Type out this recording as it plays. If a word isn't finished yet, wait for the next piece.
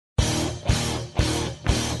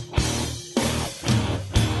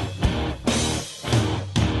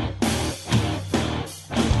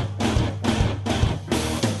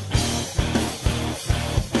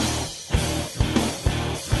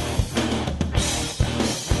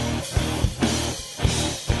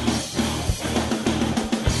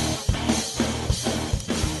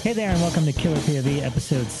Hey there, and welcome to Killer POV,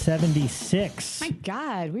 episode 76. My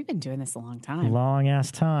God, we've been doing this a long time. Long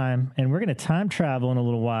ass time. And we're going to time travel in a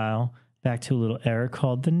little while back to a little era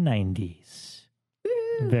called the 90s.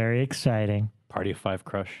 Woo. Very exciting. Party of Five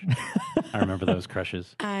crush. I remember those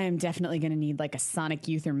crushes. I'm definitely going to need like a Sonic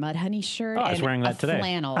Youth or Mudhoney shirt. Oh, I was wearing that today.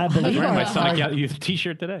 Flannel. I I was believe wearing my our, Sonic Youth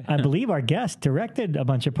t-shirt today. I believe our guest directed a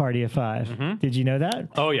bunch of Party of Five. Mm-hmm. Did you know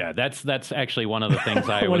that? Oh, yeah. That's actually one of the things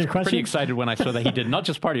I was pretty excited when I saw that he did not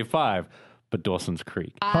just Party of Five, but Dawson's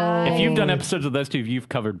Creek. If you've done episodes of those two, you've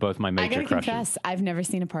covered both my major crushes. I gotta confess, I've never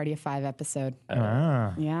seen a Party of Five episode.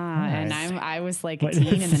 Yeah, nice. And I was like a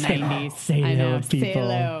teen in the 90s. Say I know, people. say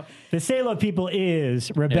hello. The Say Hello people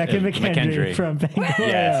is Rebekah McKendry from Fangoria.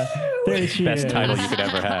 Yes. There she Best is. title you could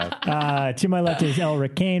ever have. To my left is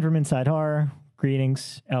Elric Kane from Inside Horror.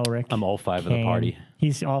 Greetings, Elric. I'm all five Kane. of the party.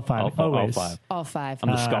 He's all five. Always. All five. All five.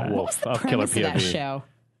 I'm the Scott What Wolf was the of Killer premise of that POV. show?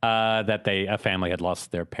 That a family had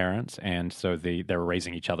lost their parents, and so they were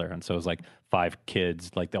raising each other, and so it was like five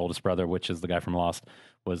kids. Like the oldest brother, which is the guy from Lost,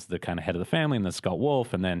 was the kind of head of the family, and then Scott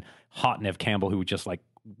Wolf, and then Hot Nev Campbell, who just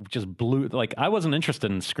blew. Like I wasn't interested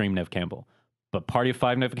in Scream Nev Campbell, but Party of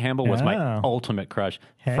Five Nev Campbell was my ultimate crush.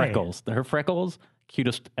 Hey. Freckles, her freckles,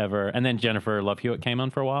 cutest ever. And then Jennifer Love Hewitt came on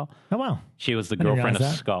for a while. Oh wow, she was the girlfriend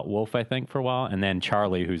of Scott Wolf, I think, for a while. And then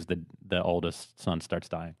Charlie, who's the oldest son, starts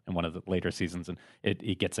dying in one of the later seasons, and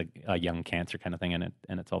he gets a young cancer kind of thing in it,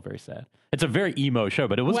 and it's all very sad. It's a very emo show,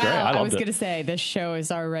 but it was great. I was going to say, this show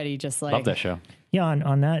is already just like... Love that show. Yeah,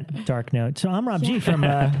 on that dark note. So I'm Rob G from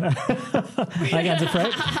I Got the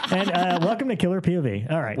Fright, and welcome to Killer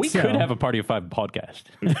POV. All right. We could have a Party of Five podcast.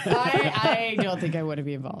 I don't think I want to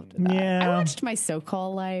be involved in that. Yeah. I watched My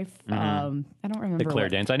So-Called Life. I don't remember. The Claire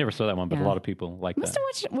Danes. I never saw that one, but a lot of people like that. Must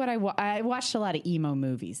have watched I watched a lot of emo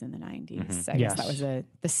movies in the 90s. I guess that was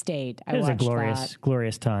the state. It was a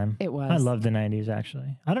glorious time. It was. I love the 90s,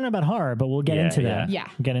 actually. I don't know about horror, but we'll get into that. Yeah.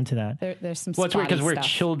 We'll get into that. There's some Well, it's weird because we're stuff.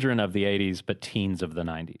 children of the 80s, but teens of the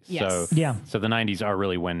 90s. Yes. So the 90s are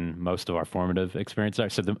really when most of our formative experiences are.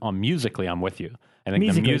 So musically, I'm with you. I think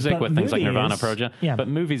Musically, the music with things like Nirvana, Pearl Jam, yeah. but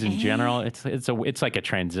movies in general, it's like a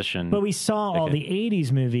transition. But we saw all the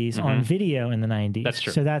 80s movies on video in the 90s. That's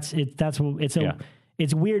true. So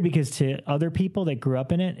it's weird because to other people that grew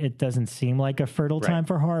up in it, it doesn't seem like a fertile time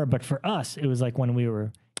for horror. But for us, it was like when we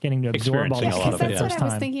were getting to absorb all this stuff. That's what I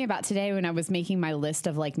was thinking about today when I was making my list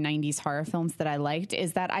of like 90s horror films that I liked,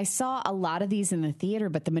 is that I saw a lot of these in the theater,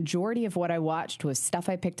 but the majority of what I watched was stuff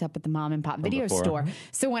I picked up at the mom and pop video store.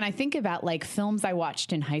 So when I think about like films I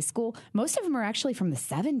watched in high school, most of them are actually from the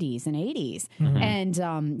 70s and 80s. And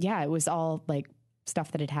it was all like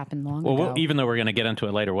stuff that had happened long ago. Well, even though we're going to get into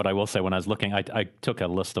it later, what I will say, when I was looking, I took a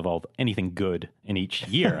list of anything good in each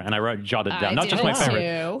year, and I jotted it down. Not just my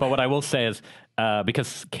favorite, but what I will say is,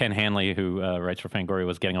 because Ken Hanley, who writes for Fangoria,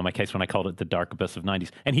 was getting on my case when I called it the dark abyss of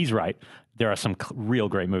 90s, and he's right. There are some real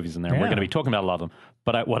great movies in there, and we're going to be talking about a lot of them.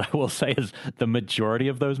 But what I will say is the majority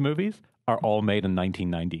of those movies are all made in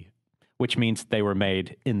 1990. Which means they were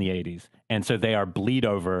made in the 80s. And so they are bleed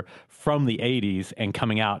over from the 80s and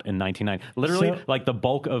coming out in 1990. Literally, like the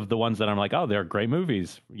bulk of the ones that I'm like, oh, they're great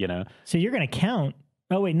movies, you know. So you're going to count.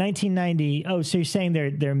 Oh, wait, 1990. Oh, so you're saying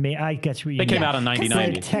they're made. I guess what you They came out in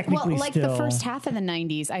 1990. Like, technically, the first half of the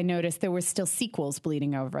 90s, I noticed there were still sequels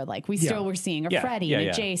bleeding over. Like we still were seeing a Freddy and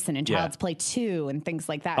a Jason and Child's Play 2 and things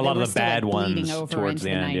like that. A lot of the bad ones bleeding over towards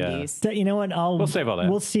into the end. 90s. You know what? We'll save all that.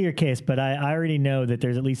 We'll see your case, but I already know that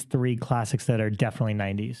there's at least 3 classics that are definitely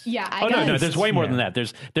 90s. Yeah. No. There's way more than that.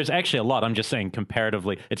 There's actually a lot. I'm just saying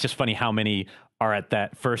comparatively, it's just funny how many are at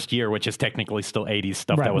that first year, which is technically still 80s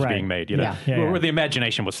stuff that was being made, you know, where the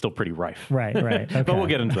imagination was still pretty rife. Right. Okay. But we'll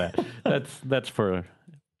get into that. That's for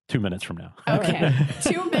 2 minutes from now. Okay.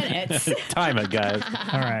 2 minutes. Time it, guys.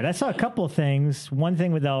 All right. I saw a couple of things. One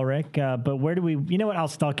thing with Elric, but where do we, you know what?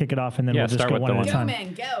 I'll kick it off and then we'll just go one at a time. Go,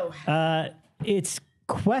 man, go. It's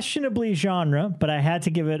questionably genre, but I had to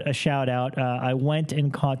give it a shout out. I went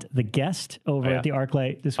and caught The Guest over at the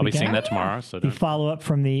ArcLight this weekend. I'll be seeing that tomorrow. So the follow up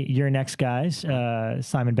from the Your Next guys,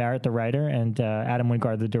 Simon Barrett, the writer, and Adam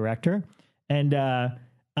Wingard, the director. And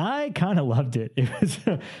I kind of loved it.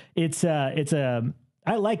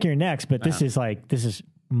 I like Your Next, but this is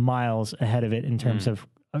miles ahead of it in terms of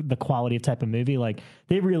the quality of type of movie. Like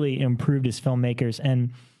they really improved as filmmakers,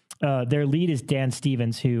 and their lead is Dan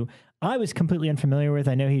Stevens, who I was completely unfamiliar with.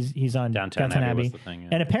 I know he's on Downton Abbey.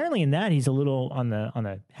 And apparently in that he's a little on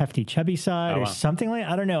the hefty chubby side or something like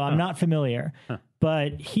that. I don't know. I'm not familiar.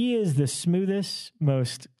 But he is the smoothest,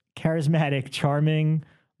 most charismatic, charming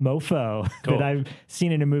mofo that I've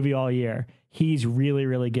seen in a movie all year. He's really,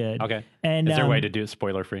 really good. Okay. And is there a way to do it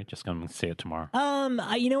spoiler free? Just come see it tomorrow.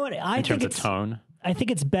 You know what? In terms of tone. I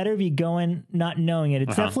think it's better if you go in not knowing it.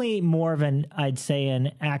 It's definitely more of I'd say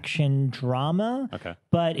an action drama. Okay.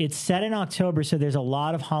 But it's set in October, so there's a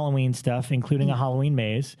lot of Halloween stuff, including a Halloween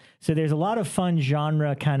maze. So there's a lot of fun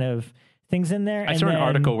genre kind of things in there. I saw an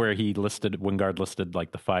article where Wingard listed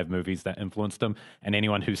like the 5 movies that influenced him, and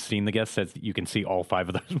anyone who's seen The Guest says you can see all 5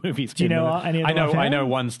 of those movies. Do you know any of them? I know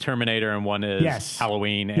one's Terminator and one is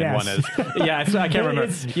Halloween and one is I can't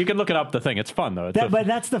remember. You can look it up. The thing, it's fun though. But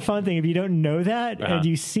that's the fun thing. If you don't know that and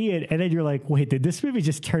you see it, and then you're like, wait, did this movie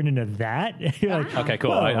just turn into that? You're like, okay,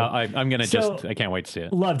 cool. I'm gonna I can't wait to see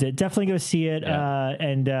it. Loved it. Definitely go see it.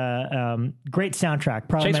 And great soundtrack.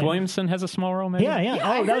 Probably Chase Williamson has a small role. Maybe. Yeah.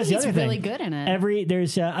 Oh, that was the other thing. Really good in it.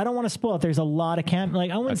 There's I don't want to spoil it. There's a lot of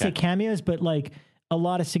I wouldn't say cameos, but like a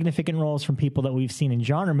lot of significant roles from people that we've seen in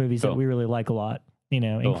genre movies that we really like a lot.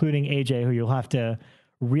 Including AJ, who you'll have to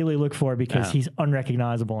really look for because he's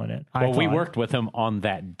unrecognizable in it. We worked with him on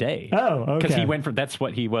that day. Oh, okay. Because he went from that's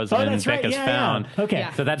what he was in Bekah's Found. Yeah. Okay.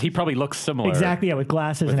 So that he probably looks similar. Exactly. Yeah, with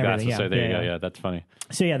glasses and everything. Yeah, so there you go. Yeah, that's funny.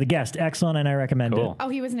 So The Guest, excellent, and I recommend it. Oh,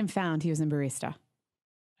 he wasn't in Found. He was in Barista.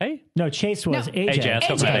 Hey? No, Chase was. No. AJ.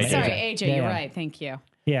 AJ. Sorry, AJ. You're right. Thank you.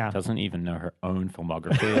 Yeah. Doesn't even know her own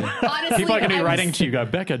filmography. Honestly, people are going to be writing to you, go,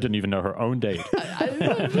 Bekah didn't even know her own date. I've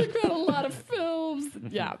got a lot of films.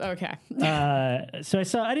 Yeah, okay.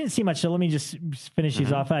 So I didn't see much, so let me just finish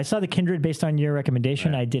these off. I saw The Kindred based on your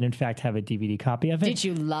recommendation. I did, in fact, have a DVD copy of it. Did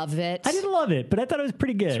you love it? I didn't love it, but I thought it was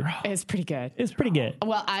pretty good. It was pretty good. It's pretty good.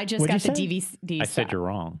 Well, I just got the DVD. I said you're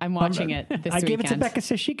wrong. I'm watching it this weekend. I gave it to Bekah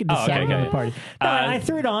so she could decide on the party. No, I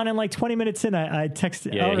threw it on, and like 20 minutes in, I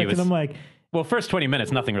texted Elric, and I'm like... Well, first 20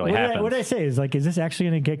 minutes, nothing really happens. What did I say? Is is this actually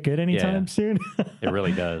going to get good anytime soon? It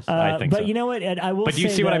really does. I think so. But you know what? I will. But do you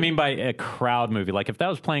see what I mean by a crowd movie? Like if that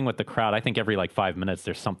was playing with the crowd, I think every 5 minutes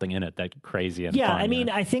there's something in it that crazy and fun. I mean,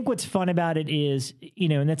 I think what's fun about it is,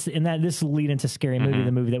 and this will lead into Scary Movie,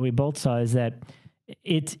 the movie that we both saw, is that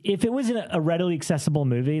if it was a readily accessible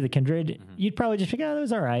movie, The Kindred, you'd probably just think, that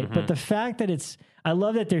was all right. But the fact that I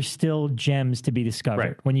love that there's still gems to be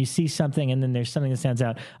discovered when you see something and then there's something that stands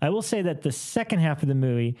out. I will say that the second half of the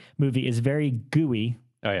movie is very gooey.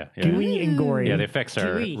 Oh, yeah. Gooey and gory. Yeah, the effects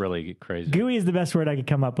are really crazy. Gooey is the best word I could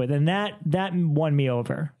come up with. And that won me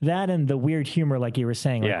over. That and the weird humor, like you were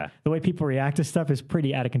saying. The way people react to stuff is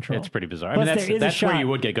pretty out of control. It's pretty bizarre. Plus, I mean, that's where you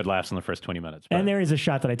would get good laughs in the first 20 minutes. But. And there is a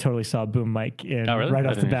shot that I totally saw Boom Mike in right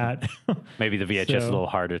off the bat. Maybe the VHS is a little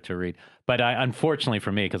harder to read. But unfortunately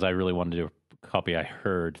for me, because I really wanted to do a copy, I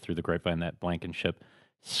heard through the grapevine that Blankenship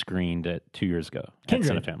screened it 2 years ago at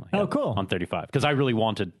Cinefamily. Oh, cool. On 35. Because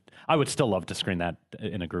I would still love to screen that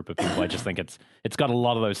in a group of people. I just think it's got a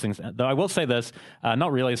lot of those things. Though I will say this,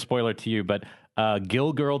 not really a spoiler to you, but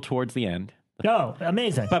Gill Girl towards the end. Oh,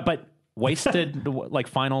 amazing. But wasted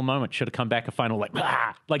final moment. Should have come back a final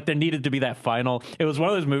like there needed to be that final. It was one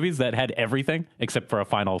of those movies that had everything except for a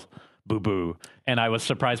final boo-boo. And I was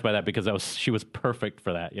surprised by that because she was perfect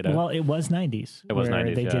for that, Well, it was 90s. It was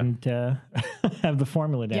 90s, They didn't have the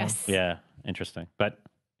formula down. Yes. Yeah, interesting. But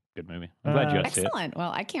good movie. I'm glad you got to see it. Excellent.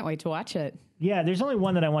 Well, I can't wait to watch it. Yeah, there's only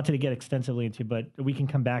one that I wanted to get extensively into, but we can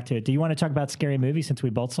come back to it. Do you want to talk about Scary Movie since we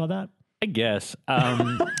both saw that? I guess.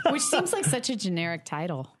 Which seems like such a generic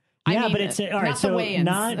title. Yeah, but it's all right. Not so the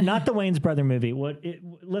Wayans. not the Wayans brother movie.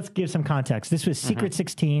 Let's give some context. This was Secret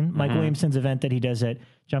 16, Mike Williamson's event that he does at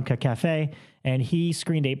Jump Cut Cafe, and he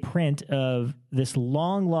screened a print of this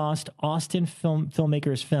long lost Austin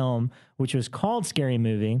filmmakers film, which was called Scary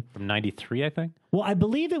Movie from '93, I think. Well, I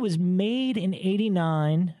believe it was made in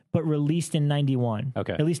 '89, but released in '91.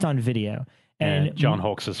 Okay, at least on video. And John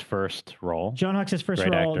Hawkes' first role. Great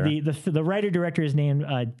role. Actor. The writer-director is named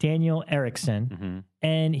Daniel Erickson.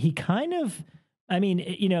 And he kind of,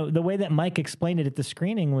 the way that Mike explained it at the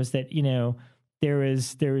screening was that, there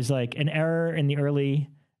was like an error in the early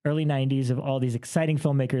 90s of all these exciting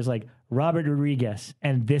filmmakers like Robert Rodriguez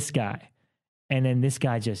and this guy. And then this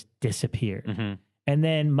guy just disappeared. And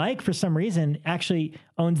then Mike, for some reason, actually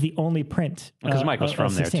owns the only print. Because Mike was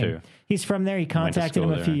from there, too. He's from there. He contacted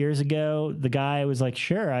him a few years ago. The guy was like,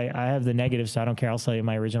 sure, I have the negative, so I don't care. I'll sell you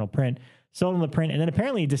my original print. Sold him the print, and then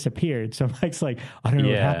apparently he disappeared. So Mike's like, I don't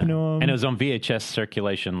know what happened to him. And it was on VHS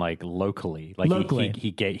circulation, locally.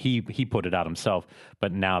 He put it out himself,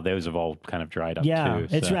 but now those have all kind of dried up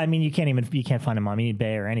too. It's. So. You can't find them on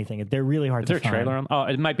eBay or anything. They're really hard to find. Is there a trailer on? Oh,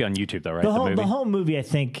 it might be on YouTube though, right? The whole movie, I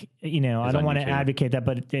think. I don't want to advocate that,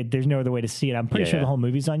 but there's no other way to see it. I'm pretty sure the whole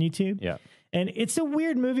movie's on YouTube. Yeah. And it's a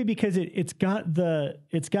weird movie because it's got the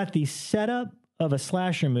setup of a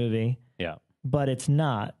slasher movie. Yeah. But it's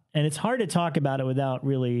not. And it's hard to talk about it without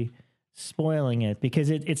really spoiling it because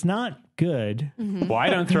it's not good. Well, I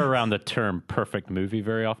don't throw around the term perfect movie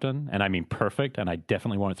very often, and I mean perfect, and I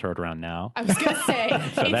definitely won't throw it around now. I was going to say,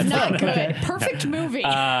 it's not good. Perfect movie.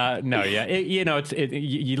 No, yeah.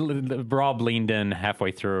 Rob leaned in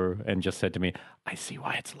halfway through and just said to me, I see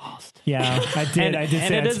why it's lost. Yeah, I did. I did say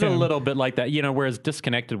and it is too. a little bit like that, whereas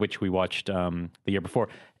Disconnected, which we watched the year before,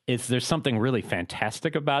 there's something really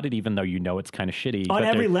fantastic about it, even though it's kind of shitty. On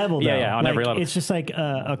every level, though. Yeah, on every level. It's just like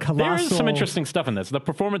a colossal... There is some interesting stuff in this. The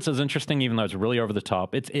performance is interesting, even though it's really over the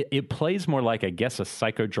top. It plays more like, I guess, a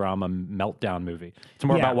psychodrama meltdown movie. It's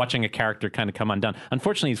more about watching a character kind of come undone.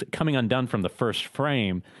 Unfortunately, he's coming undone from the first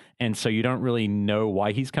frame, and so you don't really know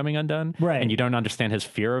why he's coming undone. Right. And you don't understand his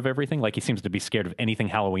fear of everything. Like, he seems to be scared of anything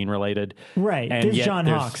Halloween-related. Right. And There's John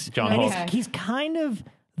Hawkes. John Hawkes. He's kind of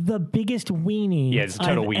the biggest weenie. Yeah, it's a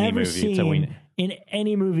total weenie movie. It's a weenie in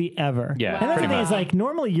any movie ever. Yeah, and that's the thing much. is, like,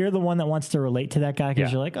 normally you're the one that wants to relate to that guy because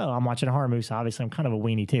Yeah. you're like, oh, I'm watching a horror movie, so obviously I'm kind of a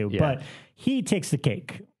weenie too. Yeah. But he takes the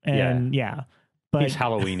cake, and but He's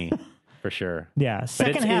Halloweeny. For sure. Yeah.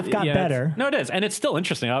 Second half got better. No, it is. And it's still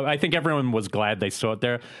interesting. I think everyone was glad they saw it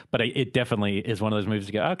there, but it definitely is one of those movies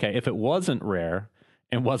you go, okay, if it wasn't rare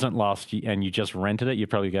and wasn't lost and you just rented it,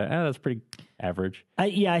 you'd probably go, that's pretty average.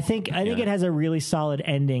 I think it has a really solid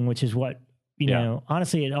ending, which is what, you know,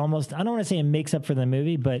 honestly, it almost, I don't want to say it makes up for the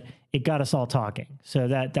movie, but it got us all talking. So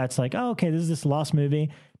that's like, oh, okay, this is this lost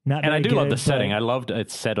movie. Not and I do good, love the setting. I loved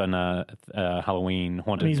it's set on a Halloween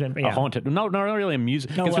haunted, haunted. No, not really a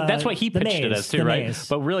music. No, that's what he pitched it as too, right? Maze.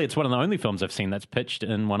 But really, it's one of the only films I've seen that's pitched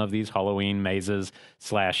in one of these Halloween mazes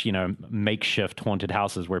 / makeshift haunted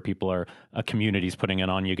houses where people are communities putting it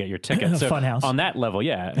on. You get your ticket. So fun house on that level,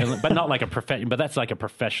 yeah, but not like a but that's like a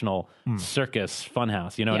professional circus fun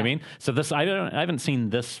house. You know what I mean? So this I haven't seen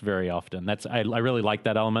this very often. I really like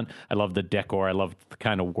that element. I love the decor. I love the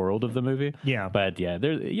kind of world of the movie. Yeah, but yeah,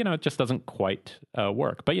 there. It just doesn't quite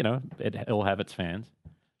work. But, it'll have its fans.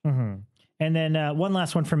 Mm-hmm. And then one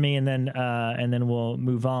last one from me, and then we'll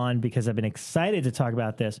move on because I've been excited to talk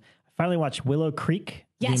about this. I finally watched Willow Creek,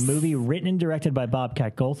 the movie written and directed by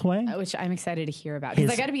Bobcat Goldthwait. Which I'm excited to hear about. Because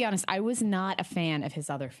I got to be honest, I was not a fan of his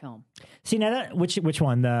other film. See, now which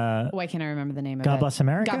one? Why can't I remember the name of it? God Bless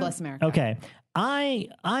America? God Bless America. Okay. I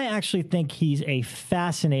actually think he's a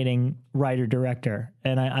fascinating writer-director.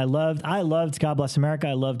 And I loved God Bless America.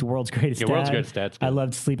 I loved World's Greatest Dad. World's Greatest Dad's good. I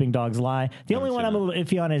loved Sleeping Dogs Lie. The only one I'm a little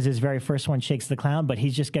iffy on is his very first one, Shakes the Clown, but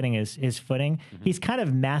he's just getting his footing. Mm-hmm. He's kind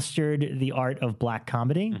of mastered the art of black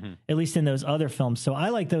comedy, at least in those other films. So I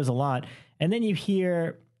like those a lot. And then you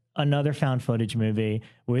hear another found footage movie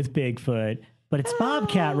with Bigfoot, but it's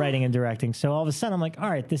Bobcat writing and directing. So all of a sudden I'm like, all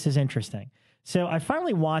right, this is interesting. So I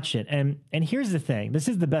finally watched it, and here's the thing. This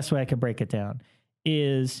is the best way I could break it down,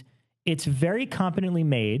 is it's very competently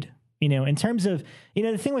made, in terms of,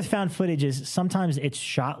 the thing with found footage is sometimes it's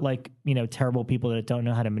shot like, terrible people that don't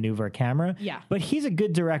know how to maneuver a camera. Yeah. But he's a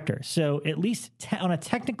good director. So at least on a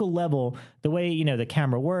technical level, the way, the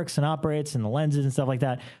camera works and operates and the lenses and stuff like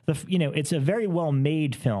that, it's a very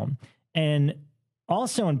well-made film. And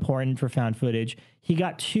also important for found footage, he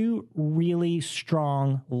got two really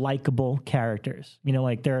strong, likable characters.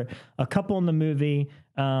 Like there are a couple in the movie.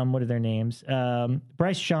 What are their names?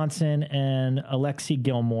 Bryce Johnson and Alexi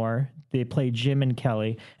Gilmore. They play Jim and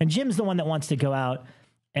Kelly. And Jim's the one that wants to go out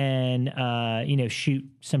and, shoot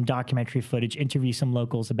some documentary footage, interview some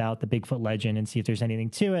locals about the Bigfoot legend and see if there's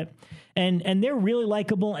anything to it. And they're really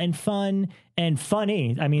likable and fun and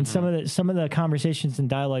funny. I mean, some of the conversations and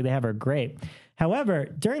dialogue they have are great. However,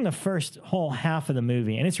 during the first whole half of the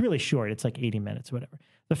movie, and it's really short, it's like 80 minutes, whatever.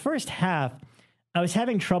 The first half, I was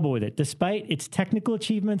having trouble with it. Despite its technical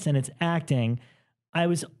achievements and its acting, I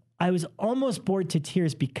was almost bored to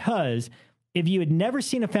tears because if you had never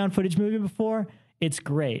seen a found footage movie before, it's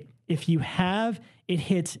great. If you have, it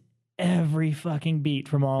hits every fucking beat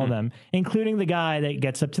from all of them, including the guy that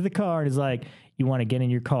gets up to the car and is like, you want to get in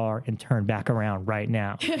your car and turn back around right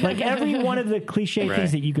now. Like every one of the cliche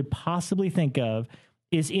things that you could possibly think of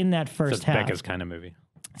is in that first half. Bekah's kind of movie.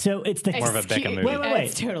 So it's the more of a Bekah movie. Wait.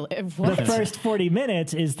 It's totally, the first 40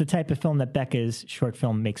 minutes is the type of film that Bekah's short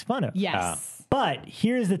film makes fun of. Yes. But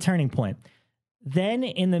here's the turning point. Then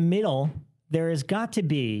in the middle, there has got to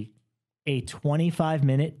be a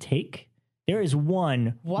 25-minute take. There is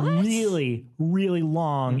one really, really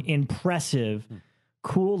long, impressive,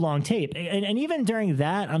 cool long tape. And even during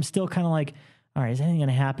that, I'm still kind of like, all right, is anything going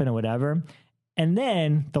to happen or whatever? And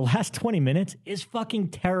then the last 20 minutes is fucking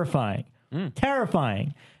terrifying.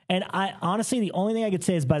 Terrifying. And I honestly, the only thing I could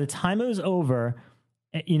say is by the time it was over,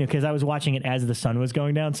 because I was watching it as the sun was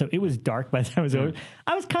going down, so it was dark by the time it was over,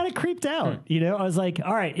 I was kind of creeped out. I was like,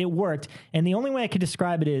 all right, it worked. And the only way I could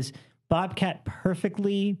describe it is Bobcat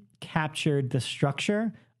perfectly captured the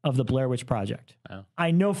structure of the Blair Witch Project. Oh.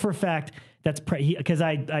 I know for a fact that's because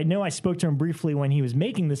I know I spoke to him briefly when he was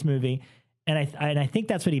making this movie, and I think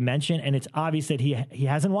that's what he mentioned. And it's obvious that he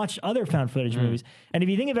hasn't watched other found footage movies. And if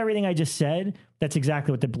you think of everything I just said, that's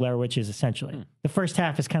exactly what the Blair Witch is essentially. The first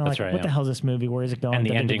half is kind of like, what the hell is this movie? Where is it going? And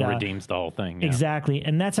the ending redeems the whole thing. Yeah. Exactly.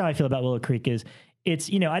 And that's how I feel about Willow Creek is.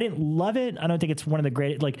 It's, I didn't love it. I don't think it's one of the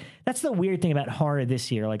great, like, that's the weird thing about horror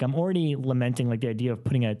this year. Like, I'm already lamenting, like, the idea of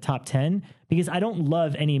putting a top 10 because I don't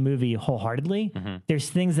love any movie wholeheartedly. Mm-hmm. There's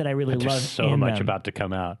things that I really love. There's so much about to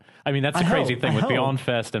come out. I mean, that's the crazy thing with Beyond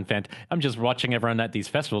Fest and I'm just watching everyone at these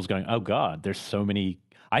festivals going, oh, God, there's so many.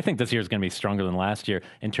 I think this year is going to be stronger than last year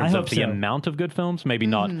in terms of the amount of good films. Maybe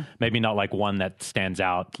not like one that stands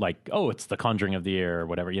out like, oh, it's the Conjuring of the year or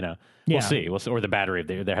whatever, We'll see. Or the Battery of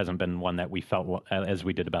the Year. There hasn't been one that we felt as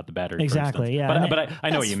we did about the Battery. Exactly. Yeah. But I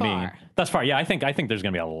know what you mean. That's far. Yeah. I think there's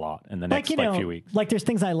going to be a lot in the next few weeks. Like there's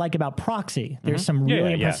things I like about Proxy. There's some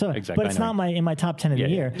really impressive, exactly. But it's not in my top 10 of the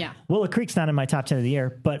year. Yeah. Willow Creek's not in my top 10 of the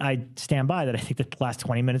year, but I stand by that. I think the last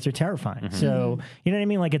 20 minutes are terrifying. Mm-hmm. So you know what I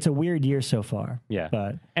mean? Like it's a weird year so far. Yeah.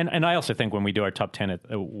 But and I also think when we do our top 10,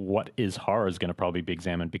 what is horror is going to probably be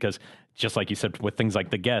examined because just like you said, with things like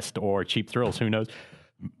The Guest or Cheap Thrills, who knows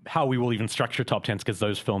how we will even structure top 10s because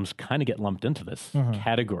those films kind of get lumped into this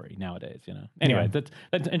category nowadays, Anyway,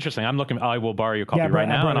 that's interesting. I will borrow your copy right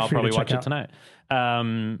now and I'll probably watch it tonight.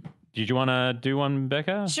 Did you want to do one,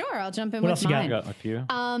 Bekah? Sure, I'll jump in with mine. I got a few.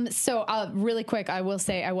 So really quick, I will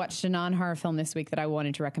say I watched a non-horror film this week that I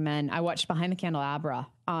wanted to recommend. I watched Behind the Candelabra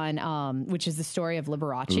on, which is the story of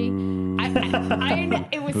Liberace.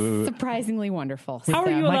 It was surprisingly wonderful. How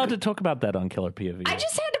are you allowed to talk about that on Killer POV? I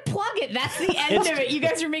just had to plug it. That's the end of it. You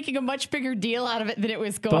guys are making a much bigger deal out of it than it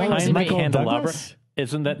was going to be. Behind the Candelabra?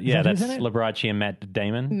 Isn't that? Yeah, that's Liberace and Matt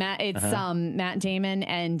Damon. It's Matt Damon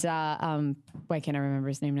and why can't I remember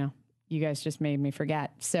his name now? You guys just made me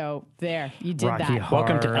forget. So there, you did that.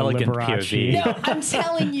 Welcome to Elegant POV. No, I'm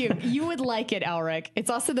telling you, you would like it, Elric. It's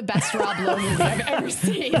also the best Rob Lowe movie I've ever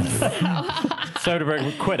seen.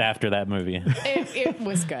 Soderbergh quit after that movie. It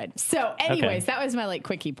was good. So anyways, that was my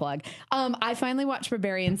quickie plug. I finally watched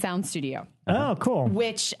Berberian Sound Studio. Oh, cool.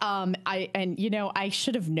 Which I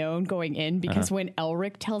should have known going in because when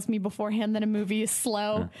Elric tells me beforehand that a movie is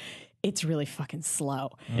slow, it's really fucking slow.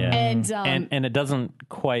 Yeah. And it doesn't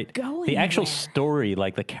quite go the actual story,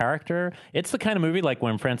 like the character. It's the kind of movie like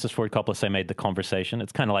when Francis Ford Coppola made The Conversation.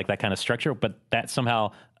 It's kind of like that kind of structure, but that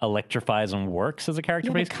somehow electrifies and works as a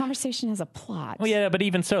character piece. The Conversation has a plot. Well, yeah, but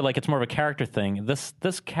even so, like it's more of a character thing. This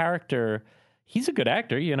character, he's a good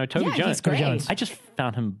actor, Toby Jones. He's great. I just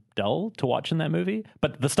found him dull to watch in that movie,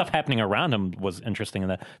 but the stuff happening around him was interesting,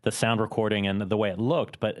 and the sound recording and the way it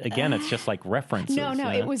looked. But again, it's just like references. No,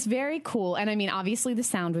 it was very cool, and I mean, obviously the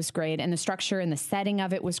sound was great, and the structure and the setting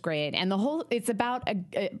of it was great, and it's about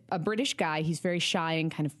a British guy. He's very shy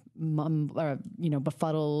and kind of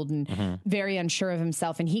befuddled and very unsure of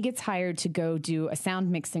himself, and he gets hired to go do a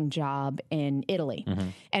sound mixing job in Italy,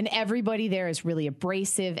 and everybody there is really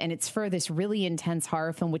abrasive, and it's for this really intense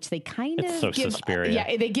horror film, which they kind of Suspiria.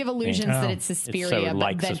 Yeah, they give illusions that it's Suspiria,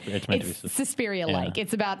 it's meant to be Suspiria-like.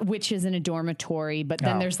 It's about witches in a dormitory, but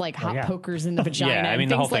then there's hot pokers in the vagina and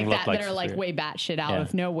the whole things thing like that are Suspiria. way batshit out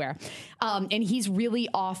of nowhere. And he's really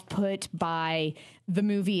off-put by the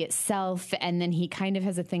movie itself, and then he kind of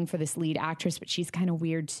has a thing for this lead actress, but she's kind of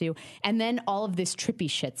weird too. And then all of this trippy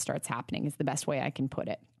shit starts happening is the best way I can put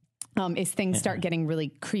it. Is things start getting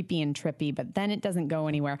really creepy and trippy, but then it doesn't go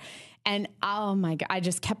anywhere. And oh my God, I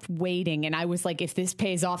just kept waiting. And I was like, if this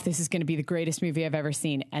pays off, this is going to be the greatest movie I've ever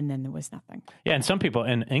seen. And then there was nothing. Yeah. And some people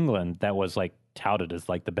in England, that was touted as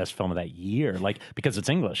the best film of that year, because it's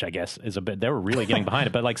English, I guess, they were really getting behind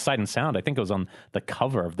it. But Sight and Sound, I think it was on the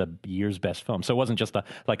cover of the year's best film. So it wasn't just a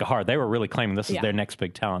horror. They were really claiming this is their next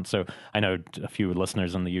big talent. So I know a few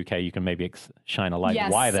listeners in the UK, you can maybe shine a light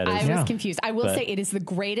why that is. I was confused. I will say it is the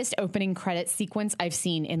greatest opening credit sequence I've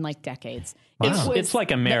seen in decades. Wow. It's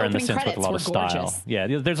like a mirror in the sense with a lot of style. Gorgeous. Yeah,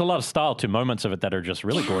 there's a lot of style to moments of it that are just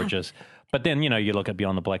really gorgeous. But then, you look at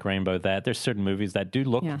Beyond the Black Rainbow, there's certain movies that do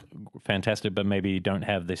look fantastic, but maybe don't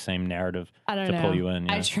have the same narrative to pull you in.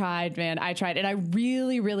 I tried, man. I tried. And I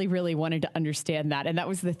really, really, really wanted to understand that. And that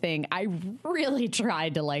was the thing. I really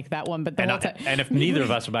tried to like that one. But the whole time. And if neither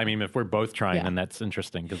of us, if we're both trying, then that's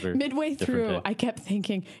interesting because we're midway through, I kept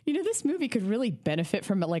thinking, this movie could really benefit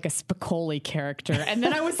from a Spicoli character. And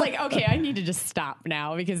then I was like, okay, I need to just stop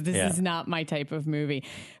now because this is not my type of movie.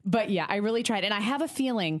 But yeah, I really tried. And I have a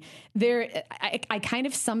feeling I kind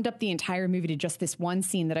of summed up the entire movie to just this one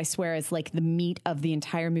scene that I swear is the meat of the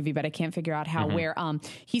entire movie, but I can't figure out how, where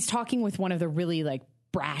he's talking with one of the really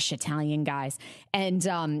brash Italian guys. And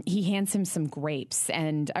he hands him some grapes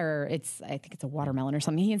I think it's a watermelon or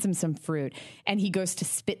something. He hands him some fruit and he goes to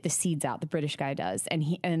spit the seeds out. The British guy does.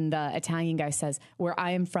 And the Italian guy says, "Where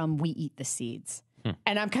I am from, we eat the seeds."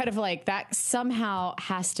 And I'm kind of like, that somehow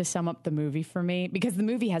has to sum up the movie for me, because the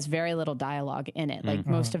movie has very little dialogue in it. Like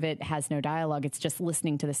most of it has no dialogue. It's just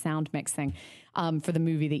listening to the sound mixing for the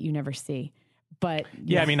movie that you never see. But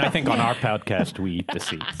yeah, I mean, I think on our podcast, we eat the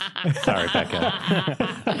seeds. Sorry,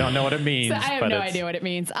 Bekah. I don't know what it means. So I have no idea what it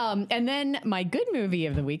means. And then my good movie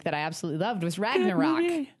of the week that I absolutely loved was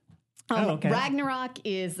Ragnarok. Ragnarok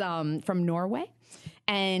is from Norway.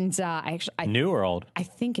 And I new or old? I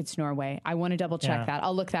think it's Norway. I want to double check that.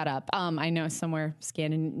 I'll look that up. I know somewhere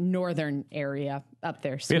northern area up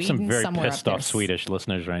there. We have some very pissed off Swedish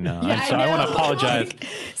listeners right now. Yeah, so I want to apologize. Like,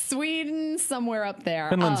 Sweden, somewhere up there.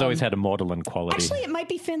 Finland's always had a maudlin quality. Actually, it might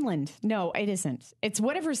be Finland. No, it isn't. It's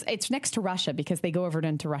it's next to Russia, because they go over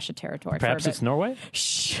into Russia territory. Perhaps it's Norway?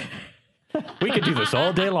 Shh. We could do this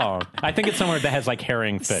all day long. I think it's somewhere that has like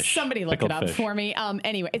herring fish. Somebody look it up for me.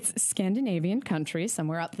 Anyway, it's Scandinavian country,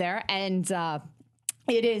 somewhere up there. And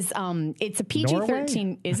it is, it's a PG-13.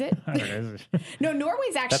 Norway? Is it? No,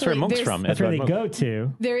 Norway's actually. That's where Monk's from. That's where they go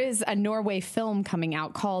to. There is a Norway film coming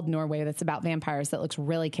out called Norway that's about vampires that looks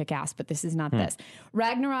really kick-ass, but this is not this.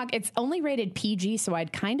 Ragnarok, it's only rated PG, so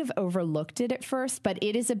I'd kind of overlooked it at first, but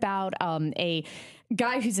it is about a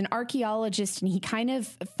guy who's an archaeologist, and he kind of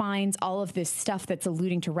finds all of this stuff that's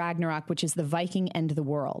alluding to Ragnarok, which is the Viking end of the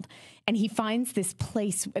world. And he finds this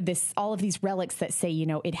place, all of these relics that say,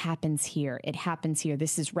 it happens here. It happens here.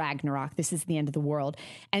 This is Ragnarok. This is the end of the world.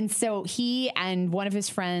 And so he and one of his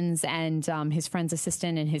friends and his friend's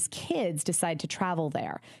assistant and his kids decide to travel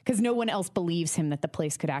there, because no one else believes him that the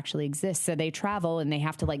place could actually exist. So they travel, and they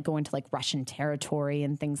have to go into Russian territory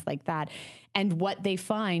and things like that. And what they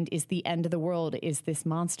find is the end of the world is this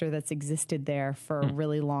monster that's existed there for a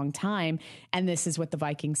really long time. And this is what the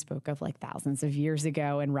Vikings spoke of thousands of years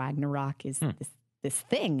ago. And Ragnarok is this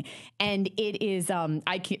thing. And it is,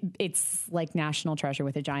 it's like National Treasure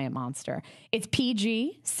with a giant monster. It's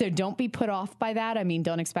PG, so don't be put off by that. I mean,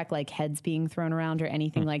 don't expect heads being thrown around or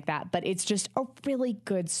anything like that. But it's just a really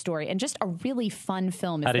good story and just a really fun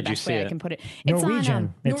film. Is the best way I can put it. It's Norwegian.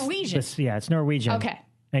 On Norwegian. It's Norwegian. Okay.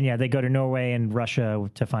 And yeah, they go to Norway and Russia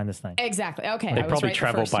to find this thing. Exactly. Okay. They probably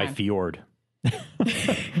travel by fjord.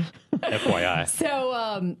 FYI.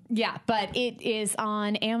 So, but it is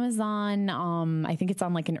on Amazon. I think it's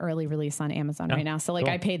on an early release on Amazon right now. So cool.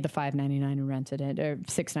 I paid the $5.99 and rented it, or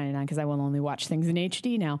 $6.99, because I will only watch things in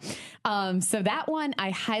HD now. So that one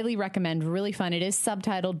I highly recommend. Really fun. It is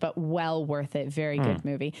subtitled, but well worth it. Very good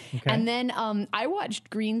movie. Okay. And then I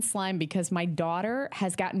watched Green Slime because my daughter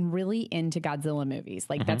has gotten really into Godzilla movies.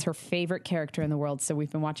 That's her favorite character in the world. So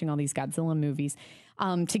we've been watching all these Godzilla movies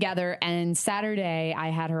together. And Saturday I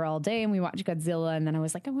had her all day and we watched Godzilla. And then I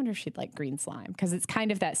was like, I wonder if she'd like Green Slime, because it's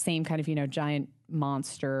kind of that same kind of, giant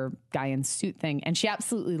monster guy in suit thing. And she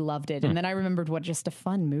absolutely loved it. And then I remembered what just a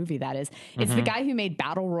fun movie that is. It's the guy who made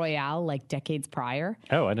Battle Royale decades prior.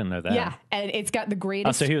 Oh, I didn't know that. Yeah. And it's got the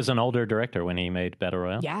greatest. So he was an older director when he made Battle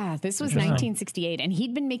Royale? Yeah. This was 1968. And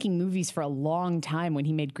he'd been making movies for a long time when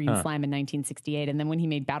he made Green Slime in 1968. And then when he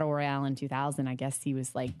made Battle Royale in 2000, I guess he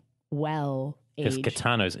was well because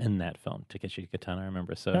Kitano's in that film, Takeshi Kitano, I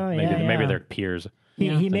remember. So maybe they're peers.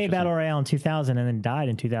 He made Battle Royale in 2000 and then died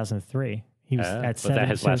in 2003. He was at 7. Was that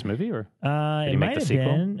his last movie, or did he make the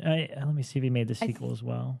sequel? Let me see if he made the sequel as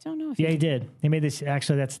well. I don't know if he did. He made this.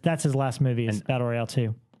 Actually, that's his last movie. Is Battle Royale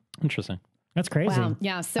 2. Interesting. That's crazy. Wow.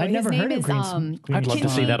 Yeah. So I've his never name heard of is Green I'd love to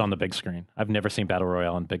see that on the big screen. I've never seen Battle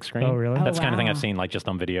Royale on big screen. Oh, really? That's the kind of thing I've seen just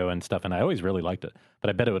on video and stuff, and I always really liked it. But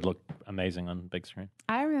I bet it would look amazing on big screen.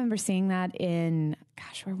 I remember seeing that in,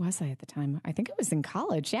 where was I at the time? I think it was in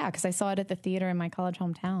college. Yeah, because I saw it at the theater in my college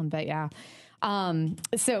hometown. But yeah.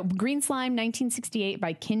 So Green Slime, 1968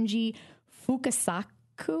 by Kinji Fukasaku,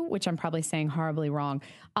 which I'm probably saying horribly wrong.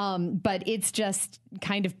 But it's just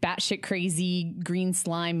kind of batshit crazy green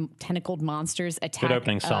slime tentacled monsters attack. Good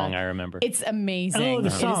opening song, I remember. It's amazing. Oh,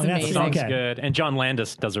 the song. It is amazing. The song's good. And John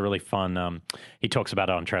Landis does a really fun, he talks about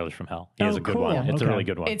it on Trailers from Hell. He has a good one. It's a really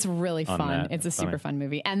good one. It's really fun. It's a super fun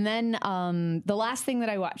movie. And then the last thing that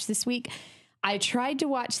I watched this week, I tried to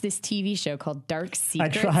watch this TV show called Dark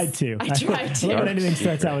Secrets. I tried to. When anything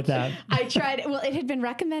starts out with that. I tried. Well, it had been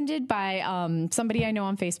recommended by somebody I know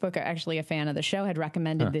on Facebook, actually a fan of the show, had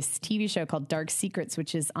recommended this TV show called Dark Secrets,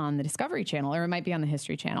 which is on the Discovery Channel, or it might be on the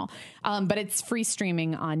History Channel. But it's free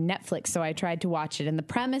streaming on Netflix, so I tried to watch it. And the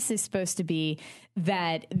premise is supposed to be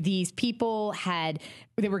that these people had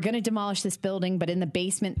they were going to demolish this building, but in the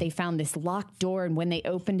basement they found this locked door, and when they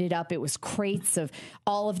opened it up, it was crates of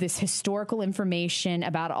all of this historical information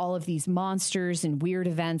about all of these monsters and weird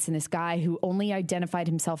events, and this guy who only identified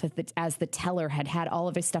himself as the teller had all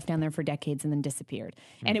of his stuff down there for decades and then disappeared.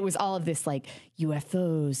 And it was all of this like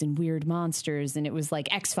UFOs and weird monsters, and it was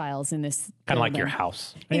like X-Files in this kind of like your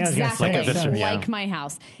house. Exactly, like my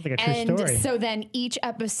house. Like a true story. So then each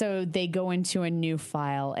episode they go into a new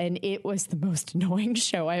file, and it was the most annoying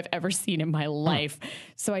show I've ever seen in my life.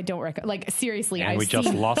 So I don't recommend. Like seriously, and we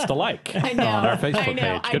just lost a like on our Facebook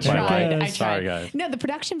page. Goodbye. I tried. Sorry, guys. No, the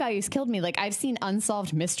production values killed me. Like I've seen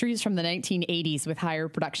unsolved mysteries from the 1980s with higher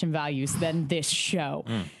production values than this show.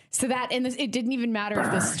 So that, and it didn't even matter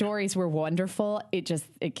if the stories were wonderful. It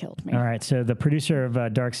killed me. All right. So the producer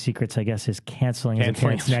of Dark Secrets, I guess, is canceling his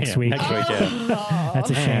appearance next week. Next week, yeah. That's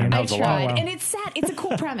a shame. I tried. And it's sad. It's a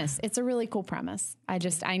cool premise. It's a really cool premise.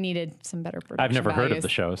 I needed some better production I've never heard of values. the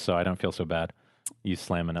show, so I don't feel so bad. You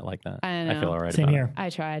slamming it like that. I know. I feel all right Same about here. it. I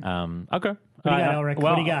tried. Okay. What do you got, Elric?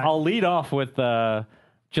 What do you got? I'll lead off with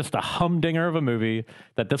just a humdinger of a movie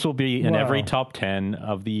that this will be in every top 10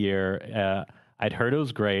 of the year. I'd heard it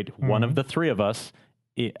was great. One of the three of us.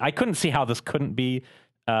 I couldn't see how this couldn't be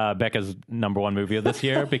Bekah's number one movie of this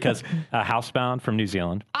year because Housebound from New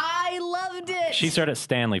Zealand. I loved it. She started at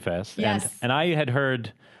Stanley Fest. Yes. And I had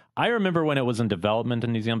heard... I remember when it was in development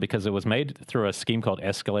in New Zealand because it was made through a scheme called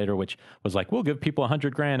Escalator, which was like, we'll give people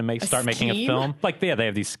 $100,000 and start making a film. Like, they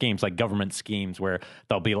have these schemes, like government schemes, where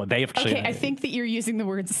they'll be like, they actually. Okay, I think that you're using the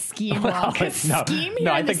word scheme wrong. Scheme here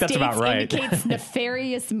I think that's about right. Indicates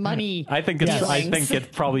nefarious money. I think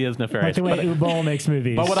it probably is nefarious. Like the way Ubol makes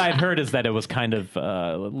movies. But what I had heard is that it was kind of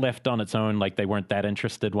left on its own, like they weren't that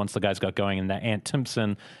interested once the guys got going, and that Ant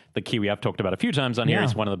Timpson, the Kiwi I've talked about a few times on here,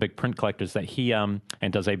 is one of the big print collectors that he and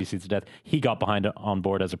does ABC to Death. He got behind it on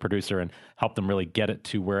board as a producer and helped them really get it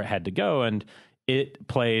to where it had to go. And it's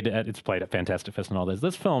played at Fantastic Fest and all this.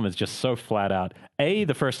 This film is just so flat out.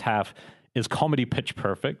 The first half is comedy pitch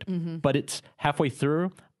perfect, but it's halfway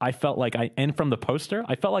through. I felt like and from the poster,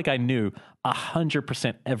 I felt like I knew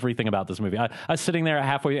 100% everything about this movie. I was sitting there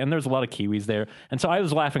halfway, and there's a lot of Kiwis there. And so I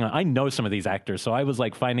was laughing. I know some of these actors, so I was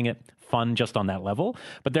like finding it fun just on that level.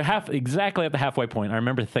 But they're exactly at the halfway point. I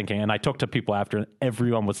remember thinking, and I talked to people after, and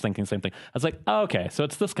everyone was thinking the same thing. I was like, oh, okay, so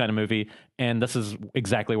it's this kind of movie, and this is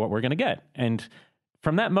exactly what we're going to get. And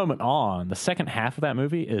from that moment on, the second half of that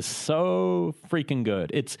movie is so freaking good.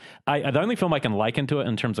 The only film I can liken to it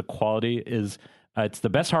in terms of quality is it's the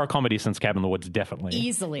best horror comedy since Cabin in the Woods, definitely.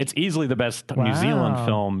 Easily. It's easily the best New Zealand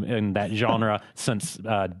film in that genre since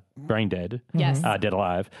Brain Dead, Dead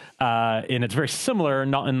Alive. And it's very similar,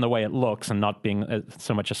 not in the way it looks and not being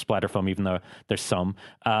so much a splatter film, even though there's some,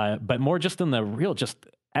 but more just in the real, just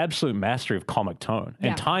absolute mastery of comic tone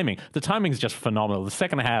and timing. The timing is just phenomenal. The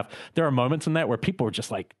second half, there are moments in that where people are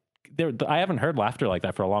just like, I haven't heard laughter like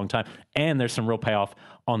that for a long time. And there's some real payoff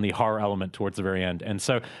on the horror element towards the very end. And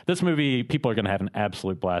so this movie, people are going to have an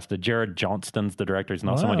absolute blast. Jared Johnston's the director. He's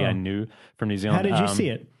not somebody I knew from New Zealand. How did you see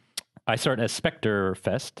it? I saw it at Spectre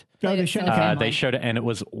Fest. They showed it. They showed it, and it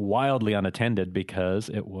was wildly unattended because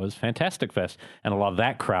it was Fantastic Fest. And a lot of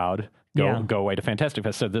that crowd go away to Fantastic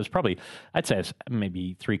Fest. So there's probably, I'd say it's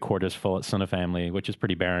maybe 3/4 full at Cinefamily, which is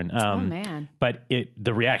pretty barren. Oh, man. But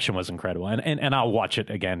the reaction was incredible. And I'll watch it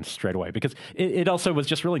again straight away because it also was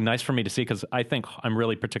just really nice for me to see, because I think I'm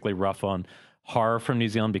really particularly rough on horror from New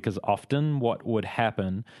Zealand, because often what would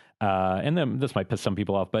happen, and then this might piss some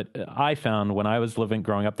people off, but I found when I was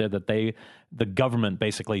growing up there that the government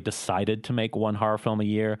basically decided to make one horror film a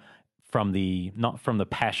year, not from the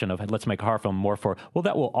passion of let's make a horror film, more for, well,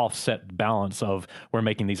 that will offset balance of we're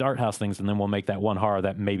making these art house things and then we'll make that one horror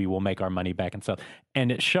that maybe we'll make our money back and stuff.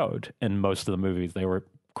 And it showed in most of the movies. They were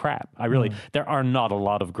crap. There are not a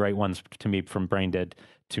lot of great ones to me from Brain Dead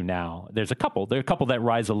to now. There's a couple. There are a couple that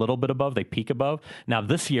rise a little bit above. They peak above. Now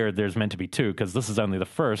this year there's meant to be two, because this is only the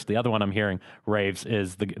first. The other one I'm hearing raves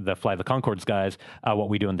is the Fly the Conchords guys, What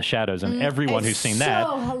We Do in the Shadows, and everyone who's seen that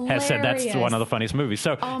has said that's one of the funniest movies.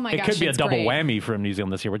 So it could be a double whammy from New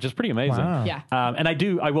Zealand this year, which is pretty amazing. Wow. Yeah. And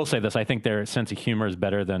I will say this, I think their sense of humor is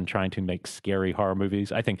better than trying to make scary horror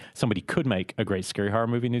movies. I think somebody could make a great scary horror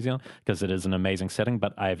movie in New Zealand because it is an amazing setting,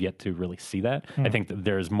 but I have yet to really see that. I think that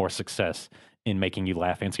there's more success in making you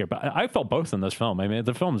laugh and scare. But I felt both in this film. I mean,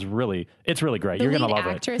 the film's it's really great. You're going to love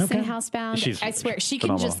it. The actress in Housebound, I swear, she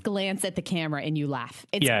can just glance at the camera and you laugh.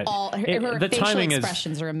 It's all her the facial timing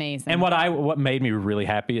expressions are amazing. And what made me really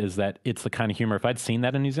happy is that it's the kind of humor, if I'd seen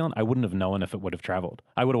that in New Zealand, I wouldn't have known if it would have traveled.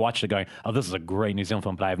 I would have watched it going, oh, this is a great New Zealand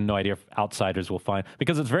film, but I have no idea if outsiders will find,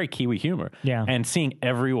 because it's very Kiwi humor. Yeah. And seeing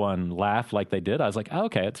everyone laugh like they did, I was like, oh,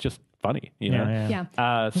 okay, it's just funny, you know?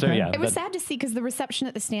 It was sad to see because the reception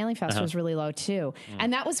at the Stanley Fest was really low too.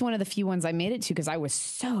 And that was one of the few ones I made it to because I was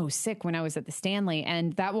so sick when I was at the Stanley.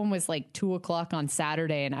 And that one was like 2:00 on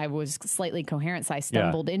Saturday and I was slightly coherent. So I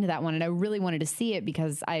stumbled into that one and I really wanted to see it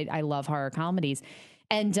because I love horror comedies.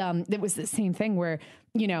 And it was the same thing where,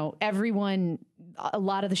 you know, a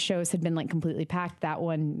lot of the shows had been like completely packed. That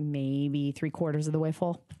one, maybe 3/4 of the way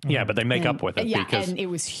full. Yeah, but they make up with it. Yeah, because and it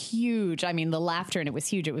was huge. I mean, the laughter and it was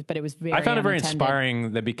huge. But it was very I found it very unattended.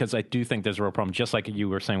 inspiring that because I do think there's a real problem, just like you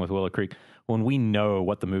were saying with Willow Creek, when we know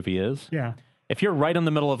what the movie is. Yeah. If you're right in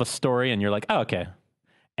the middle of a story and you're like, oh, okay.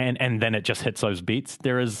 And then it just hits those beats.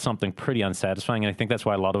 There is something pretty unsatisfying. And I think that's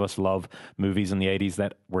why a lot of us love movies in the 80s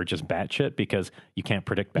that were just batshit because you can't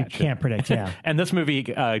predict batshit. You can't predict, yeah. And this movie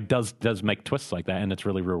does make twists like that, and it's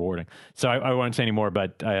really rewarding. So I won't say any more,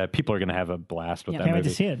 but people are going to have a blast with that Can't movie. wait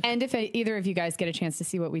to see it. And if either of you guys get a chance to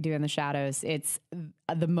see What We Do in the Shadows, it's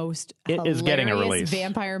the most It is getting a release.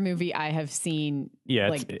 vampire movie I have seen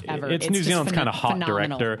ever. It's New Zealand's kind of hot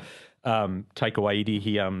phenomenal. director. Taika Waititi,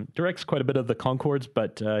 he directs quite a bit of the Concords,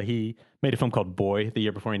 but he made a film called Boy the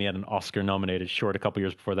year before, and he had an Oscar-nominated short a couple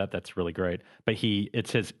years before that. That's really great. But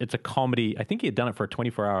it's a comedy. I think he had done it for a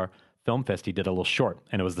 24-hour film fest. He did a little short,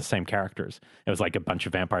 and it was the same characters. It was like a bunch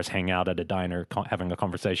of vampires hanging out at a diner having a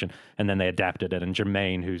conversation, and then they adapted it. And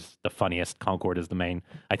Jermaine, who's the funniest Concord, is the main.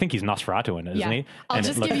 I think he's Nosferatu in it, isn't he? I'll And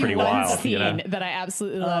just it looks give you pretty one wild. scene that I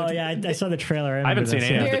absolutely loved. Oh, yeah, I saw the trailer. I haven't seen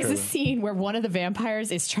any of it. There's a scene where one of the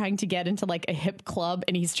vampires is trying to get into like a hip club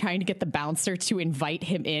and he's trying to get the bouncer to invite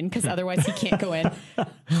him in because otherwise he can't go in.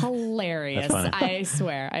 Hilarious. I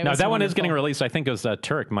swear. No, that one is getting released. I think it was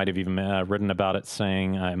Turek might have even written about it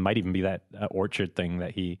saying it might even be that Orchard thing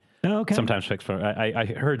that he sometimes picks for. I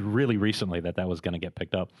heard really recently that was going to get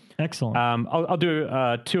picked up. Excellent. I'll do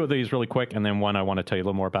two of these really quick, and then one I want to tell you a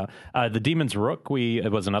little more about. The Demon's Rook. It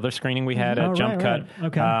was another screening we had at Jump Cut.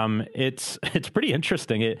 Right. Okay. It's pretty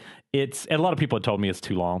interesting. It's a lot of people have told me it's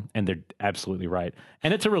too long, and they're absolutely right.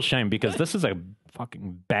 And it's a real shame because this is a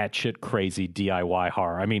fucking batshit crazy DIY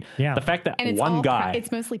horror. I mean, the fact that one guy...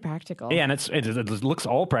 it's mostly practical. Yeah, and it looks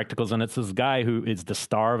all practicals, and it's this guy who is the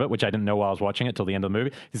star of it, which I didn't know while I was watching it till the end of the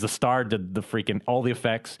movie. He's the star, did the freaking, all the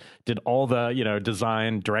effects, did all the,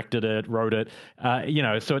 design, directed it, wrote it.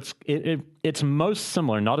 So it's most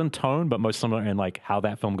similar, not in tone, but most similar in like how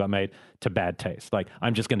that film got made to Bad Taste. Like,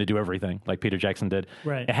 I'm just going to do everything like Peter Jackson did.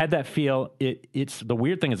 Right. It had that feel. It's the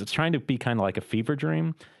weird thing is it's trying to be kind of like a fever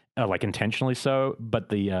dream. Like intentionally so, but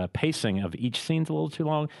the pacing of each scene's a little too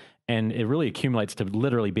long, and it really accumulates to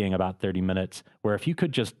literally being about 30 minutes, where if you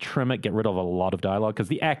could just trim it, get rid of a lot of dialogue, because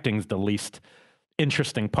the acting's the least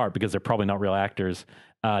interesting part, because they're probably not real actors.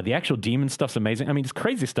 The actual demon stuff's amazing. I mean, it's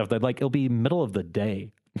crazy stuff that, like, it'll be middle of the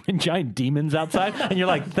day, and giant demons outside, and you're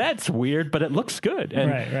like, that's weird, but it looks good.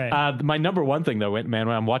 And right. My number one thing, though, man,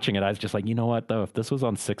 when I'm watching it, I was just like, you know what, though, if this was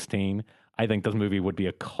on 16... I think this movie would be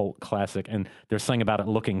a cult classic. And there's something about it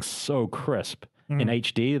looking so crisp in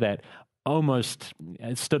HD that almost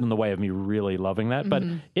stood in the way of me really loving that. But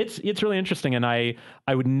it's really interesting. And I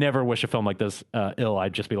would never wish a film like this ill.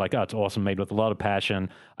 I'd just be like, oh, it's awesome, made with a lot of passion.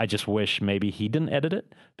 I just wish maybe he didn't edit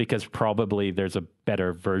it, because probably there's a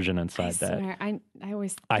better version inside that. I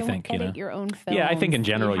always think edit your own film. Yeah, I think in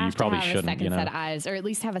general you probably shouldn't. A second set of eyes, or at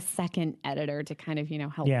least have a second editor to kind of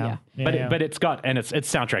help you. But it's got, and its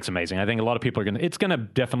soundtrack's amazing. I think a lot of people are it's gonna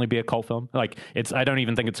definitely be a cult film. Like, I don't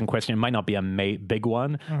even think it's in question. It might not be a big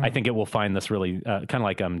one. I think it will find this really kind of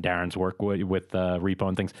like Darren's work with Repo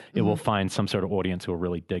and things. It will find some sort of audience who will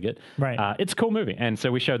really dig it. Right. It's a cool movie, and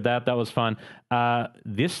so we showed that. That was fun.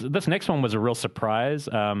 This next one was a real surprise.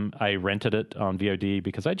 I rented it on VOD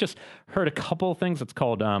because I just heard a couple of things. It's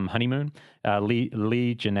called Honeymoon.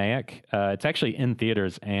 Lee Janaik. It's actually in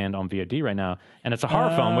theaters and on VOD right now, and it's a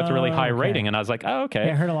horror film with a really high rating. And I was like, oh, okay.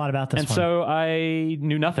 Yeah, I heard a lot about this. And so I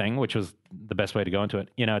knew nothing, which was the best way to go into it.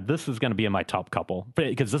 This is going to be in my top couple,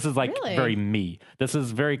 because this is like very me. This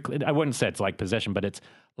is very, I wouldn't say it's like Possession, but it's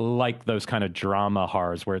like those kind of drama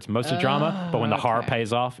horrors where it's mostly drama, but when the horror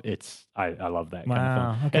pays off, I love that kind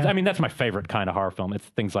of film. Okay. I mean, that's my favorite kind of horror film. It's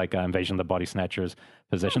things like Invasion of the Body Snatchers,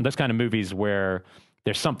 Possession, those kind of movies where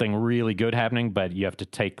there's something really good happening, but you have to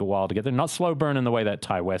take a while to get there. Not slow burn in the way that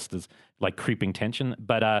Ty West is, like creeping tension,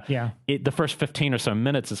 but the first 15 or so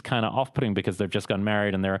minutes is kind of off-putting because they've just gotten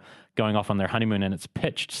married and they're going off on their honeymoon, and it's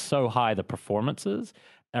pitched so high, the performances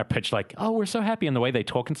are pitched like, oh, we're so happy, and the way they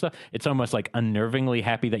talk and stuff, it's almost like unnervingly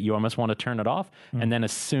happy that you almost want to turn it off. And then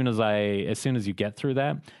as soon as you get through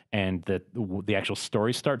that and the actual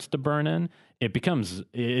story starts to burn in,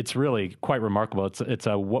 it's really quite remarkable. It's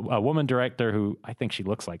a woman director who I think she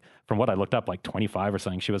looks like, from what I looked up, like 25 or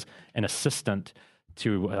something. She was an assistant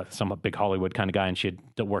to some big Hollywood kind of guy, and she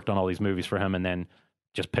had worked on all these movies for him, and then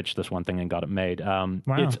just pitched this one thing and got it made.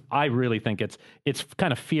 I really think it's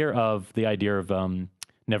kind of fear of the idea of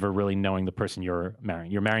never really knowing the person you're marrying.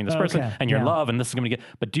 You're marrying this person and you're in love, and this is going to get,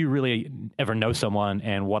 but do you really ever know someone,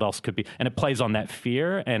 and what else could be? And it plays on that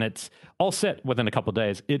fear, and it's all set within a couple of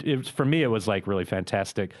days. It for me, it was like really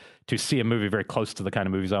fantastic to see a movie very close to the kind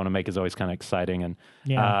of movies I want to make is always kind of exciting. And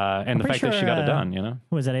the fact that she got it done, you know?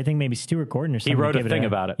 What was that? I think maybe Stuart Gordon or something. He wrote a thing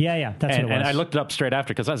about it. Yeah, that's what it was. And I looked it up straight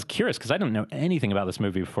after because I was curious because I didn't know anything about this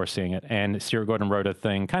movie before seeing it. And Stuart Gordon wrote a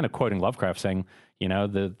thing kind of quoting Lovecraft saying, you know,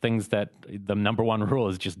 the things that the number one rule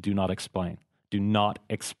is just do not explain. Do not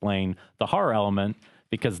explain the horror element,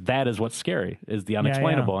 because that is what's scary, is the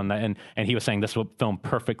unexplainable. And he was saying this film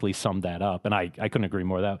perfectly summed that up. And I couldn't agree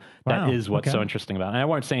more. That is what's so interesting about it. And I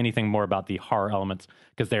won't say anything more about the horror elements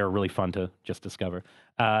because they are really fun to just discover.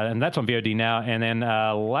 And that's on VOD now. And then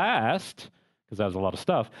last, because that was a lot of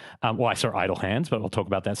stuff. I saw Idle Hands, but we'll talk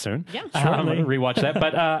about that soon. Yeah, rewatch that.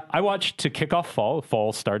 But I watched to kick off fall.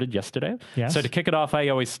 Fall started yesterday. Yes. So to kick it off, I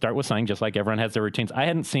always start with something, just like everyone has their routines. I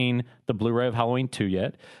hadn't seen the Blu-ray of Halloween 2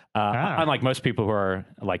 yet. Unlike most people who are,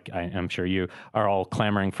 like I'm sure you, are all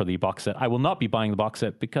clamoring for the box set. I will not be buying the box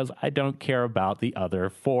set because I don't care about the other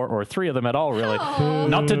 4 or 3 of them at all, really.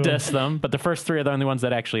 Not to diss them, but the first 3 are the only ones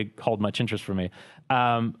that actually hold much interest for me.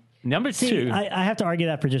 Number 2. I have to argue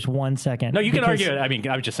that for just 1 second. No, you can argue it. I mean,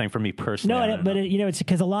 I was just saying for me personally. No, but it's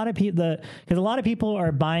because a lot of people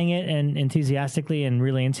are buying it and enthusiastically and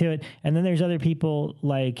really into it, and then there's other people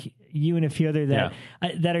like you and a few other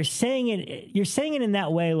that are saying it. You're saying it in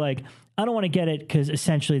that way, like I don't want to get it because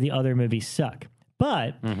essentially the other movies suck.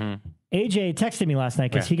 But AJ texted me last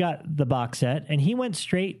night because he got the box set and he went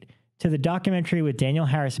straight to the documentary with Danielle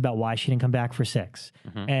Harris about why she didn't come back for 6,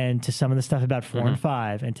 and to some of the stuff about 4 and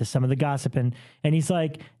 5, and to some of the gossip, and he's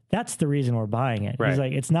like, that's the reason we're buying it. He's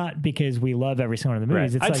like, it's not because we love every single one of the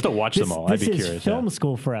movies. It's I'd like, still watch them all. I'd be curious. This is film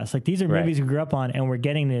school for us. Like these are movies we grew up on, and we're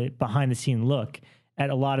getting the behind the scene look at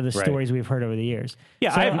a lot of the stories we've heard over the years.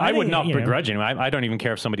 Yeah, so I would not begrudge it. I don't even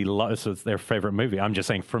care if somebody loves it's their favorite movie. I'm just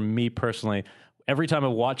saying, for me personally, every time I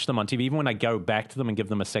watch them on TV, even when I go back to them and give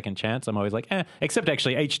them a second chance, I'm always like, except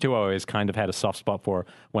actually H2O I always kind of had a soft spot for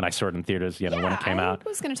when I saw it in theaters, when it came out. I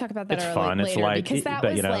was going to talk about that it's fun. Later, it's like, because that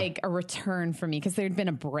was like a return for me, because there'd been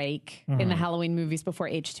a break in the Halloween movies before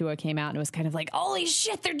H2O came out, and it was kind of like, holy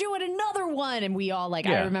shit, they're doing another one. And we all I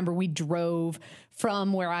remember we drove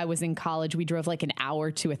from where I was in college, we drove like an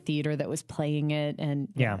hour to a theater that was playing it, and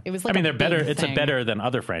it was like, they're better. It's better than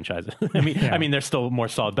other franchises. I mean, they're still more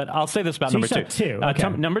solid. But I'll say this about number 2.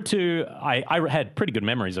 Number 2, I had pretty good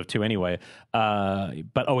memories of 2 anyway,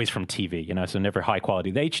 but always from TV, so never high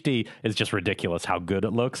quality. The HD is just ridiculous how good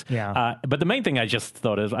it looks. But the main thing I just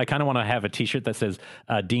thought is I kind of want to have a T-shirt that says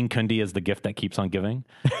Dean Cundey is the gift that keeps on giving,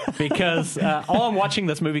 because all I'm watching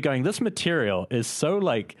this movie going, this material is so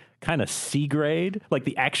like kind of C grade, like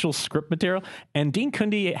the actual script material. And Dean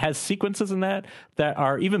Cundey has sequences in that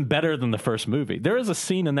are even better than the first movie. There is a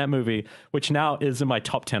scene in that movie which now is in my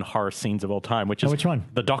top 10 horror scenes of all time, which is which one?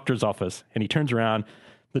 The doctor's office. And he turns around,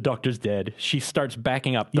 the doctor's dead. She starts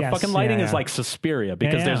backing up. The fucking lighting is like Suspiria,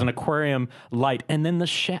 because there's an aquarium light, and then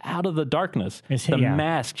out of the darkness, the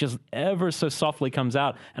mask just ever so softly comes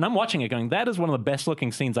out. And I'm watching it going, that is one of the best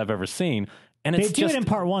looking scenes I've ever seen. And it's do it in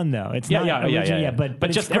part 1 though. It's not original,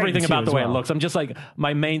 but just everything about the way it looks. I'm just like,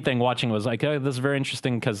 my main thing watching was like, oh, this is very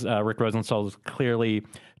interesting, because Rick Rosenthal is clearly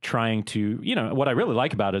trying to, what I really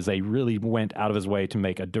like about it is they really went out of his way to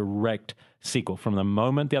make a direct sequel from the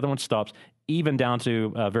moment the other one stops, even down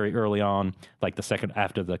to very early on, like the second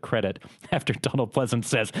after the credit, after Donald Pleasance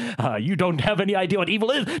says, you don't have any idea what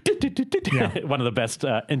evil is. One of the best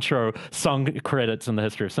intro song credits in the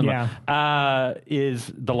history of cinema.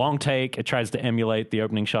 Is the long take. It tries to emulate the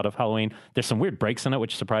opening shot of Halloween. There's some weird breaks in it,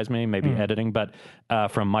 which surprised me, maybe editing, but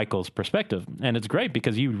from Michael's perspective. And it's great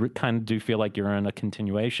because you kind of do feel like you're in a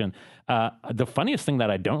continuation. The funniest thing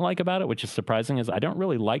that I don't like about it, which is surprising, is I don't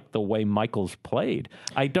really like the way Michael's played.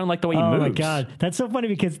 I don't like the way he moves. Oh my God. That's so funny,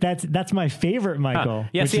 because that's my favorite Michael.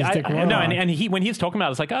 And he, when he's talking about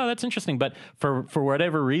it, it's like, oh, that's interesting. But for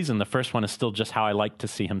whatever reason, the first one is still just how I like to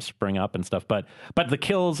see him spring up and stuff. But the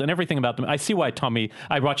kills and everything about them, I see why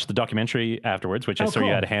I watched the documentary afterwards, which I saw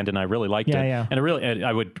you had a hand in. I really liked it. And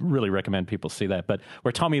I would really recommend people see that. But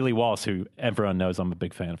where Tommy Lee Wallace, who everyone knows I'm a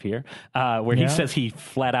big fan of here, where he says he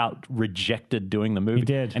flat out rejected doing the movie. He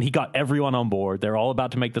did. And he got everyone on board. They're all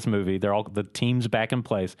about to make this movie. The team's back in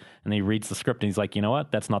place. And he reads the script and he's like, you know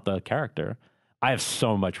what? That's not the character I have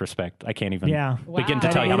so much respect. I can't even begin to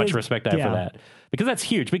Wow. tell you how much is- respect I have yeah. for that. Because that's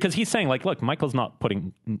huge. Because he's saying, like, look, Michael's not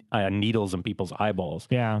putting needles in people's eyeballs.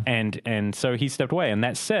 Yeah. And so he stepped away. And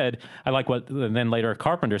that said, I like what then later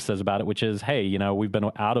Carpenter says about it, which is, hey, you know, we've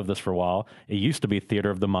been out of this for a while. It used to be theater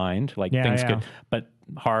of the mind. Like, things could, but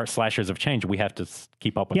horror slashers have changed. We have to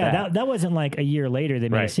keep up with that. Yeah, that wasn't like a year later they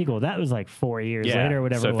made a sequel. That was like 4 years later or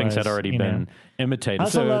whatever so it was. things had already been imitated. I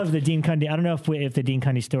also love the Dean Cundy. I don't know if the Dean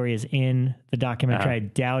Cundy story is in the documentary. I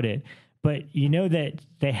doubt it. But you know that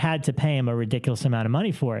they had to pay him a ridiculous amount of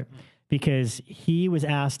money for it because he was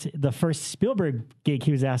asked, the first Spielberg gig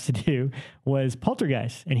he was asked to do was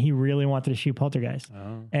Poltergeist, and he really wanted to shoot Poltergeist.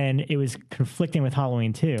 And it was conflicting with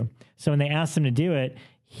Halloween 2. So when they asked him to do it,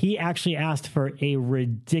 he actually asked for a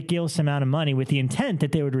ridiculous amount of money with the intent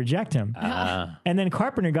that they would reject him. And then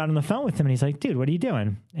Carpenter got on the phone with him, and he's like, dude, what are you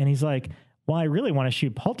doing? And he's like, well, I really want to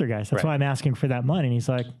shoot Poltergeist. That's why I'm asking for that money. And he's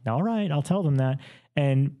like, all right, I'll tell them that.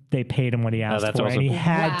 And they paid him what he asked for. awesome. And he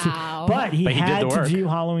had to, he had to do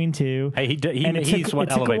Halloween 2. Hey, and he's what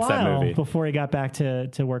elevates that movie. Before he got back to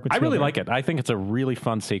work with I really Spielberg. like it. I think it's a really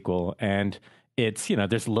fun sequel. And it's, you know,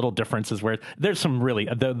 there's little differences where there's some really,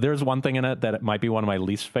 there's one thing in it that it might be one of my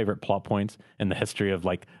least favorite plot points in the history of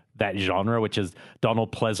like that genre, which is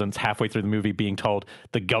Donald Pleasance halfway through the movie being told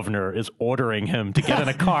the governor is ordering him to get in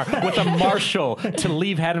a car with a marshal to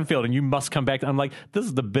leave Haddonfield and you must come back. I'm like, this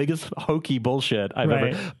is the biggest hokey bullshit I've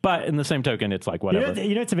ever. But in the same token, it's like whatever.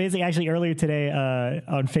 You know what's amazing? Actually, earlier today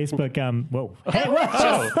on Facebook,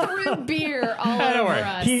 Just threw beer all over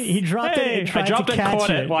us. He dropped it and tried to catch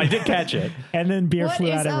it. Well, I did catch it. And then beer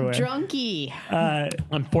flew out everywhere. What is up, drunkie?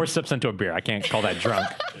 I'm 4 sips into a beer. I can't call that drunk.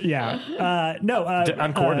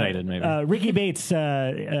 Uncoordinated, maybe. Ricky Bates,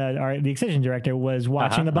 the Excision director, was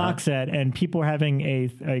watching the box set, and people were having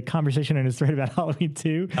a conversation in his thread about Halloween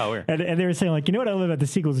 2. Oh, weird. And they were saying, like, you know what I love about the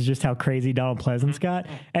sequels is just how crazy Donald Pleasance got.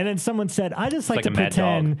 And then someone said, I just like to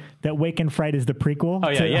pretend that Wake and Fright is the prequel. Oh,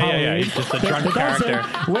 yeah, to Halloween. He's just a drunk character.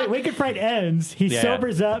 Wake and Fright ends, he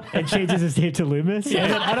sobers up and changes his name to Loomis.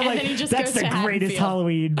 And then I'm like, that's the greatest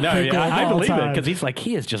Halloween prequel I of all believe time. it, because he's like,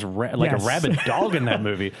 he is just like a rabid dog in that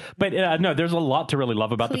movie. But no, there's a lot to really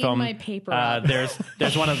love about the film. My paper up.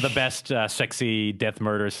 There's one of the best sexy death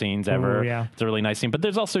murder scenes ever. Ooh, yeah. It's a really nice scene. But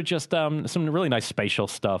there's also just some really nice spatial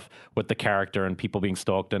stuff with the character and people being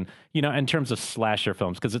stalked. And, you know, in terms of slasher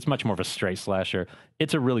films, because it's much more of a straight slasher,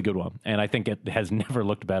 it's a really good one. And I think it has never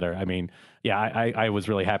looked better. I mean, yeah, I was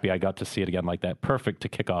really happy I got to see it again like that. Perfect to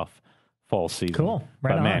kick off fall season. Cool.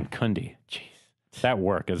 Right but on. man, Cundy, jeez. That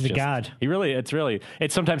work is just... God.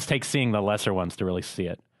 It sometimes takes seeing the lesser ones to really see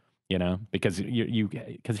it. You know, because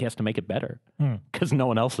because he has to make it better because no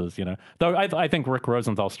one else is, you know. Though I think Rick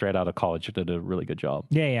Rosenthal straight out of college did a really good job.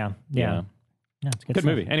 Yeah. Yeah, it's good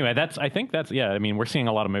movie. Anyway, I mean, we're seeing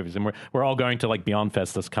a lot of movies, and we're all going to like Beyond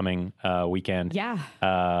Fest this coming weekend. Yeah,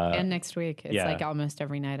 and next week it's like almost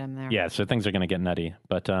every night I'm there. Yeah, so things are going to get nutty,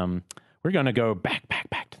 but we're going to go back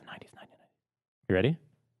to the 90s. You ready?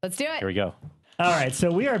 Let's do it. Here we go. All right,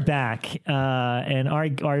 so we are back, and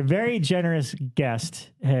our very generous guest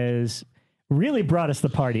has really brought us the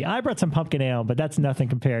party. I brought some pumpkin ale, but that's nothing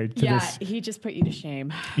compared to this. Yeah, he just put you to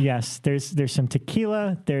shame. Yes, there's some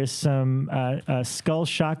tequila. There's some skull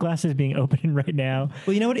shot glasses being opened right now.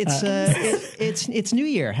 Well, you know what? It's New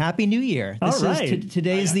Year. Happy New Year. This is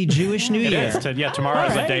today's the Jewish New Year. It is. Tomorrow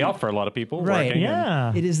is a day off for a lot of people. Right. Working,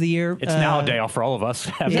 yeah. It is the year. It's now a day off for all of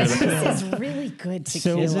us. This is really good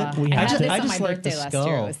tequila. So I had this on my like birthday the last skull.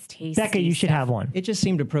 year. It was tasty. Becca, you should have one. It just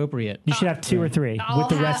seemed appropriate. You should have 2 or 3 with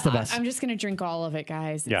the rest of us. I'm just going to drink all of it,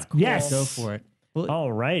 guys. Yeah. It's cool. Yes. Go for it. Well,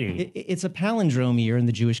 all righty. It's a palindrome year in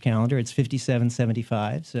the Jewish calendar. It's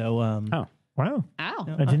 5775. So, wow. Ow.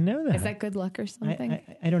 I didn't know that. Is that good luck or something?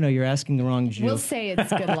 I don't know. You're asking the wrong Jew. We'll say it's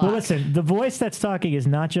good luck. Well, listen, the voice that's talking is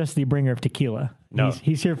not just the bringer of tequila. No.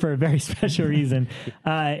 He's here for a very special reason.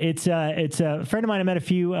 It's a friend of mine I met a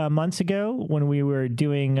few months ago when we were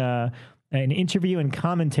doing an interview and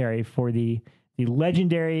commentary for the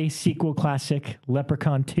legendary sequel classic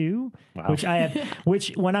Leprechaun 2, wow.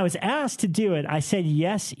 which when I was asked to do it, I said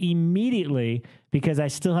yes immediately because I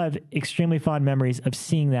still have extremely fond memories of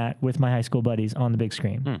seeing that with my high school buddies on the big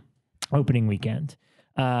screen opening weekend.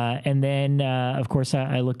 And then, of course,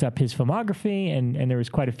 I looked up his filmography, and there was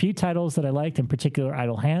quite a few titles that I liked, in particular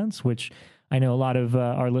Idle Hands, which I know a lot of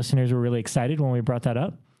our listeners were really excited when we brought that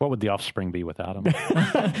up. What would The Offspring be without him?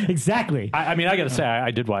 Exactly. I mean, I got to say,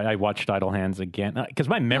 I watched Idle Hands again because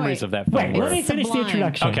my memories of that film were... Let me finish the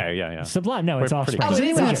introduction. Okay, yeah. Sublime. No, it's Offspring. Oh, it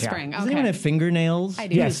is anyone- Offspring. Does Okay. anyone have fingernails? I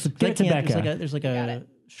do. Yes, give it to Becca. There's like a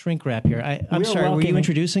shrink wrap here. I'm We're sorry, were you welcoming-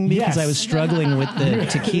 introducing me? Because Yes. I was struggling with the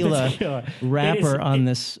tequila tequila. wrapper on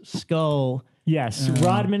this skull. Yes,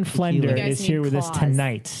 Rodman Flender is here with us claws.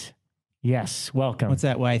 tonight. Yes, welcome. What's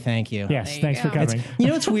that? Why? Thank you. Yes, thanks for coming. You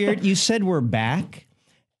know what's weird? You said we're back.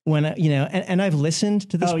 When and I've listened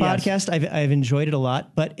to this podcast. Yes. I've enjoyed it a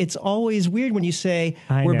lot, but it's always weird when you say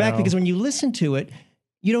we're back, because when you listen to it,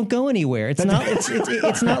 you don't go anywhere. It's not.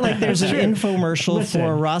 It's not like there's an infomercial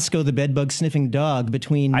for Roscoe the bedbug sniffing dog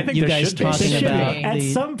between you guys talking about. At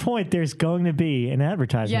some point, there's going to be an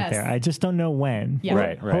advertisement there. I just don't know when. Yeah.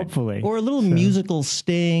 Right. Hopefully, or a little musical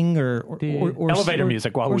sting, or elevator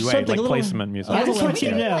music while we wait, like placement music. Yeah, can we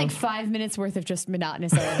do like 5 minutes worth of just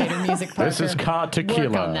monotonous elevator music? This is car tequila.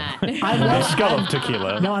 Work on that. The skull of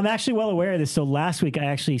tequila. No, I'm actually well aware of this. So last week, I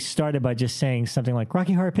actually started by just saying something like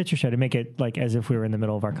Rocky Horror Picture Show to make it like as if we were in the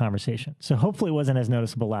middle of our conversation. So hopefully it wasn't as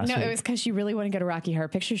noticeable last week. No, it was because you really want to go to Rocky Horror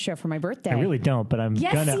Picture Show for my birthday. I really don't, but I'm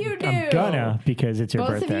gonna. You do. I'm gonna because it's your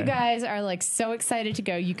birthday. Both of you guys are like so excited to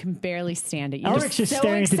go, you can barely stand it. You're Elric's just so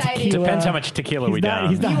staring at the excited. tequila. Depends how much tequila we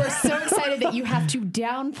down. You are so excited that you have to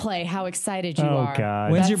downplay how excited you are. Oh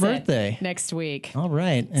God! When's your That's birthday? Next week. All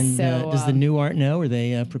right. And So, does the new art know? Are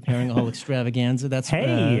they preparing a whole extravaganza? That's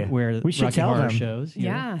where we should Rocky tell Horror them. shows.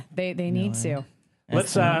 Yeah, they need to.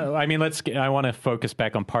 Let's. I want to focus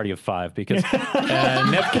back on Party of Five because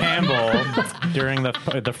Neve Campbell during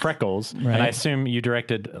the Freckles, and I assume you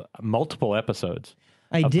directed multiple episodes.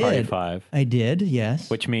 I did. Party of Five. I did. Yes.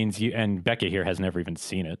 Which means you and Bekah here has never even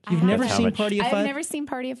seen it. You've never seen Party of Five? I've never seen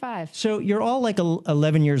Party of Five. So you're all like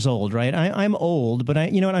 11 years old, right? I'm old,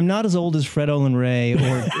 but you know what? I'm not as old as Fred Olin Ray or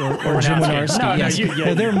Jim Wynorski.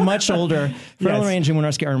 No, they're much older. Fred Olin Ray and Jim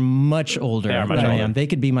Wynorski are much older than I am. They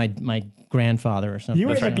could be my grandfather or something.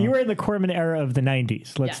 You were in the Corman era of the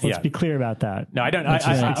 90s. Let's be clear about that. No, I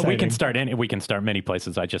don't. We can start many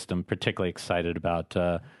places. I just am particularly excited about.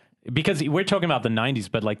 Because we're talking about the 90s,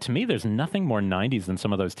 but like to me, there's nothing more 90s than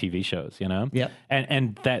some of those TV shows, you know? Yep.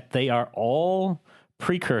 And that they are all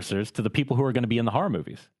precursors to the people who are going to be in the horror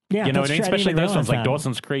movies. Yeah, you know what I mean? Especially those ones like that.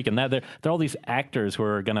 Dawson's Creek and that. They're all these actors who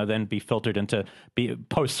are going to then be filtered into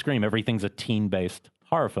post-Scream. Everything's a teen-based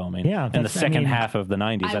horror filming. Yeah. And the second half of the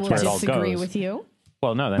 90s, that's where it all goes. I will disagree with you.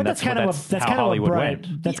 Well, no, then that's how Hollywood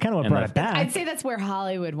went. That's kind of what brought it back. I'd say that's where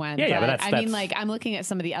Hollywood went. Yeah, but I mean, like, I'm looking at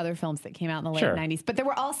some of the other films that came out in the late 90s. But there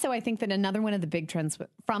were also, I think that another one of the big trends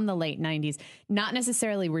from the late 90s, not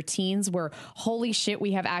necessarily routines, were holy shit,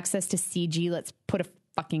 we have access to CG. Let's put a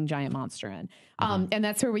fucking giant monster in. And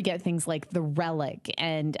that's where we get things like The Relic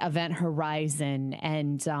and Event Horizon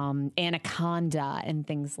and Anaconda and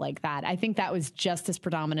things like that. I think that was just as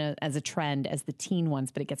predominant as a trend as the teen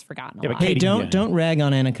ones, but it gets forgotten a lot. Hey, don't rag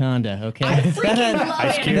on Anaconda, okay? I freaking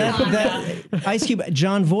love Anaconda. Ice Cube,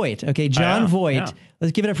 John Voight, okay? John Voight. Yeah.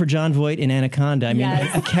 Let's give it up for John Voight in Anaconda. I mean,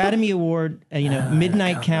 Academy Award,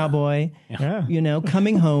 Midnight Cowboy,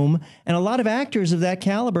 Coming Home. And a lot of actors of that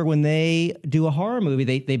caliber, when they do a horror movie,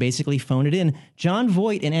 they basically phone it in. John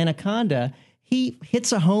Voight in Anaconda, he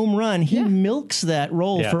hits a home run. He milks that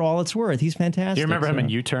role for all it's worth. He's fantastic. Do you remember him in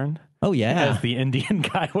U-Turn? Oh, yeah. As the Indian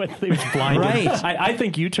guy he was blinded. Right. I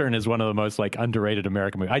think U-Turn is one of the most like underrated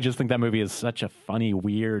American movies. I just think that movie is such a funny,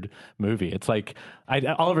 weird movie. It's like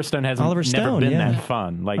Oliver Stone has never been that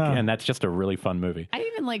fun. Like, and that's just a really fun movie. I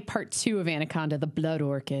even like part 2 of Anaconda, The Blood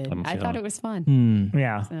Orchid. I thought it was fun.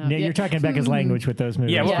 Yeah. So, you're talking Becca's language with those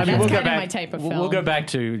movies. Yeah, well, I mean, we'll go back. My type of film. We'll go back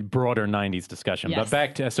to broader 90s discussion. Yes. But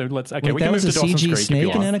back to, so let's, Wait, we can move to Dawson's CG Creek.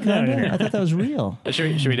 snake in Anaconda? No. I thought that was real.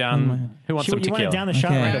 Should we down, who wants some tequila? You want it down the shot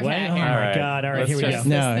right away? Oh my God. All right, here we go.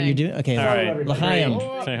 No, you do? Okay. All right. L'chaim.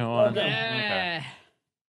 Okay.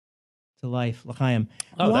 To life. L'chaim.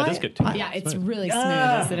 Oh, that is good too. Yeah, it's really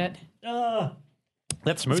smooth, isn't it?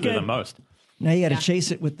 That's smoother than most. Now you got to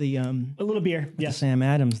chase it with the a little beer. Yeah, Sam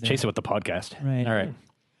Adams. There. Chase it with the podcast. Right. All right.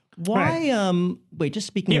 Why? Wait, just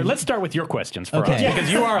speaking. Here, let's start with your questions for us because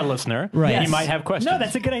you are a listener. Right. And you might have questions. No,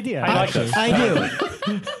 that's a good idea. I like this. I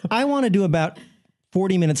do. I want to do about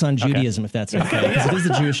 40 minutes on Judaism, if that's okay, because it is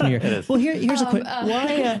the Jewish New Year. It is. Well, here's a quick.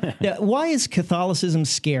 Why is Catholicism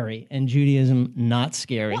scary and Judaism not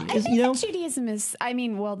scary? Well, I think that Judaism is. I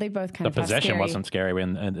mean, well, they both kind of. The possession scary. wasn't scary,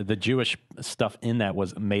 and the Jewish stuff in that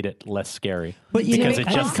made it less scary. But because it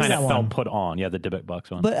just kind of felt put on. Yeah, the Dybbuk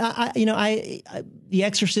box one. But I The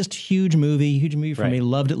Exorcist, huge movie for me.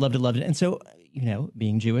 Loved it. And so,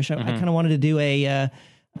 being Jewish, I kind of wanted to do a.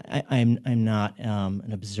 I'm not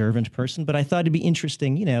an observant person, but I thought it'd be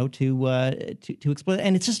interesting, to explain.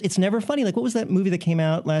 And it's never funny. Like, what was that movie that came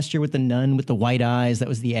out last year with the nun with the white eyes? That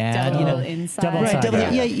was the ad. Double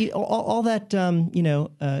Inside. All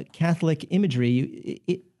that Catholic imagery.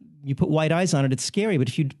 You put white eyes on it, it's scary. But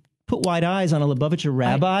if you put white eyes on a Lubavitcher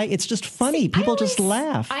rabbi, it's just funny. People just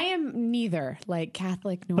laugh. I am neither, like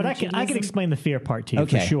Catholic nor But I Judaism. can explain the fear part to you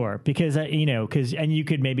for sure, because and you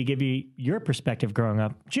could maybe give you your perspective growing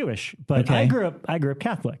up Jewish, but I grew up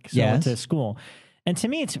Catholic, so I went to school. And to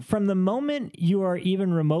me, it's from the moment you are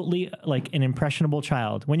even remotely like an impressionable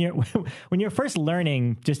child, when you're first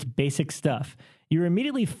learning just basic stuff, you're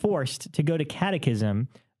immediately forced to go to catechism.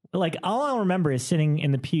 Like all I'll remember is sitting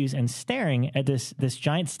in the pews and staring at this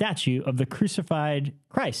giant statue of the crucified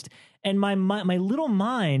Christ. And my little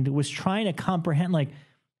mind was trying to comprehend, like,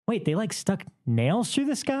 wait, they like stuck nails through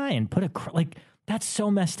this guy and put that's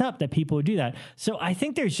so messed up that people would do that. So I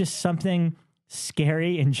think there's just something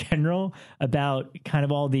scary in general about kind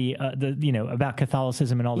of all the about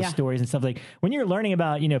Catholicism and all the stories and stuff. Like when you're learning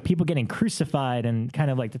about, people getting crucified and kind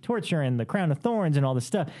of like the torture and the crown of thorns and all this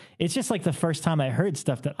stuff, it's just like the first time I heard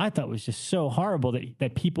stuff that I thought was just so horrible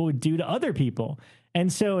that people would do to other people.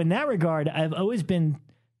 And so in that regard, I've always been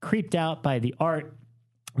creeped out by the art,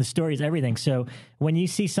 the stories, everything. So when you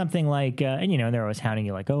see something like, they're always hounding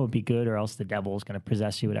you like, oh, be good or else the devil's going to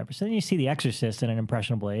possess you, whatever. So then you see The Exorcist at an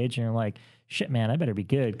impressionable age and you're like, shit, man, I better be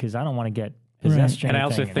good because I don't want to get possessed. Right. And I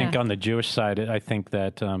also think on the Jewish side, I think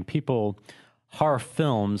that horror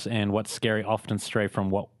films and what's scary often stray from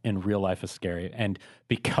what in real life is scary. And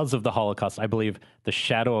because of the Holocaust, I believe the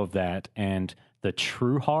shadow of that and the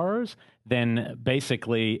true horrors, then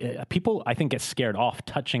basically people, I think, get scared off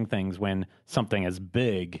touching things when something is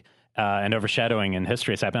big and overshadowing in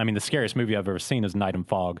history has happened. I mean, the scariest movie I've ever seen is Night and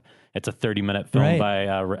Fog. It's a 30-minute film by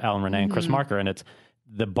Alan Renee and Chris Marker, and it's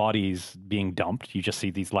the bodies being dumped. You just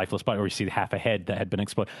see these lifeless bodies, or you see half a head that had been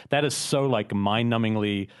exploded. That is so like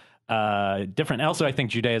mind-numbingly different. Also, I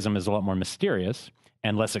think Judaism is a lot more mysterious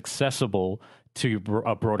and less accessible to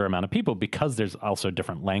a broader amount of people because there's also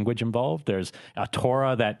different language involved. There's a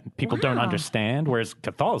Torah that people don't understand, whereas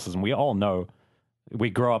Catholicism, we all know. We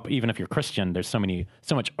grow up, even if you're Christian, there's so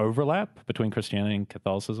much overlap between Christianity and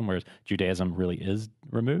Catholicism, whereas Judaism really is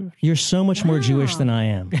removed. You're so much more Jewish than I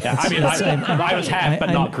am. Yeah, I mean, I was half,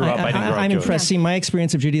 but not grew up. I didn't grow up I'm Jewish. impressed. See, my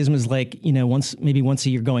experience of Judaism is like, once a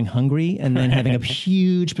year going hungry and then having a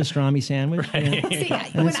huge pastrami sandwich. Right. See,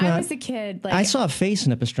 when I was a kid, I saw a face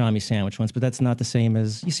in a pastrami sandwich once, but that's not the same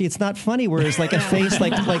as, you see, it's not funny, whereas like a face,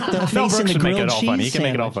 like the face in the grilled cheese sandwich. You can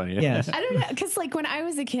make it all funny. Yes. I don't know, because like when I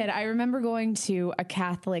was a kid, I remember going to a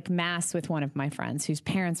Catholic mass with one of my friends whose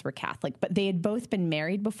parents were Catholic, but they had both been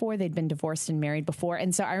married before. They'd been divorced and married before.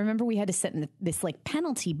 And so I remember we had to sit in this like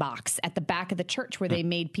penalty box at the back of the church where they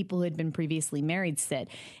made people who had been previously married sit.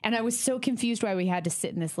 And I was so confused why we had to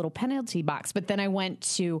sit in this little penalty box. But then I went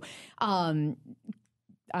to, I'm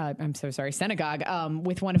so sorry, synagogue,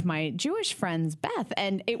 with one of my Jewish friends, Beth,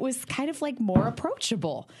 and it was kind of like more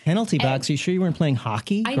approachable. Penalty box? Are you sure you weren't playing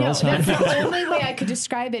hockey? I know. That's the only way I could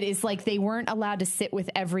describe it is like they weren't allowed to sit with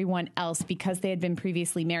everyone else because they had been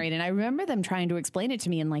previously married. And I remember them trying to explain it to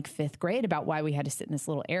me in like 5th grade about why we had to sit in this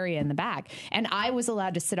little area in the back. And I was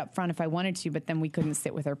allowed to sit up front if I wanted to, but then we couldn't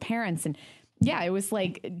sit with our parents. And yeah, it was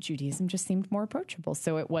like Judaism just seemed more approachable,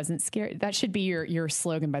 so it wasn't scary. That should be your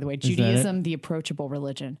slogan, by the way. Judaism, the approachable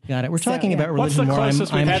religion. Got it. We're talking about religion more.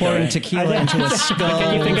 I'm pouring tequila into a skull.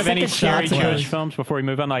 Can you think of any scary Jewish films before we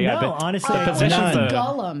move on? Honestly,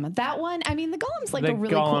 Gollum. That one. I mean, the Gollum's like a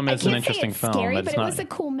really Gollum cool. is an interesting film. Scary, but it was a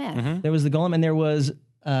cool myth. Mm-hmm. There was the Gollum, and there was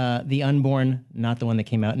the Unborn, not the one that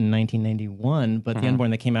came out in 1991, but the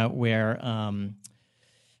Unborn that came out where.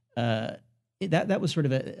 That was sort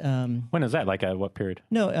of a... when is that? Like what period?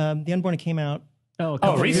 No, The Unborn came out...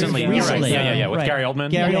 recently. You're right. Yeah. With Gary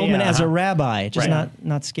Oldman. Gary Oldman as a rabbi, just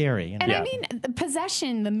not scary. And I mean, the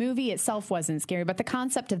Possession, the movie itself wasn't scary, but the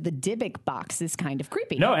concept of the Dybbuk box is kind of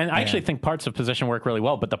creepy. No, and I actually think parts of Possession work really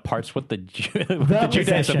well, but the parts with the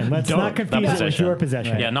Judaism, let's not confuse it with your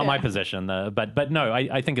Possession. Yeah, not my Possession. But no,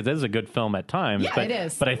 I think it is a good film at times. Yeah, it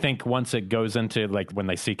is. But I think once it goes into like when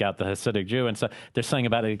they seek out the Hasidic Jew and stuff, there's something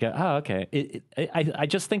about it. You go, oh, okay. I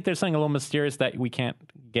just think there's something a little mysterious that we can't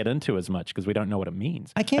get into as much because we don't know what it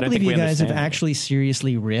means. I can't believe you guys have actually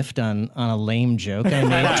seriously riffed on a lame joke I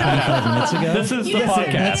made 25 minutes ago. This is the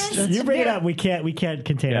podcast. You bring it up. We can't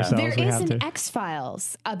contain ourselves. There is an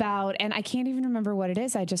X-Files about, and I can't even remember what it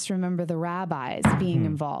is. I just remember the rabbis being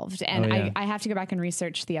involved. And I have to go back and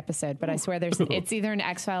research the episode, but I swear it's either an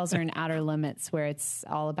X-Files or an Outer Limits where it's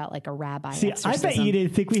all about like a rabbi. See, exorcism. I bet you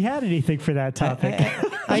didn't think we had anything for that topic.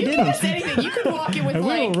 I didn't. You could walk in with we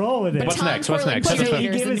will roll with it. What's next?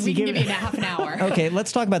 You and we can give you half an hour. Okay,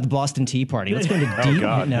 let's talk about the Boston Tea Party. Let's go into deep.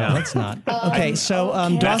 God, no, let's not. Okay, so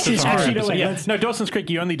Dawson's Creek. No, Dawson's Creek.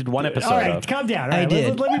 You only did one episode. All right, calm down. All right, I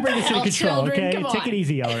did. Let me bring this into control. Children, Okay, take it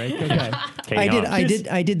easy, Elric. Okay.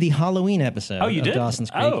 I did the Halloween episode. Oh, you did? Of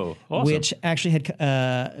Dawson's Creek, awesome. which actually had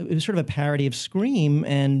it was sort of a parody of Scream,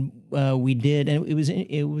 and we did, and it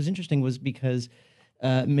was interesting, was because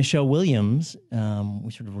Michelle Williams,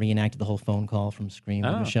 we sort of reenacted the whole phone call from Scream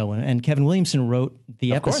with Michelle Williams, and Kevin Williamson wrote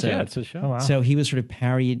the episode. Of course, yeah, it's a show. Oh, wow. So he was sort of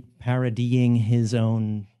parodying his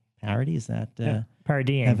own parody. Is that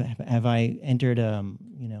parodying? Have I entered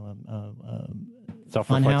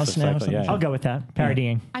Funhouse now? Yeah. I'll go with that.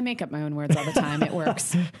 Parodying. I make up my own words all the time. It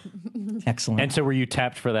works. Excellent. And so were you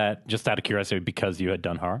tapped for that just out of curiosity because you had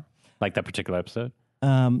done horror? Like that particular episode?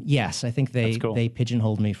 Yes, I think they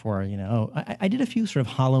pigeonholed me for, I did a few sort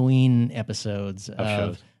of Halloween episodes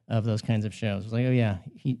of those kinds of shows. I was like, oh yeah,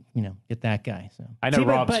 get that guy. So I know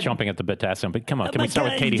Rob's chomping at the bit to ask him, but come on, can we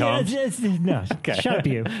start with Katie Holmes? No, okay. Shut up,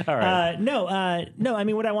 you. All right. No. I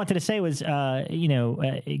mean, what I wanted to say was,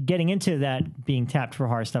 getting into that being tapped for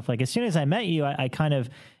horror stuff. Like as soon as I met you, I kind of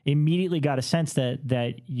immediately got a sense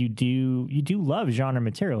that you do love genre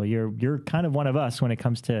material. You're kind of one of us when it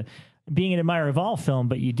comes to being an admirer of all film,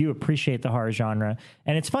 but you do appreciate the horror genre.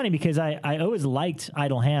 And it's funny because I always liked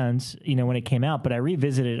Idle Hands, when it came out, but I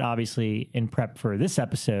revisited it obviously in prep for this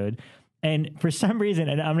episode. And for some reason,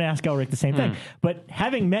 and I'm going to ask Elric the same thing, but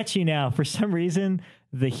having met you now, for some reason,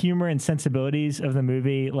 the humor and sensibilities of the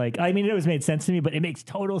movie, it always made sense to me, but it makes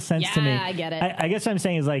total sense to me. Yeah, I get it. I guess what I'm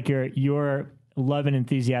saying is your love and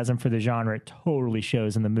enthusiasm for the genre totally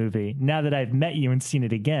shows in the movie. Now that I've met you and seen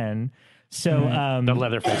it again. So the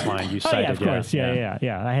Leatherface line you cited. Yeah, of course. Yeah.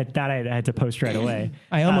 I had to post right away.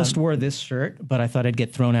 I almost wore this shirt, but I thought I'd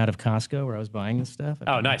get thrown out of Costco where I was buying this stuff.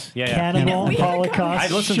 Oh, nice. Yeah. Cannibal Holocaust.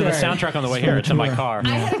 I listened to the soundtrack on the way here. It's in my car. I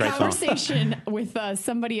had a conversation with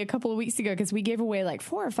somebody a couple of weeks ago because we gave away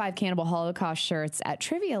 4 or 5 Cannibal Holocaust shirts at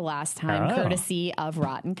trivia last time, courtesy of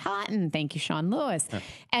Rotten Cotton. Thank you, Sean Lewis.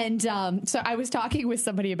 And so I was talking with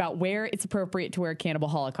somebody about where it's appropriate to wear a Cannibal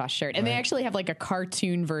Holocaust shirt. And they actually have a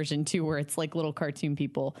cartoon version too, where it's little cartoon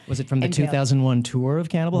people. Was it from the 2001 tour of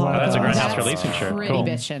Cannibal Holocaust? That's a Grindhouse releasing shirt. Pretty cool.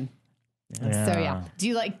 bitchin'. Yeah. So yeah, do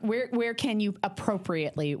you where can you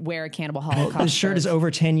appropriately wear a Cannibal Holocaust? Well, the shirt is over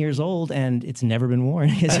 10 years old and it's never been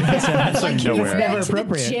worn. It's nowhere. Never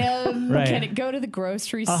appropriate. The gym? Right. Can it go to the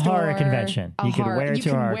grocery store? A horror convention. You could wear it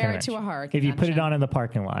to a horror convention. If you put it on in the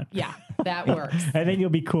parking lot. Yeah, that works. I think you'll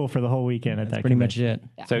be cool for the whole weekend at that. Pretty much it.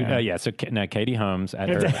 Yeah. So now Katie Holmes at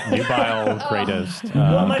her nubile greatest.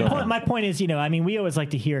 Well, my point is, we always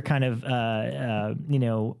like to hear kind of,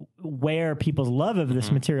 where people's love of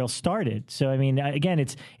this material started. So, again,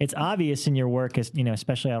 it's obvious in your work, as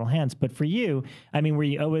especially Idle Hands. But for you, were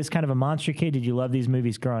you always kind of a monster kid? Did you love these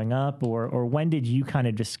movies growing up, or when did you kind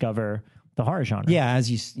of discover the horror genre? Yeah, as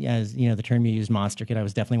the term you used, monster kid, I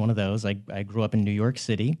was definitely one of those. I grew up in New York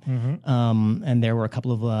City, and there were a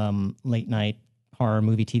couple of late night horror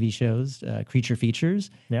movie TV shows, Creature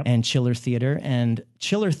Features and Chiller Theater. And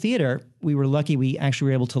Chiller Theater, we were lucky, we actually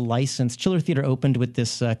were able to license. Chiller Theater opened with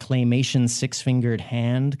this claymation 6-fingered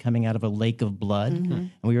hand coming out of a lake of blood.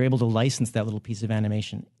 And we were able to license that little piece of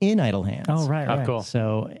animation in Idle Hands. Oh, right. Oh, cool.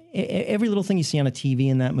 So every little thing you see on a TV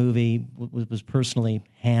in that movie was personally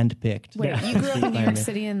handpicked. Wait, you grew up in New York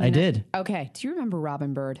City? I did. Okay. Do you remember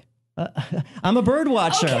Robin Bird? I'm a bird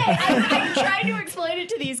watcher. Okay, I'm trying to explain it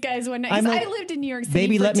to these guys one night. I lived in New York City.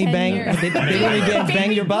 Baby, for let me 10 bang. years. Baby, let me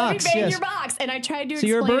bang your box. Let me bang your box. And I tried to explain. So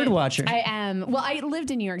you're a bird watcher. I am. Well, I lived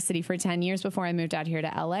in New York City for 10 years before I moved out here to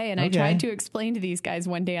LA. And I tried to explain to these guys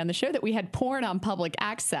one day on the show that we had porn on public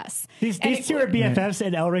access. These two are BFFs,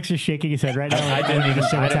 and Elric's just shaking his head right now. I didn't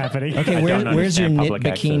understand what's happening. Okay, where's your knit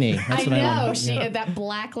bikini? That's what I know. She had that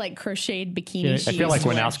black, crocheted bikini. I feel like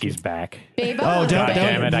Warnowski's back. Babe, God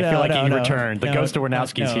damn it. I feel like he returned. The ghost of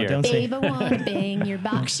Warnowski's here. Babe, I want to bang your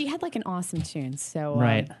box. She had an awesome tune.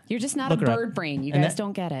 So you're just not a bird brain. You guys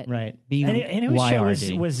don't get it. Right.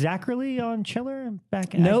 Was Zachary on Chiller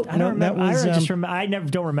back? No, that was. I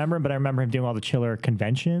don't remember him, but I remember him doing all the Chiller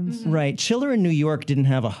conventions. Right. Chiller in New York didn't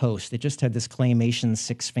have a host. It just had this claymation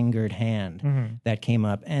 6-fingered hand that came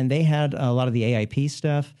up, and they had a lot of the AIP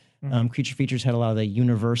stuff. Creature Features had a lot of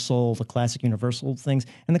the classic Universal things,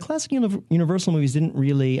 and the classic Universal movies didn't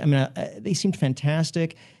really. They seemed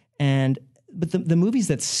fantastic, but the movies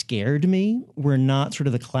that scared me were not sort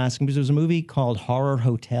of the classic movies. There was a movie called Horror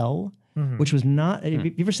Hotel, which was not. Have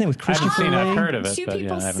you ever seen it with Christopher Lee? I've heard of it. Two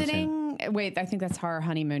people sitting. Wait, I think that's Horror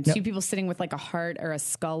Honeymoon. Two people sitting with a heart or a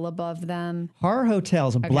skull above them. Horror Hotel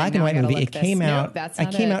is a black and white movie. It came out. Nope,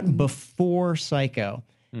 it came out before Psycho.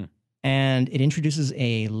 And it introduces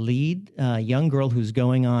a lead young girl who's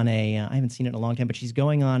going on I haven't seen it in a long time, but she's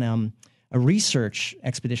going on a research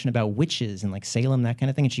expedition about witches in like Salem, that kind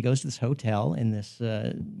of thing. And she goes to this hotel in this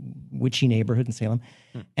witchy neighborhood in Salem.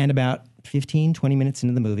 And about 15, 20 minutes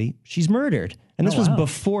into the movie, she's murdered. And this was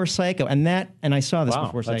before Psycho. And I saw this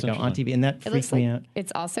before Psycho on TV, and that freaked me out.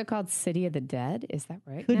 It's also called City of the Dead. Is that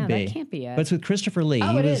right? Could be. That can't be it. But it's with Christopher Lee.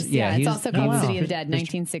 Oh, it is. Yeah, it's also called City of the Dead,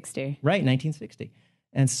 1960. Right, 1960.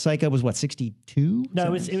 And Psycho was what, 62?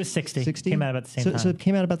 No, it was 60. 60? Came out about the same time. So it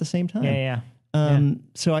came out about the same time. Yeah.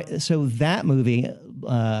 So that movie,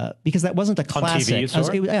 because that wasn't a classic. On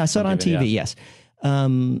TV, I saw it on TV. Yes.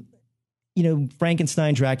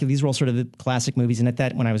 Frankenstein, Dracula. These were all sort of the classic movies. And at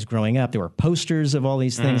that, when I was growing up, there were posters of all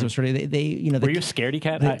these things. It was sort of were you a scaredy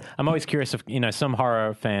cat? I'm always curious if some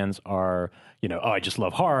horror fans are. I just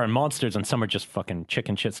love horror and monsters, and some are just fucking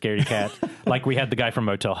chicken shit scaredy cat. Like we had the guy from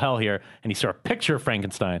Motel Hell here, and he saw a picture of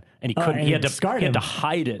Frankenstein, and he couldn't. He had to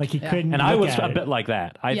hide it. Like he couldn't. And I was a bit like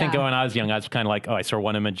that. I think when I was young, I was kind of like, I saw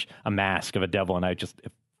one image, a mask of a devil, and it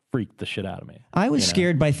freaked the shit out of me. I was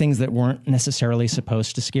scared by things that weren't necessarily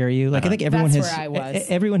supposed to scare you. Like I think everyone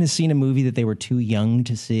has seen a movie that they were too young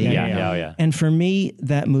to see. Yeah. And for me,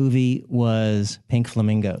 that movie was Pink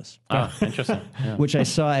Flamingos. Oh, interesting. Yeah. Which I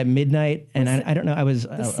saw at midnight, and I don't know. I was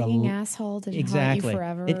the singing asshole did haunt you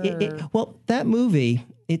forever. Well, that movie.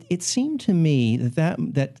 It seemed to me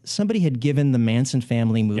that somebody had given the Manson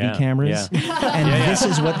family movie cameras, and this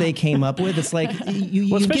is what they came up with. It's like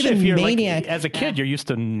you especially give a if you're maniac. Like, as a kid, you're used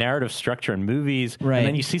to narrative structure in movies, right? And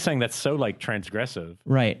then you see something that's so like transgressive,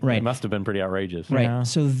 right? It must have been pretty outrageous, right? Yeah.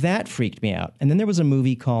 So that freaked me out. And then there was a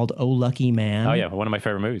movie called Oh Lucky Man. Oh yeah, one of my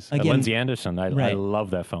favorite movies. Lindsay Anderson. I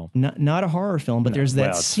love that film. Not a horror film, but there's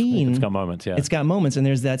that scene. It's got moments. Yeah, it's got moments, and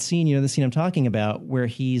there's that scene. The scene I'm talking about, where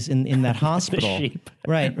he's in that hospital. The sheep.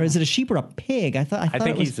 Right? Or is it a sheep or a pig? I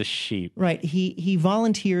think he's a sheep. Right. He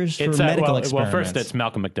volunteers for medical experiments. Well, first it's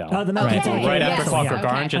Malcolm McDowell. Oh, the Malcolm McDowell. Right after Clockwork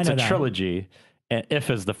Orange. It's a trilogy.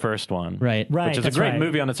 If is the first one. Right. Which is a great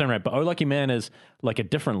movie on its own right. But Oh Lucky Man is like a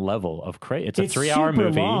different level of crazy. It's a 3-hour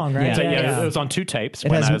movie. Long, right? It was on 2 tapes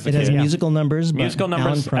when I was a kid. It has musical numbers.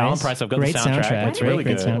 Alan Price. I've got great the soundtrack. It's really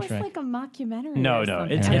good. It was like a mockumentary. No.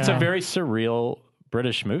 It's a very surreal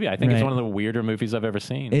British movie. I think it's one of the weirder movies I've ever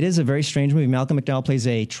seen. It is a very strange movie. Malcolm McDowell plays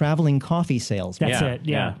a traveling coffee salesman. That's it.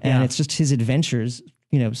 Yeah. And it's just his adventures,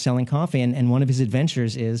 selling coffee. And one of his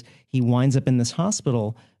adventures is he winds up in this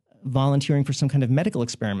hospital volunteering for some kind of medical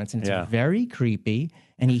experiments. And it's very creepy.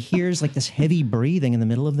 And he hears like this heavy breathing in the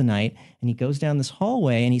middle of the night. And he goes down this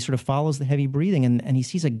hallway and he sort of follows the heavy breathing. And he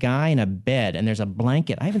sees a guy in a bed and there's a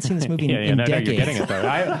blanket. I haven't seen this movie in decades. You're getting it though.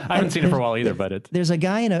 I haven't seen it for a while either, but there's a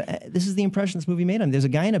guy this is the impression this movie made on him. There's a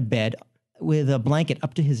guy in a bed with a blanket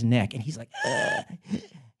up to his neck. And he's like,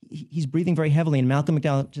 he's breathing very heavily. And Malcolm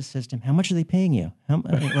McDowell just says to him, how much are they paying you?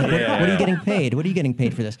 What are you getting paid? What are you getting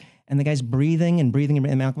paid for this? And the guy's breathing, and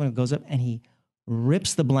Malcolm McDowell goes up and he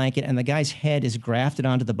rips the blanket, and the guy's head is grafted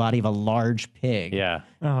onto the body of a large pig. Yeah.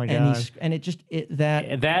 Oh my god.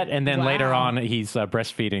 And then later on, he's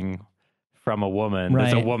breastfeeding from a woman. Right.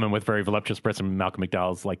 There's a woman with very voluptuous breasts, and Malcolm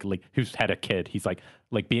McDowell's like who's had a kid. He's like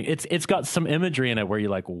being it's got some imagery in it where you're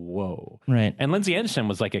like, whoa. Right. And Lindsay Anderson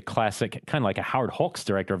was like a classic, kind of like a Howard Hawks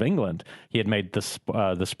director of England. He had made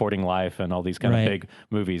the Sporting Life and all these kind of big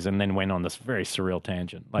movies, and then went on this very surreal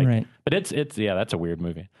tangent. But it's that's a weird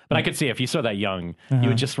movie. But I could see if you saw that young, you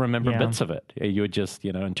would just remember bits of it. You would just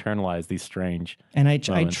internalize these strange. And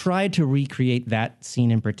I tried to recreate that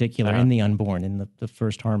scene in particular in The Unborn, in the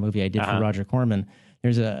first horror movie I did for Roger Corman.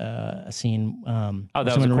 There's a scene. That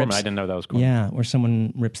was a Corman. I didn't know that was Corman. Yeah, where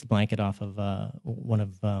someone rips the blanket off of one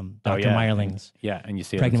of Dr. Meyerling's. And you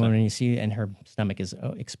see pregnant woman, and you see, and her stomach is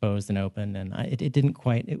exposed and open, and it didn't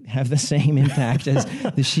quite have the same impact as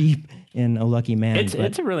the sheep in A Lucky Man.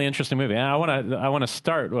 It's a really interesting movie, and I want to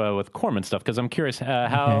start with Corman stuff because I'm curious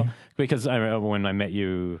how because when I met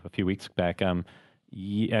you a few weeks back, and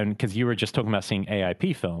because you were just talking about seeing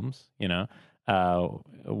AIP films,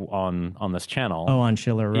 on this channel. Oh, on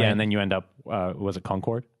Schiller, right? Yeah, and then you end up was it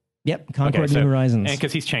Concord? Yep, Concord New Horizons. And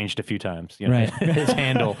because he's changed a few times, right? His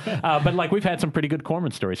handle. But we've had some pretty good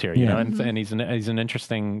Corman stories here, you know, and he's an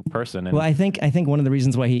interesting person. And I think one of the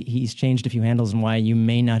reasons why he's changed a few handles and why you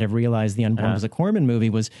may not have realized The Unborn was a Corman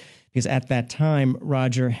movie was because at that time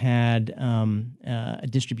Roger had a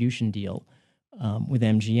distribution deal with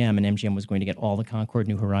MGM, and MGM was going to get all the Concord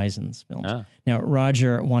New Horizons films. Now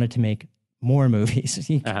Roger wanted to make more movies.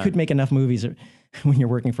 He could make enough movies when you're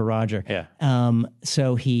working for Roger. Yeah.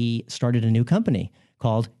 So he started a new company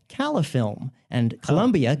called Califilm, and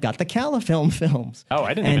Columbia got the Califilm films. Oh,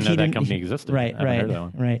 I didn't even know that company existed. Right.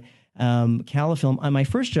 Califilm. My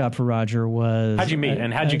first job for Roger was... How'd you meet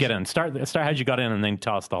and how'd you get in? Start. How'd you got in and then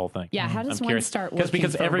tell us the whole thing? Yeah, how does one start working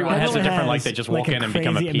because for everyone Roger? has a different, like they just walk in and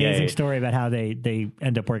become a PA. Amazing story about how they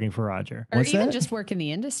end up working for Roger. Or even just work in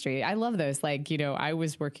the industry. I love those. Like, I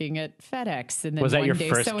was working at FedEx and then was that one your day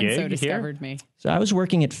first so-and-so gig discovered here? me. So I was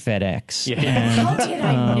working at FedEx. Yeah. And, How did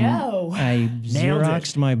I know? I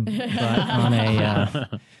Xeroxed my butt on a...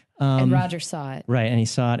 and Roger saw it. Right, and he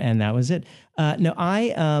saw it, and that was it. No,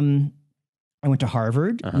 I went to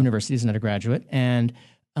Harvard University as an undergraduate, and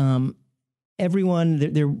everyone,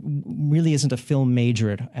 there really isn't a film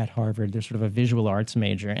major at Harvard. There's sort of a visual arts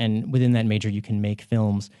major, and within that major you can make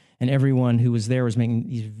films. And everyone who was there was making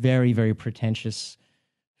these very, very pretentious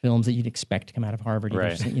films that you'd expect to come out of Harvard.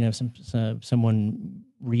 Right. Someone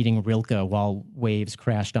reading Rilke while waves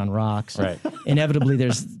crashed on rocks. Right. Inevitably,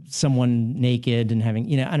 there's someone naked and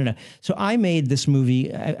having, I don't know. So I made this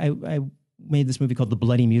movie. I made this movie called The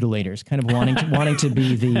Bloody Mutilators, kind of wanting to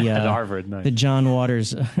be the Harvard, nice. the John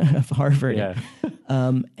Waters of Harvard. Yeah.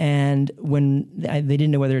 And when they didn't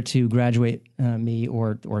know whether to graduate me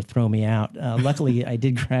or throw me out, luckily I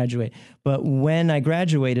did graduate. But when I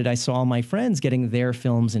graduated, I saw all my friends getting their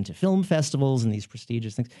films into film festivals and these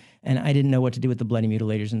prestigious things, and I didn't know what to do with The Bloody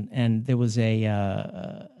Mutilators. And there was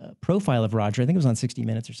a profile of Roger, I think it was on 60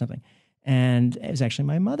 Minutes or something. And it was actually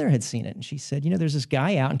my mother had seen it, and she said, there's this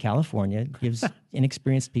guy out in California, gives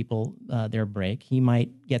inexperienced people their break. He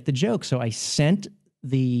might get the joke. So I sent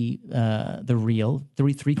the reel,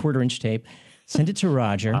 3/4 inch tape, sent it to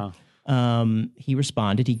Roger. Wow. He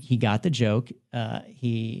responded. He got the joke. Have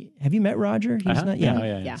you met Roger? He's not.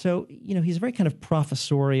 Yeah. So he's very kind of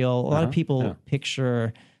professorial. A lot of people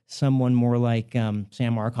picture someone more like Sam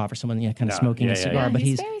Markoff or someone kind of smoking a cigar, but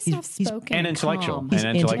he's very soft-spoken and intellectual. He's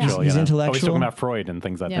intellectual. Always talking about Freud and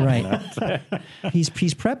things like that. Right. He's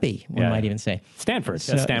preppy, one might even say. Stanford.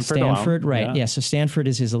 So, Stanford, right. Yeah. So Stanford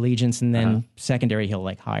is his allegiance, and then secondary he'll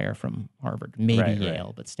hire from Harvard, maybe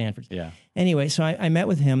Yale, but Stanford. Yeah. Anyway, so I met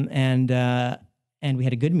with him, and we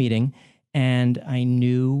had a good meeting, and I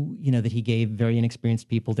knew that he gave very inexperienced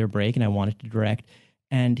people their break, and I wanted to direct.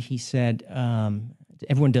 And he said,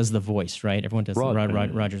 everyone does the voice, right? Everyone does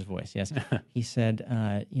Roger's voice, yes. He said,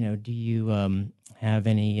 do you have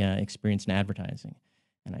any experience in advertising?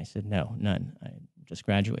 And I said, no, none. I just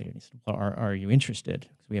graduated. He said, well, are you interested?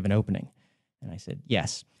 Because we have an opening. And I said,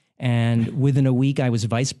 yes. And within a week, I was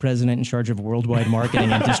vice president in charge of worldwide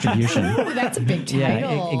marketing and distribution. Oh, that's a big title.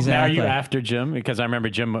 Yeah, exactly. Now, are you after Jim? Because I remember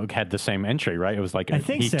Jim had the same entry, right? It was like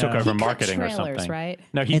he took over marketing trailers, or something. Right?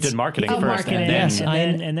 No, he did marketing first. Marketing,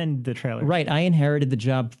 and then the trailer. Right. I inherited the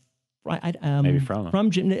job. Maybe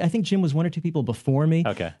from Jim. I think Jim was one or two people before me.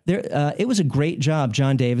 Okay. It was a great job.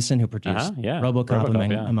 John Davison, who produced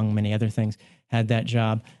RoboCop, among many other things, had that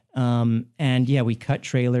job. We cut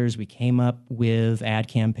trailers. We came up with ad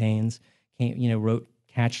campaigns. Wrote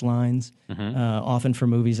catch lines, often for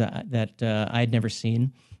movies that I had never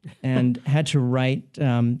seen, and had to write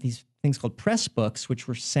these things called press books, which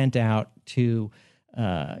were sent out to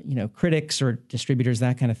critics or distributors,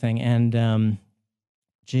 that kind of thing. And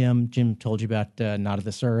Jim told you about Not of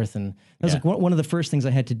This Earth, and that was like one of the first things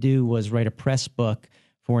I had to do was write a press book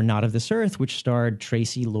for Not of This Earth, which starred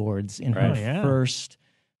Tracy Lords in her first,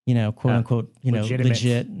 quote unquote,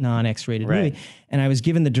 legit non-X-rated movie. And I was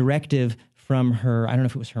given the directive from her, I don't know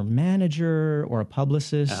if it was her manager or a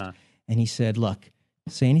publicist, and he said, look,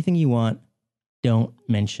 say anything you want, don't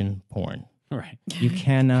mention porn. Right. You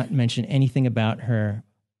cannot mention anything about her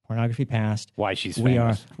pornography past. Why she's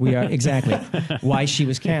famous. We are exactly why she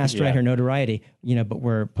was cast, right? Her notoriety, but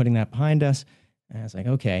we're putting that behind us. And I was like,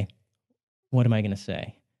 okay, what am I going to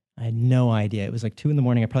say? I had no idea. It was like 2 a.m.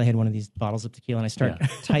 I probably had one of these bottles of tequila, and I start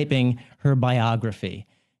typing her biography.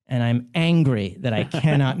 And I'm angry that I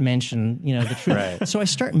cannot mention, the truth. Right. So I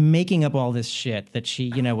start making up all this shit that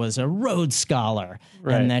she, was a Rhodes Scholar,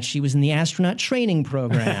 and that she was in the astronaut training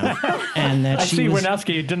program, and that she was...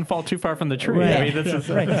 Winowski didn't fall too far from the tree. Right. I mean, this is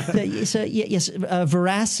right. So yes,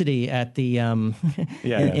 veracity at the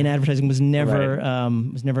in advertising was never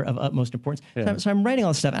of utmost importance. Yeah. So I'm writing all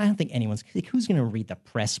this stuff. And I don't think anyone's who's going to read the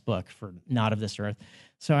press book for Not of This Earth.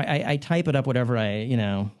 So I type it up, whatever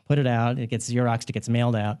put it out. It gets Xeroxed, it gets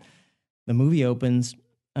mailed out. The movie opens.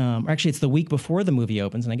 Actually, it's the week before the movie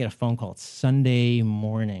opens, and I get a phone call. It's Sunday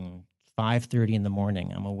morning, 5:30 in the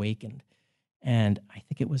morning. I'm awakened, and I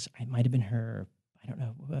think it might have been her. I don't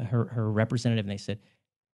know, her representative. And they said,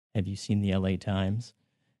 "Have you seen the LA Times?"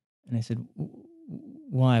 And I said,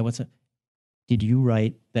 "Why? What's up? Did you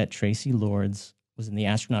write that Tracy Lords was in the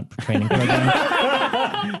astronaut training program?"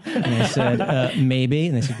 And I said, maybe.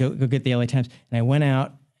 And they said, go get the LA Times. And I went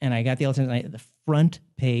out and I got the LA Times. The front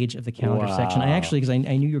page of the calendar section. I actually, because I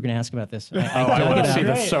knew you were going to ask about this. I want to see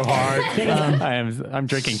this so hard. I'm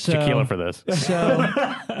drinking tequila for this.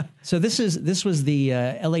 So this was the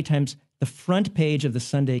LA Times, the front page of the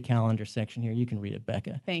Sunday calendar section here. You can read it,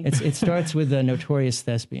 Bekah. Thanks. It starts with a notorious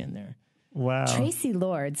thespian there. Wow. Tracy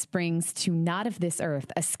Lords brings to Not of This Earth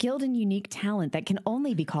a skilled and unique talent that can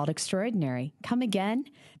only be called extraordinary. Come again?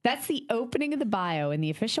 That's the opening of the bio in the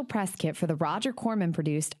official press kit for the Roger Corman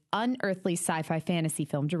produced unearthly sci-fi fantasy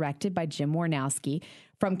film directed by Jim Warnowski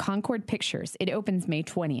from Concord Pictures. It opens May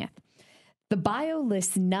 20th. The bio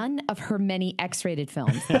lists none of her many X-rated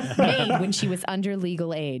films made when she was under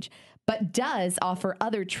legal age, but does offer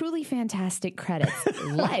other truly fantastic credits,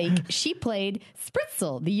 like she played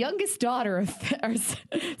Spritzel, the youngest daughter of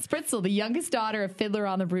Fiddler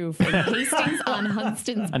on the Roof in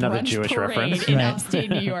Hastings-on-Hudson's Another brunch Jewish parade reference. in upstate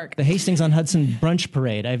New York. The Hastings-on-Hudson brunch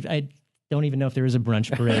parade. I don't even know if there is a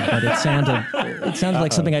brunch parade, but it sounded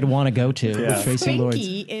like something I'd want to go to with Tracy Lords.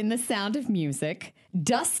 Spanky in The Sound of Music,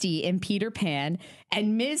 Dusty in Peter Pan,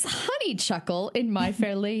 and Ms. Honeychuckle in My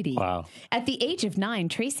Fair Lady. Wow. At the age of 9,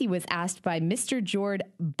 Tracy was asked by Mr. Jord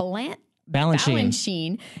Balanchine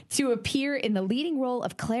to appear in the leading role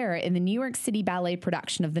of Clara in the New York City Ballet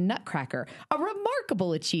production of The Nutcracker, a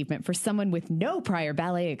remarkable achievement for someone with no prior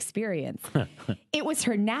ballet experience. It was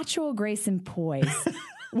her natural grace and poise,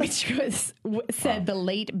 which was, said the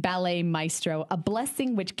late ballet maestro, a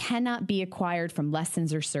blessing which cannot be acquired from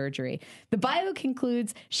lessons or surgery. The bio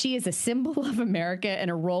concludes, she is a symbol of America and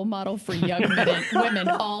a role model for young women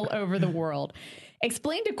all over the world.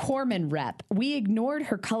 Explained to Corman rep, we ignored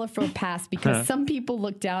her colorful past because some people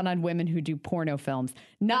look down on women who do porno films.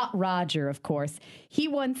 Not Roger, of course. He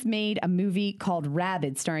once made a movie called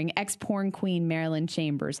Rabid starring ex-porn queen Marilyn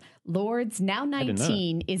Chambers. Lords, now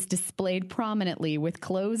 19, is displayed prominently with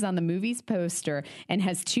clothes on the movie's poster and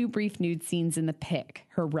has 2 brief nude scenes in the pic,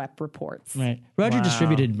 her rep reports. Right. Roger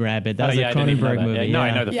distributed Rabid. That was a Cronenberg movie. No,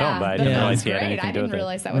 I know the film, but I didn't realize he had anything to do with it. I didn't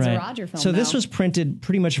realize that was a Roger film. So this was printed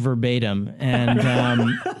pretty much verbatim. And now,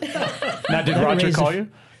 did Roger call you?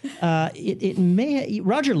 It may.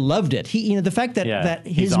 Roger loved it. He, the fact that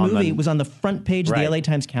his movie was on the front page of the LA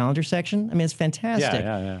Times calendar section. I mean, it's fantastic.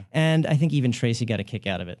 Yeah. And I think even Tracy got a kick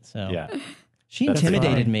out of it. So she That's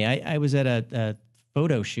intimidated funny. me. I was at a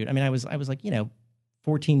photo shoot. I mean, I was like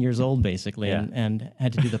 14 years old basically, and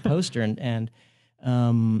had to do the poster. And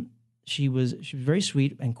she was very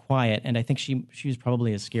sweet and quiet. And I think she was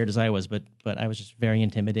probably as scared as I was, but I was just very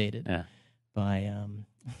intimidated by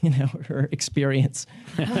her experience,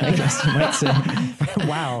 I guess you might say.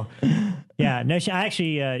 Wow. Yeah, no,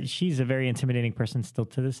 she's a very intimidating person still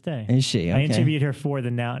to this day. Is she? Okay. I interviewed her for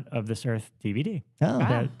the Not of This Earth DVD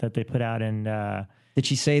that they put out, and did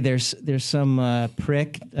she say there's some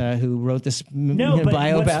prick who wrote this bio about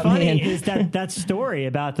me? What's funny is that story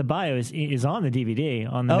about the bio is on the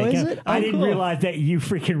DVD. On the is it? I didn't realize that you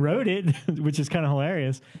freaking wrote it, which is kind of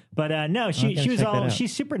hilarious. But no, she was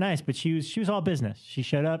she's super nice, but she was all business. She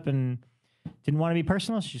showed up and didn't want to be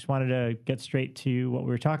personal. She just wanted to get straight to what we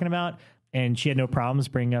were talking about. And she had no problems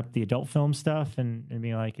bringing up the adult film stuff and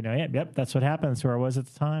being like, yep, that's what happened. That's where I was at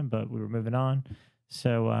the time, but we were moving on.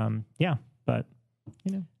 So, but,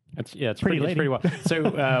 it's pretty well. So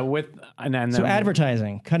so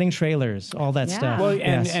advertising, cutting trailers, all that stuff. Well,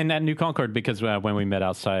 and at New Concord, because when we met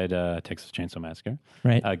outside Texas Chainsaw Massacre,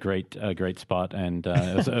 right, a great spot, and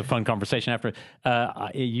it was a fun conversation after.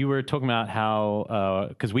 You were talking about how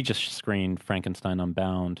because we just screened Frankenstein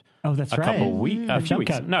Unbound. Oh, that's a few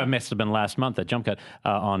weeks. Cut. No, it must have been last month at Jump Cut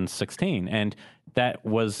on 16, and that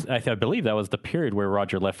was I believe that was the period where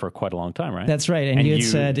Roger left for quite a long time, right? That's right, and you had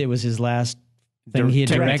said it was his last thing he had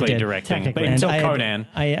directing. But until Conan.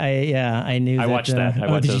 I knew that. I watched that. It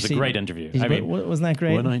was a great interview. Wasn't that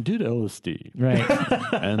great? When I did LSD. Right.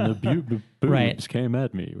 And the boobs came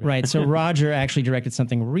at me. Right. So Roger actually directed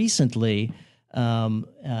something recently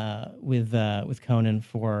with Conan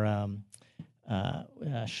for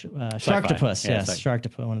Sharktopus. Yes,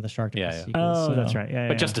 Sharktopus, one of the Sharktopus sequels. Oh, so, that's right.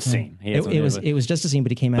 But just a scene. It was just a scene,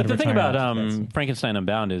 but he came out of retirement. But the thing about Frankenstein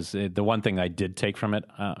Unbound is the one thing I did take from it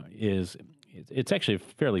is it's actually a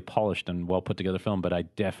fairly polished and well put together film, but I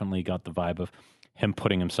definitely got the vibe of him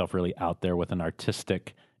putting himself really out there with an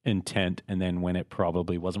artistic intent, and then when it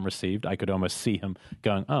probably wasn't received, I could almost see him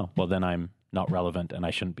going, oh, well then I'm not relevant and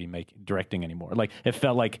I shouldn't be directing anymore. Like it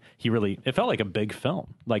felt like a big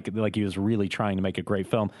film. Like he was really trying to make a great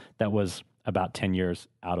film that was about 10 years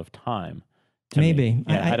out of time. Maybe.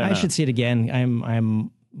 I should see it again.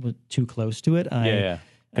 I'm too close to it.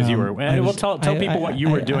 Because you were. We'll tell people what you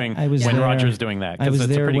were doing when Roger's doing that. I was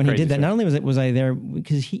there when he did that. Story. Not only was I there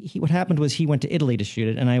because he what happened was he went to Italy to shoot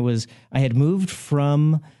it, and I had moved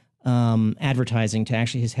from advertising to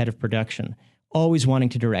actually his head of production. Always wanting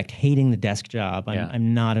to direct, hating the desk job.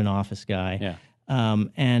 I'm not an office guy. Yeah.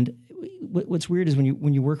 And what's weird is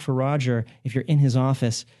when you work for Roger, if you're in his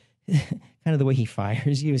office, kind of the way he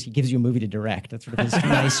fires you is he gives you a movie to direct. That's sort of his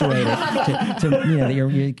nice way to that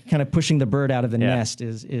you're kind of pushing the bird out of the nest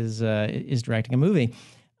is directing a movie.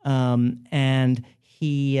 And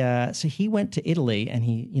he went to Italy and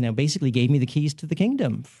he basically gave me the keys to the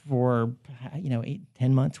kingdom for 8,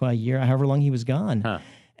 10 months, well, a year, however long he was gone. Huh.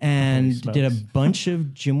 And did a bunch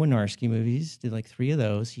of Jim Wynorski movies. Did like 3 of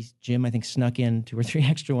those. Jim, I think, snuck in 2 or 3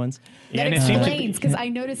 extra ones. That explains, because I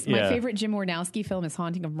noticed my favorite Jim Wynorski film is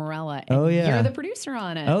Haunting of Morella. And you're the producer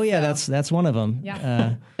on it. Oh yeah, that's one of them.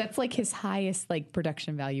 Yeah, that's like his highest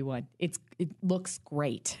production value one. It looks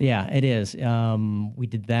great. Yeah, it is. We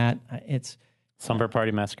did that. It's Slumber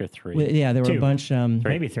Party Massacre 3. Yeah, there were 2. a bunch.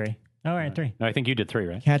 Maybe 3. All right, 3. No, I think you did 3,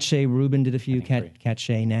 right? Cat Shea Rubin did a few. Cat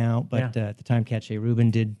Shea now, but at the time, Cat Shea Rubin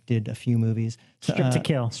did a few movies. Strip to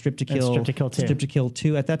Kill. Strip to Kill. Strip to Kill 2. Strip to Kill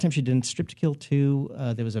 2. At that time, she did Strip to Kill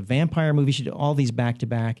 2. There was a vampire movie. She did all these back to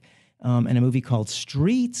back, and a movie called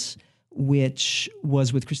Streets, which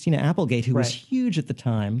was with Christina Applegate, who was huge at the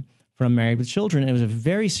time from Married with Children. It was a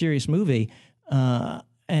very serious movie.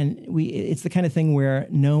 And it's the kind of thing where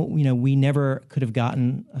we never could have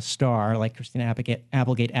gotten a star like Christina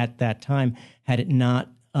Applegate at that time had it not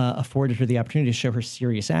afforded her the opportunity to show her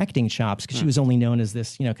serious acting chops, because she was only known as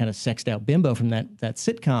this kind of sexed out bimbo from that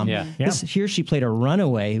sitcom. Here she played a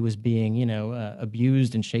runaway who was being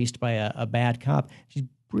abused and chased by a bad cop. She's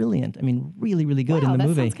brilliant. I mean, really, really good in the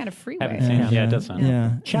movie. That sounds kind of freeway. Yeah, it does sound.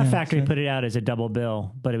 Yeah. Shout Factory put it out as a double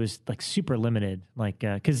bill, but it was like super limited. Like,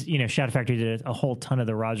 because Shout Factory did a whole ton of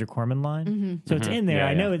the Roger Corman line, so it's in there.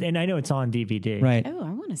 I know, and I know it's on DVD. Right. Oh,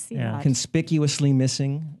 I want to see that. Conspicuously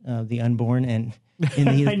missing the Unborn and in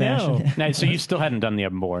the heat of passion. Now, so you still hadn't done the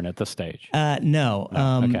Unborn at this stage? No.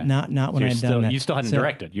 Okay. Not when I had done that. You still hadn't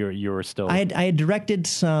directed. You were still. I had directed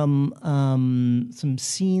some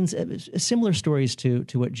scenes, similar stories to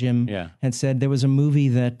what Jim had said. There was a movie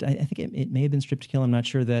that I think it may have been Strip to Kill. I'm not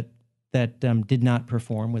sure that did not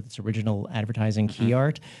perform with its original advertising key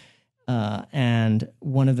art. And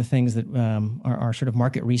one of the things that our sort of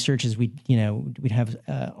market research is we'd have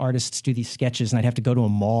artists do these sketches, and I'd have to go to a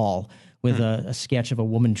mall with a sketch of a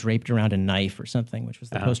woman draped around a knife or something, which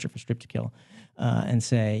was the poster for Strip to Kill, and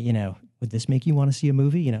say, would this make you want to see a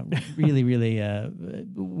movie? Really, really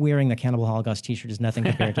wearing the Cannibal Holocaust T-shirt is nothing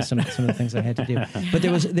compared to some of the things I had to do. But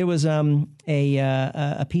there was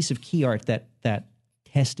a piece of key art that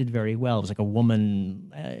tested very well. It was like a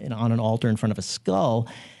woman on an altar in front of a skull.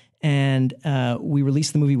 And we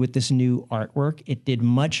released the movie with this new artwork. It did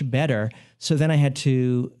much better. So then I had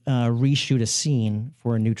to reshoot a scene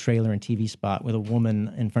for a new trailer and TV spot with a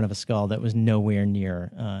woman in front of a skull that was nowhere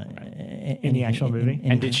near in the actual movie.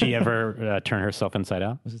 And did she ever turn herself inside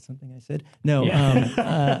out? Was it something I said?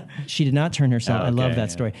 No, she did not turn herself. I love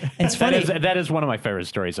that story. And it's funny. That is one of my favorite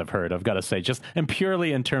stories I've heard, I've got to say, just and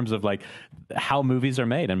purely in terms of like how movies are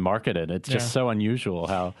made and marketed. It's just so unusual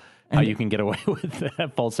how you can get away with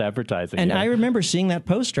false advertising. And I remember seeing that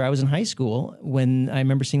poster. I was in high school when I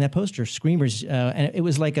remember seeing that poster, Screamers, and it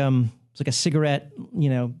was like a cigarette,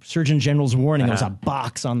 Surgeon General's warning. There was a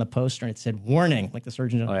box on the poster, and it said, "Warning," like the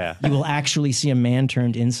Surgeon General. You will actually see a man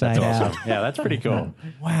turned inside out. Yeah, that's pretty cool.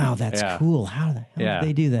 Wow, that's cool. How did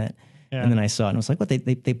they do that? Yeah. And then I saw it, and I was like, "What?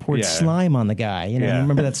 They poured slime on the guy? You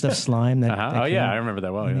remember that stuff, slime? That I remember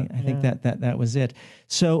that well. I think that was it.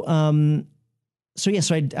 So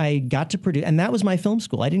I got to produce, and that was my film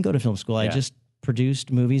school. I didn't go to film school. I just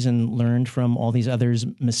produced movies and learned from all these others'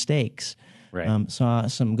 mistakes. Right. Saw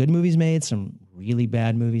some good movies made, some really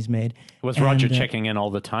bad movies made. Was Roger checking in all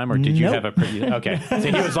the time, or did you have a pretty... Okay, so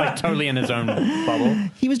he was like totally in his own bubble?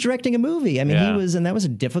 He was directing a movie. I mean, he was, and that was a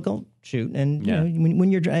difficult shoot. And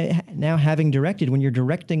when you're now having directed, when you're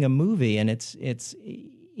directing a movie, and it's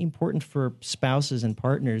important for spouses and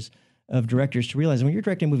partners of directors to realize when you're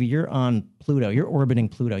directing a movie, you're on Pluto, you're orbiting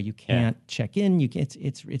Pluto. You can't check in.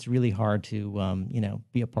 It's really hard to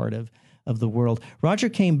be a part of the world. Roger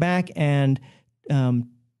came back and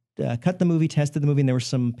cut the movie, tested the movie, and there were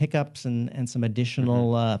some pickups and some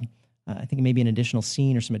additional. I think maybe an additional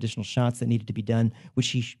scene or some additional shots that needed to be done, which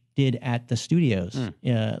he did at the studios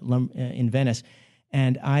in Venice.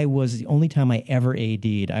 And I was the only time I ever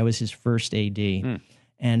AD'd. I was his first AD.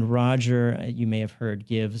 And Roger, you may have heard,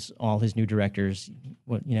 gives all his new directors,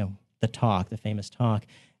 the famous talk.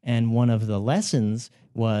 And one of the lessons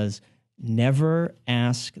was, never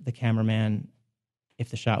ask the cameraman if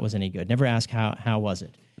the shot was any good. Never ask how was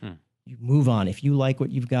it. You move on. If you like what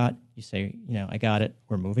you've got, you say, I got it.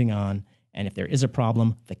 We're moving on. And if there is a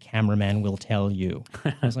problem, the cameraman will tell you.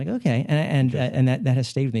 I was like, okay, and that has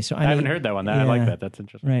stayed with me. So I haven't heard that one. I like that. That's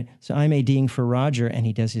interesting. Right. So I'm ADing for Roger, and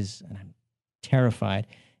he does his, and I'm terrified,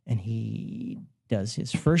 and he does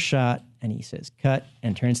his first shot, and he says, cut,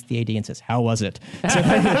 and turns to the AD and says, how was it?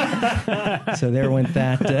 So there went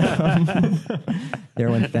that.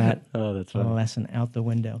 Oh, that's funny. Lesson out the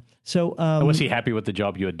window. So was he happy with the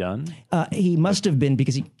job you had done? He must have been,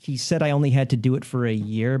 because he said I only had to do it for a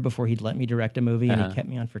year before he'd let me direct a movie, and he kept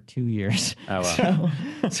me on for 2 years. Oh, wow.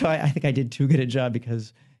 So I think I did too good a job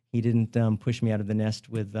because he didn't push me out of the nest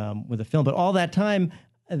with a film. But all that time,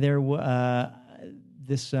 there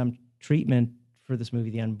this treatment for this movie,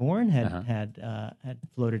 The Unborn, had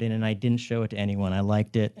floated in, and I didn't show it to anyone. I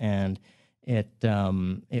liked it, and it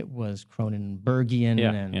was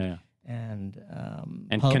Cronenbergian and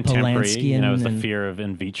contemporary. Polanskian, it was the fear of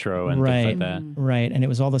in vitro and things like that. Right, and it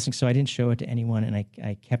was all those things. So I didn't show it to anyone, and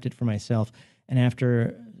I kept it for myself. And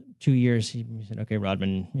after 2 years, he said, "Okay,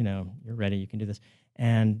 Rodman, you're ready. You can do this."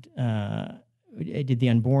 And I did The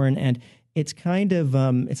Unborn, and it's kind of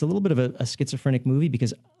it's a little bit of a schizophrenic movie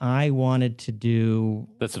because I wanted to do.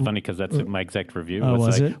 That's funny because that's my exact review. Oh,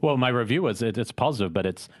 was it? Well, my review was it's positive, but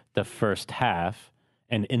it's the first half,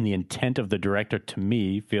 and in the intent of the director, to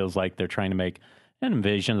me, feels like they're trying to make an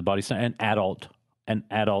invasion of the body, an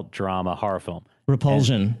adult drama horror film.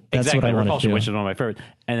 Repulsion. And that's exactly, what I wanted Repulsion, to do. which is one of my favorites.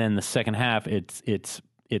 And then the second half, it's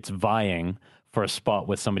vying for a spot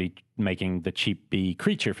with somebody making the cheap B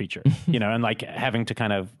creature feature, and like having to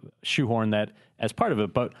kind of shoehorn that as part of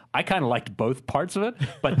it. But I kind of liked both parts of it,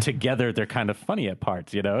 but together they're kind of funny at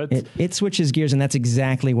parts, It switches gears, and that's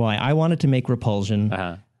exactly why. I wanted to make Repulsion,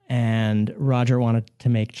 and Roger wanted to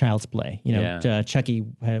make Child's Play. Chucky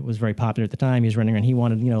was very popular at the time. He was running around. He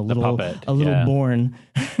wanted, a little Born.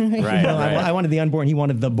 Right, I wanted the Unborn. He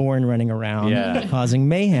wanted the Born running around, causing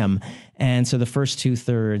mayhem. And so the first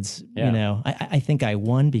 2/3, I think I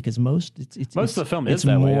won because most of the film is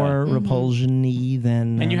that more way, repulsion-y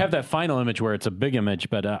than. And you have that final image where it's a big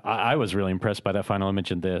image, but I was really impressed by that final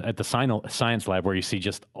image at the science lab where you see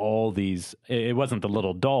just all these. It wasn't the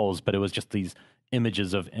little dolls, but it was just these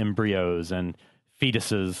images of embryos and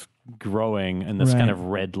fetuses growing in this kind of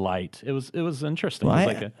red light. It was interesting. Well,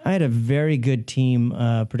 it was I had a very good team,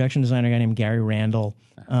 production designer guy named Gary Randall,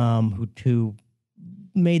 who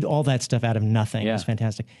made all that stuff out of nothing. It was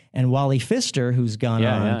fantastic. And Wally Pfister, who's gone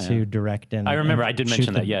on to direct and I remember, I did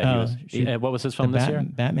mention that. What was his film this year?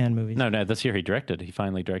 Batman movies. No, this year he directed. He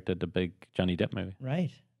finally directed the big Johnny Depp movie.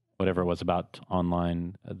 Right. Whatever it was about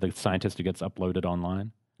online, the scientist who gets uploaded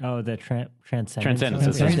online. Oh, the Transcendence. Transcendence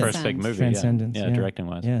is his first big movie. Transcendence, directing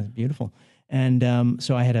wise. Yeah, beautiful. And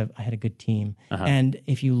so I had a good team. And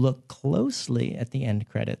if you look closely at the end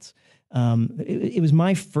credits, it was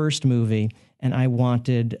my first movie, and I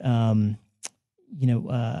wanted a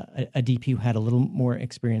DP who had a little more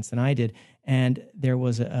experience than I did. And there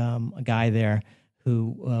was a guy there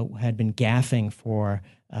who had been gaffing for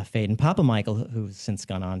Fade and Papa Michael, who's since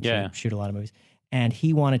gone on to shoot a lot of movies. And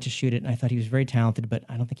he wanted to shoot it, and I thought he was very talented, but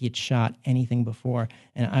I don't think he had shot anything before.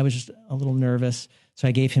 And I was just a little nervous, so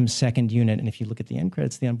I gave him second unit. And if you look at the end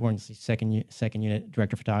credits, The Unborn, you see second unit,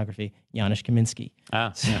 director of photography, Janusz Kaminski.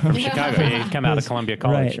 From Chicago. He came out of Columbia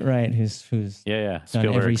College. Right. Who's done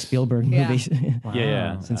every Spielberg movie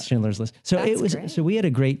since Schindler's List. So great. So we had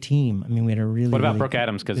a great team. I mean, we had a really. What about really Brooke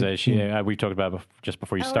Adams? Because we talked about just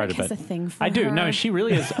before you started. But a thing for I do. her. No, she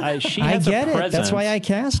really is. She has I get a presence. it. That's why I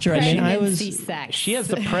cast her. I mean, I was. She has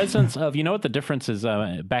the presence of, what the difference is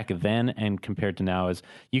back then and compared to now is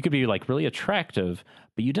you could be like really attractive,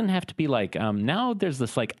 but you didn't have to be like, now there's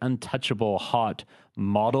this like untouchable, hot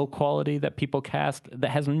model quality that people cast that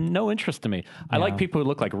has no interest to me. I like people who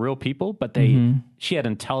look like real people, but she had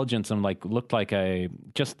intelligence and like looked like there's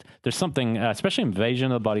something, especially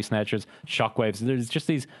Invasion of the Body Snatchers, Shockwaves. There's just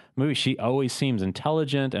these movies. She always seems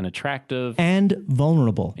intelligent and attractive. And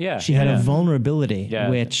vulnerable. Yeah. She had a vulnerability,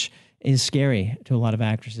 which is scary to a lot of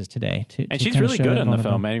actresses today. And she's really good in the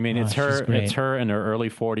film. I mean, it's her in her early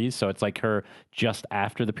 40s, so it's like her just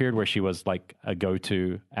after the period where she was like a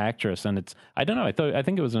go-to actress. And I don't know, I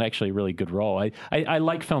think it was an actually really good role. I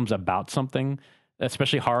like films about something,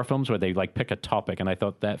 especially horror films where they like pick a topic. And I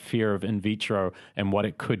thought that fear of in vitro and what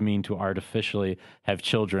it could mean to artificially have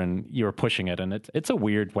children, you were pushing it. And it's a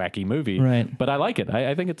weird, wacky movie, right? But I like it.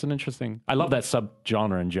 I think it's an interesting, I love that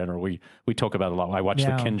subgenre in general. We talk about it a lot. I watched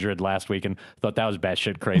The Kindred last week and thought that was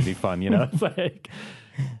batshit crazy fun, It's like,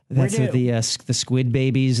 That's with the squid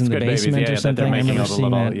babies in the basement or something. They're making I all the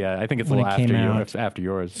little, I think it's a little after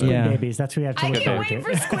yours. So. Squid babies. That's what we have to look look at. I forward can't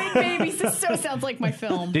wait for Squid Babies. This so sounds like my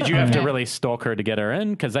film. Did you have to really stalk her to get her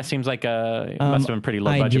in? Because that seems like it must have been pretty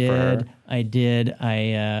low budget for her. I did.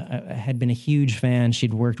 I had been a huge fan.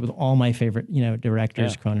 She'd worked with all my favorite,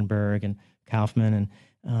 directors, Cronenberg and Kaufman,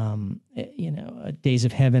 and Days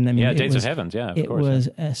of Heaven. I mean, Days of Heavens. Yeah, it was.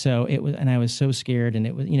 So it was, and I was so scared. And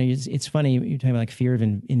it was, it's funny. You're talking about like fear of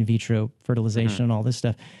in vitro fertilization and all this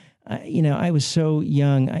stuff. I was so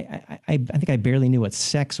young. I think I barely knew what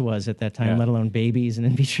sex was at that time, let alone babies and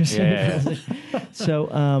in vitro fertilization.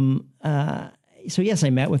 So, so yes, I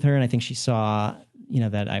met with her, and I think she saw,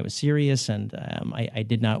 that I was serious, and I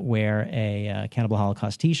did not wear a Cannibal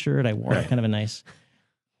Holocaust T-shirt. I wore kind of a nice,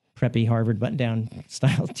 preppy Harvard button-down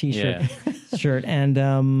style T-shirt, shirt, and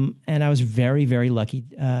I was very, very lucky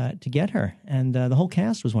to get her, and the whole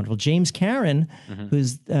cast was wonderful. James Karen,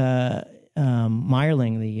 who's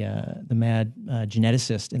Meyerling, the mad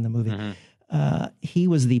geneticist in the movie. He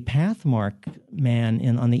was the Pathmark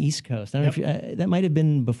man on the East Coast. I don't know if that might have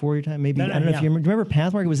been before your time. Maybe I don't know if you remember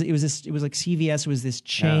Pathmark. It was like CVS. It was this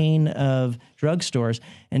chain of drugstores,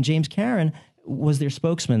 and James Karen was their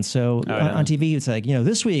spokesman. So on TV, it's like,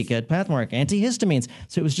 this week at Pathmark, antihistamines.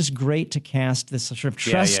 So it was just great to cast this sort of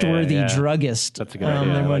trustworthy druggist. That's a good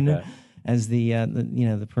idea. As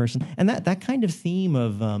the person, and that kind of theme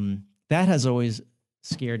of that has always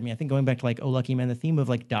scared me. I think going back to like Oh Lucky Man, the theme of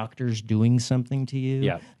like doctors doing something to you.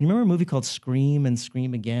 Yeah. You remember a movie called Scream and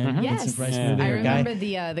Scream Again? Yes. Movie, I remember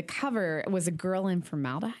the cover was a girl in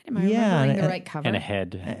formaldehyde. Am I remembering the right cover? And a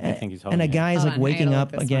head. I think he's holding and a guy is like waking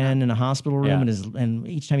up again in a hospital room, and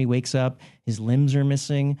each time he wakes up, his limbs are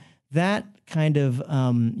missing. That kind of,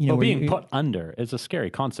 being put under is a scary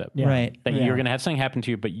concept. Right. That you're going to have something happen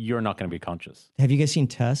to you, but you're not going to be conscious. Have you guys seen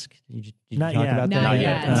Tusk? Did you talk about that? Not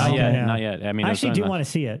yet. I mean, I actually do want to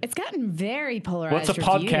see it. It's gotten very polarized. Well, it's a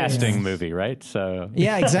podcasting movie, right? So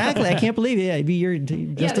yeah, exactly. I can't believe it. You're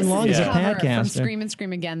Justin Long is a podcaster. From Scream and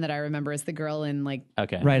Scream Again that I remember is the girl in like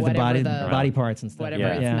right, the body parts and stuff. Whatever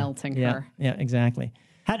it's melting her. Yeah, exactly.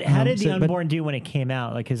 How did the Unborn do when it came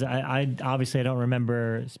out? Like, because I obviously I don't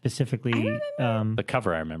remember specifically. The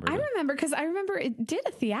cover I remember. I remember because I remember it did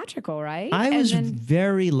a theatrical, right? I was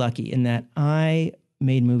very lucky in that I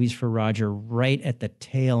made movies for Roger right at the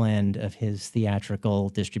tail end of his theatrical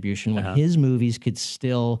distribution, when his movies could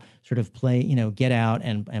still sort of play, get out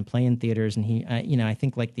and play in theaters. And he, I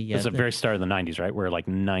think like it was the very start of the 90s, right? Where like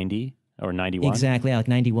 90. Or 91? Exactly, like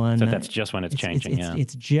 91. So that's just when it's changing,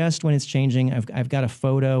 It's just when it's changing. I've got a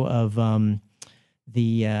photo of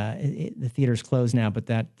the theater's closed now, but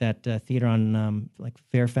that theater on like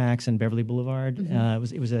Fairfax and Beverly Boulevard,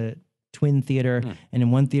 it was a twin theater, and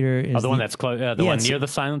in one theater is the one that's closed, the one near the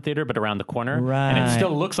silent theater, but around the corner, right? And it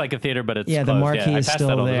still looks like a theater, but it's closed. The marquee is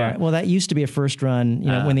still there. Well, that used to be a first run.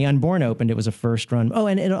 When the Unborn opened, it was a first run. Oh,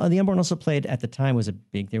 and the Unborn also played at the time was a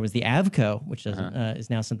big. There was the Avco, which is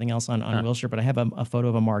now something else on Wilshire. But I have a photo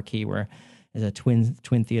of a marquee where there's a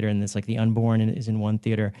twin theater, and it's like the Unborn is in one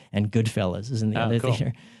theater, and Goodfellas is in the other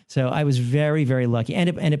theater. So I was very, very lucky, and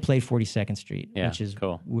it played 42nd Street, which is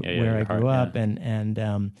where I grew up,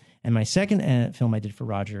 and my second film I did for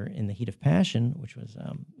Roger, In the Heat of Passion, which was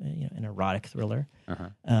an erotic thriller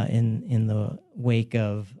in the wake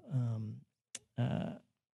of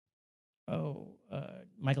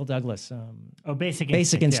Michael Douglas. Basic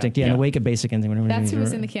Instinct. In the wake of Basic Instinct. That's who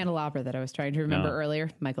was in the Candelabra that I was trying to remember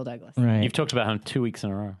earlier. Michael Douglas. Right. You've talked about him 2 weeks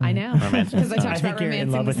in a row. I know. Because I talked about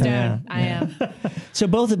Romancing the Stone. I am. So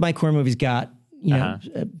both of my core movies got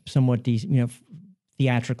somewhat decent,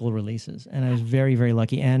 theatrical releases, and I was very, very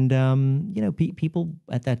lucky. And people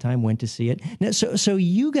at that time went to see it. Now, so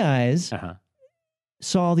you guys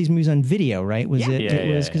saw all these movies on video, right? Was it?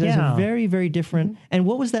 It was because it was very, very different. And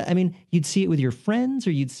what was that? I mean, you'd see it with your friends,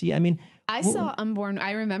 or you'd see. I mean, I saw Unborn.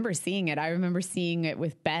 I remember seeing it. I remember seeing it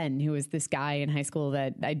with Ben, who was this guy in high school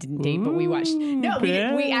that I didn't date, but we watched. No,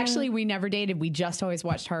 we never dated. We just always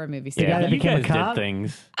watched horror movies. Yeah, you guys did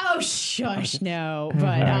things. Oh, shush, no.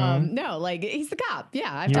 But no, like he's the cop.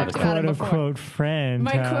 Yeah, I've talked about him before. Quote friend.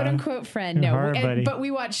 My quote unquote friend. No, but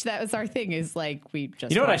we watched. That was our thing. Is like we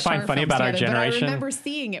just. You know what I find funny about our generation? I remember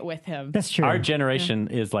seeing it with him. That's true. Our generation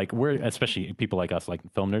is like especially people like us, like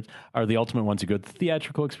film nerds, are the ultimate ones who go. The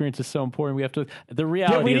theatrical experience is so important. We have to. The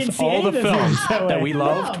reality is, all the films that we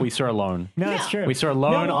loved, we saw alone. No, that's true. We saw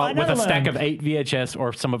alone with a stack of 8 VHS,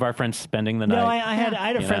 or some of our friends spending the night. No, I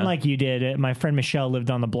had a friend like you did. My friend Michelle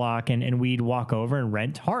lived on the block, and we'd walk over and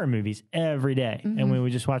rent horror movies every day, and we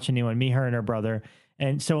would just watch a new one. Me, her, and her brother.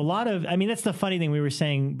 And so that's the funny thing we were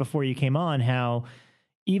saying before you came on, how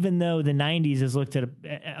even though the 90s is looked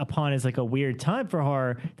upon as like a weird time for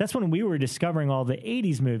horror, that's when we were discovering all the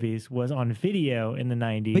 80s movies was on video in the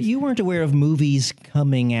 90s. But you weren't aware of movies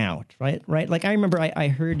coming out, right? Like I remember I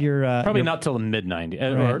heard your... Probably not till the mid-90s.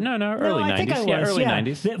 Right. Or early 90s. Yeah, early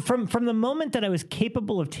 90s. From the moment that I was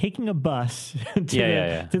capable of taking a bus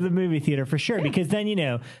to the movie theater, for sure. Because then,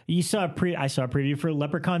 you saw I saw a preview for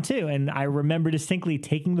Leprechaun 2, and I remember distinctly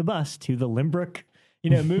taking the bus to the Limbrook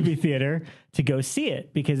movie theater to go see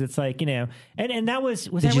it, because it's like, and that was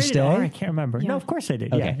did you stay? I can't remember. Yeah. No, of course I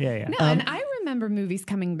did. Okay. Yeah. No, and I remember movies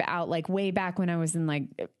coming out like way back when I was in like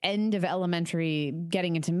end of elementary,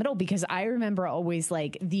 getting into middle, because I remember always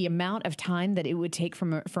like the amount of time that it would take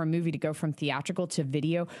for a movie to go from theatrical to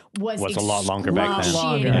video was a lot longer back then.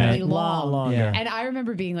 Longer. Yeah. And I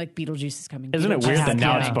remember being like, Beetlejuice is coming. Isn't it weird that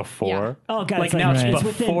now it's before? Yeah. Oh, God. Like now it's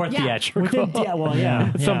before theatrical.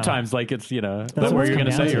 Sometimes like it's, that's what you're going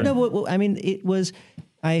to say. No, well, I mean, it was...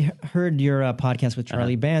 I heard your podcast with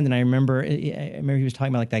Charlie Band, and I remember he was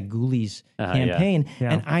talking about like that Ghoulies campaign,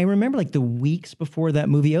 and I remember like the weeks before that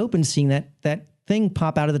movie opened, seeing that thing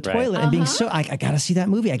pop out of the toilet and being so, I got to see that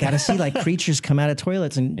movie. I got to see like creatures come out of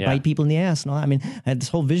toilets and bite people in the ass and all that. I mean, I had this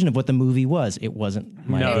whole vision of what the movie was. It wasn't.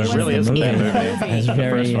 It really isn't that movie. It was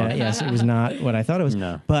very yes, it was not what I thought it was.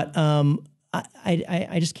 No. But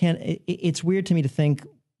I just can't. It's weird to me to think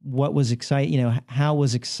what was how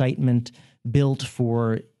was excitement built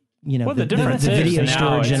for the video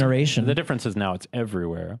store generation. The difference is now it's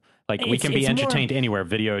everywhere. Like we can be entertained anywhere,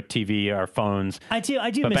 video, TV, our phones. I do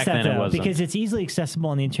miss that though, because it's easily accessible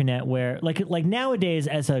on the internet. Where like nowadays,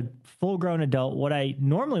 as a full-grown adult, what I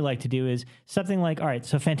normally like to do is something like, all right,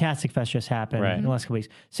 so Fantastic Fest just happened in the last couple weeks.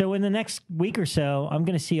 So in the next week or so, I'm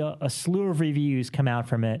going to see a slew of reviews come out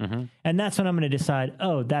from it, and that's when I'm going to decide,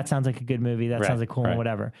 oh, that sounds like a good movie, that sounds like cool, and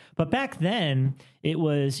whatever. But back then, it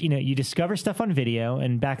was you discover stuff on video,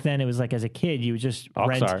 and back then it was like as a kid, you would just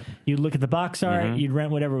you'd look at the box art, you'd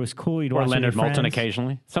rent whatever was cool, you'd watch Leonard with your Maltin friends.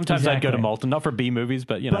 Occasionally. Sometimes I'd go to Maltin, not for B movies,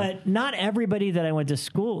 but But not everybody that I went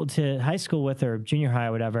to high school with, or junior high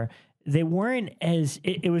or whatever, they weren't as,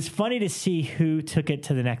 it was funny to see who took it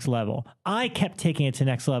to the next level. I kept taking it to the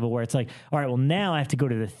next level where it's like, all right, well now I have to go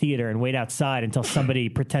to the theater and wait outside until somebody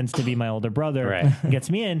pretends to be my older brother and gets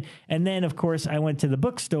me in. And then of course I went to the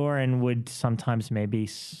bookstore and would sometimes maybe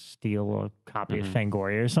steal a copy of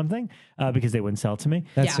Fangoria or something because they wouldn't sell it to me.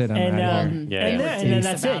 That's it. And then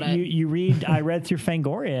that's it. You read, I read through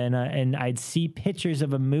Fangoria and I'd see pictures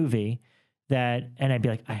of a movie and I'd be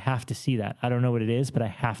like, I have to see that. I don't know what it is, but I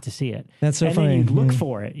have to see it. That's so funny. And then you'd look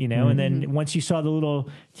for it, and then once you saw the little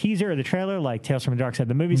teaser or the trailer, like Tales from the Dark Side,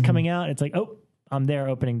 the movie's coming out, it's like, oh, I'm there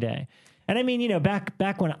opening day. And I mean,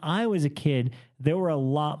 back when I was a kid, there were a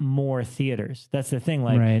lot more theaters. That's the thing.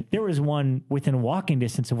 Like there was one within walking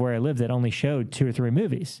distance of where I lived that only showed 2 or 3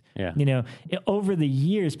 movies. Yeah. Over the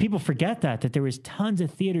years, people forget that there was tons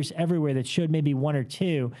of theaters everywhere that showed maybe 1 or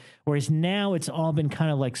 2, whereas now it's all been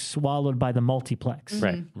kind of like swallowed by the multiplex.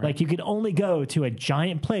 Right. Like you could only go to a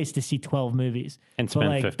giant place to see 12 movies. And spend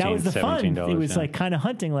like, $15, that was the fun. $17. It was like kind of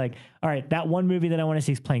hunting, like, all right, that one movie that I want to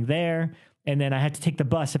see is playing there. And then I had to take the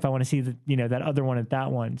bus if I want to see that other one at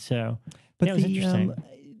that one. So, but it was interesting.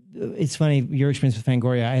 It's funny, your experience with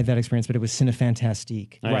Fangoria, I had that experience, but it was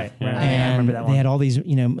Cinefantastique. Right. And I remember that one. They had all these,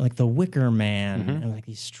 like The Wicker Man and like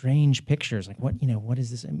these strange pictures. Like what is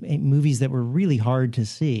this? Movies that were really hard to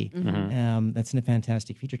see. That's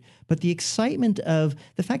Cinefantastique featured. But the excitement of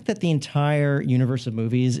the fact that the entire universe of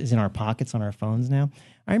movies is in our pockets on our phones now.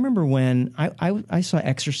 I remember when I saw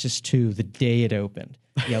Exorcist 2 the day it opened.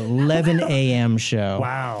 The 11 a.m. show.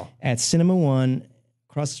 Wow. At Cinema One,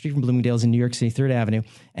 across the street from Bloomingdale's in New York City, 3rd Avenue.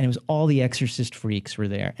 And it was all the Exorcist freaks were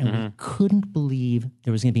there. And we couldn't believe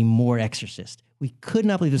there was going to be more Exorcist. We could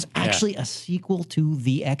not believe there was actually a sequel to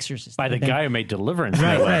The Exorcist. By the guy who made Deliverance.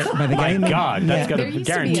 Right. By the guy who made, God, that's got a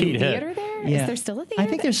guaranteed hit. There? Is there still a theater? I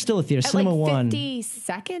think there's still a theater. At Cinema like One.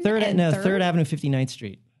 52nd? 3rd Avenue, 59th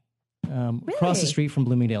Street. Really? Across the street from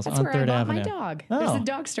Bloomingdale's That's on where 3rd I bought Avenue. my dog. There's a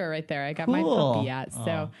dog store right there. I got my puppy at.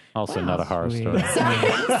 So also not a horror story.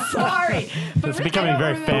 Sorry. It's becoming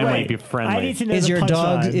very family friendly. I need to know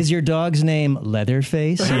is your dog's name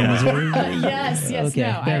Leatherface? Yes. Okay,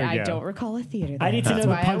 No, I go. don't recall a theater. I need to know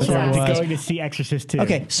the punchline to going to see Exorcist 2.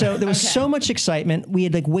 Okay, so there was so much excitement. We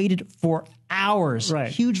had waited for hours. Right.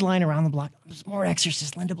 Huge line around the block. There's more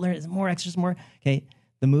Exorcist. Linda Blair. There's more Exorcist. More. Okay,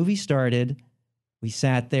 the movie started. We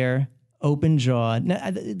sat there, open jawed.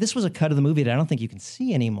 Now, this was a cut of the movie that I don't think you can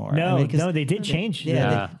see anymore. No, they did change.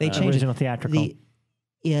 They changed original theatrical.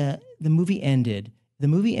 The movie ended.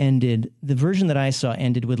 The version that I saw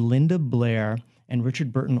ended with Linda Blair and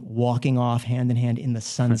Richard Burton walking off hand in hand in the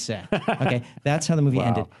sunset. Okay, that's how the movie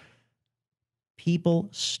ended. People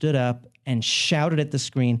stood up and shouted at the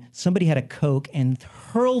screen. Somebody had a Coke and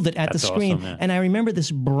hurled it at the screen. Awesome, and I remember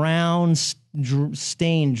this brown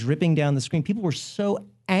stain dripping down the screen. People were so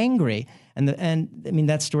angry. And I mean,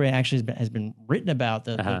 that story actually has been written about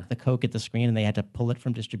the Coke at the screen, and they had to pull it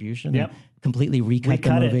from distribution. Yep. Completely recut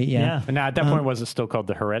the movie. Yeah. And now at that point, was it still called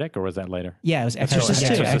The Heretic, or was that later? Yeah, it was Exorcist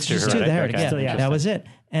 2. Exorcist 2, The Heretic. Okay. Yeah, that was it.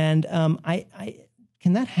 And I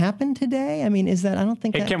can that happen today? I mean, I don't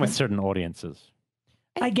think it came with certain audiences.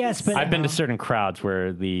 I guess, but I've been to certain crowds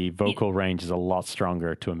where the vocal range is a lot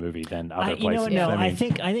stronger to a movie than other places. I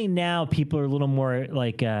think now people are a little more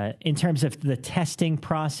like in terms of the testing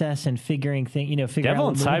process and figuring things. Devil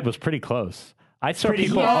Inside was pretty close. I saw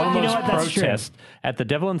people almost protest at the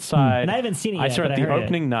Devil Inside. And I haven't seen it yet. I saw it the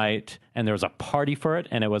opening night, and there was a party for it,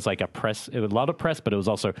 and it was like it was a lot of press, but it was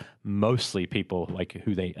also mostly people like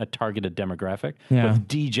a targeted demographic with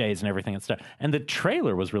DJs and everything and stuff. And the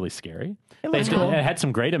trailer was really scary. It had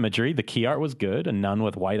some great imagery. The key art was good. A nun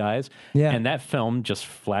with white eyes. Yeah. And that film just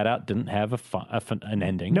flat out didn't have an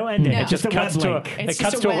ending. No ending. It just cuts to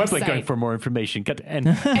a web link going for more information.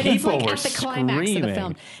 And people were at the climax of the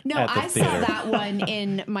film. No, I saw that one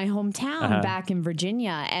in my hometown back in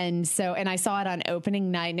Virginia. And I saw it on opening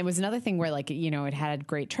night. And it was another thing where it had a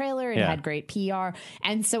great trailer. It had great PR.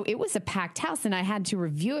 And so it was a packed house, and I had to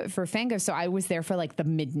review it for Fango. So I was there for the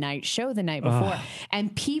midnight show the night before,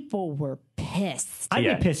 and people were pissed. I'd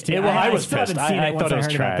be pissed too. I was pissed. I thought it was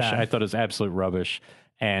trash. I thought it was absolute rubbish.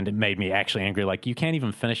 And it made me actually angry. Like, you can't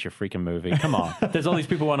even finish your freaking movie. Come on. There's all these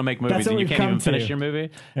people who want to make movies and you can't even finish your movie.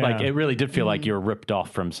 Yeah. Like, it really did feel like you were ripped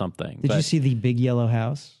off from something. Did you see The Big Yellow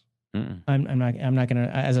House? I'm not going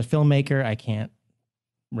to, as a filmmaker, I can't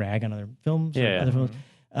rag on other films. Other films.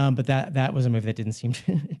 But that was a movie that didn't seem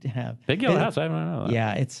to have. Big Yellow House? I don't know that.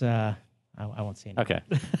 Yeah, it's, I won't say anything.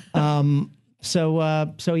 Okay.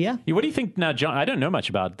 So yeah. What do you think now, John? I don't know much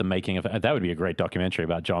about the making of that. Would be a great documentary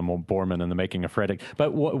about John Boorman and the making of Heretic.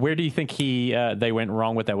 But where do you think they went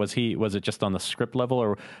wrong with that? Was it just on the script level,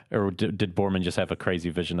 or did Boorman just have a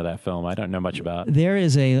crazy vision of that film? I don't know much about. There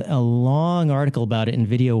is a long article about it in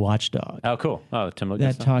Video Watchdog. Oh, cool. Oh, Tim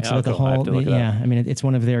Lucas. That talks about the whole. I mean, it's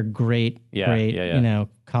one of their great,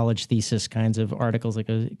 college thesis kinds of articles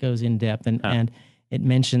that goes in depth, and it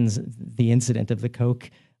mentions the incident of the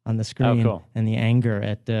Coke on the screen and the anger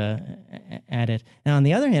at it. Now, on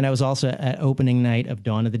the other hand, I was also at opening night of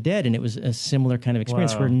Dawn of the Dead, and it was a similar kind of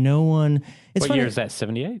experience where no one... What year is that,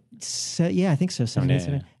 78? Yeah, I think so, 78.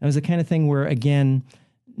 It was the kind of thing where, again,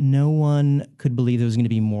 no one could believe there was going to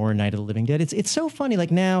be more Night of the Living Dead. It's so funny, like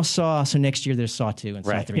now Saw, so next year there's Saw 2 and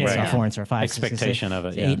Saw 3 and Saw 4 and Saw 5. Expectation 6, 7,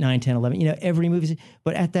 of it, 8, 9, 10, 11, every movie.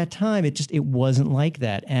 But at that time, it wasn't like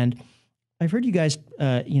that. And I've heard you guys,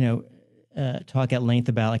 talk at length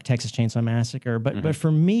about like Texas Chainsaw Massacre, but for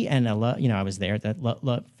me, and I was there,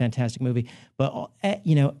 that fantastic movie, but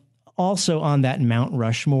also on that Mount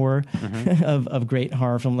Rushmore of great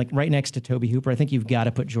horror film, like right next to Tobe Hooper, I think you've got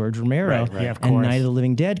to put George Romero and Night of the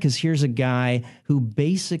Living Dead, because here's a guy who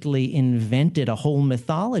basically invented a whole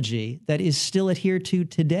mythology that is still adhered to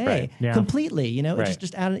today completely. It's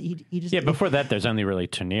just out of he just before that, there's only really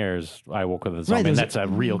Teniers, I Walk with a Zombie. And that's a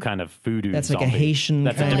real kind of voodoo. That's zombie. Like a Haitian.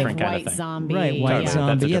 That's kind a different of kind of thing. Zombie. Right, white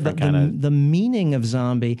zombie. The meaning of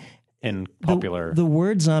zombie. In popular, the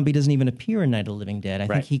word zombie doesn't even appear in Night of the Living Dead. I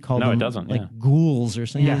think he called them ghouls or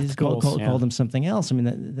something. He called them something else. I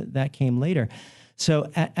mean, that came later. So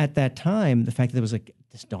at that time, the fact that there was like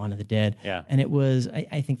this Dawn of the Dead, and it was,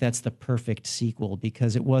 I think that's the perfect sequel,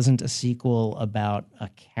 because it wasn't a sequel about a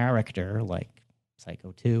character like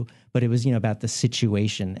Psycho 2, but it was about the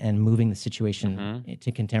situation and moving the situation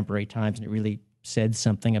to contemporary times, and it really said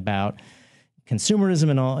something about consumerism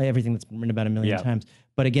and everything that's been written about a million times.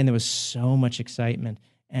 But again, there was so much excitement,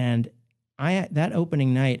 and that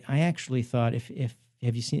opening night, I actually thought, if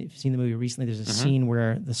have you seen the movie recently? There's a scene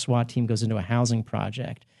where the SWAT team goes into a housing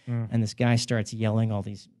project, and this guy starts yelling all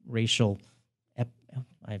these racial.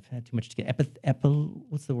 I've had too much to get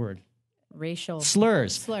what's the word? Racial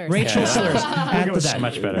slurs. Racial slurs.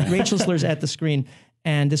 Much better. Racial slurs at the screen.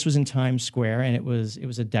 And this was in Times Square, and it was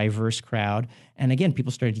a diverse crowd. And again,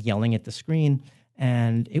 people started yelling at the screen,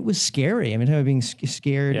 and it was scary. I mean, being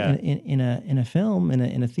scared in a film,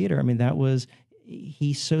 in a theater. I mean,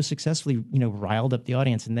 he so successfully, riled up the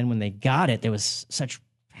audience. And then when they got it, there was such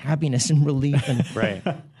happiness and relief. And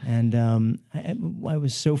And I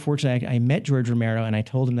was so fortunate. I met George Romero, and I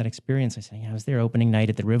told him that experience. I said, I was there opening night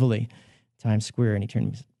at the Rivoli, Times Square, and he turned to me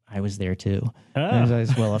and said, I was there too. And I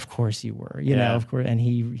was, well, of course you were, you know, of course. And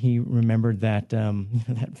he remembered that,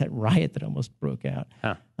 that riot that almost broke out.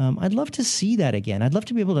 I'd love to see that again. I'd love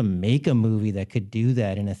to be able to make a movie that could do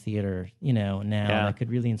that in a theater, you know, now that could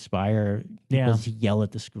really inspire people to yell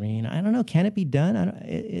at the screen. I don't know. Can it be done?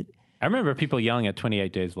 I remember people yelling at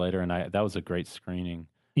 28 Days Later, and that was a great screening.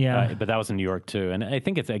 Yeah. But that was in New York too. And I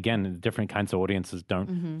think it's, again, different kinds of audiences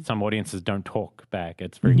some audiences don't talk back.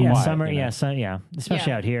 It's very quiet.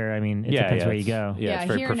 Especially out here. I mean, it depends where you go. Yeah, it's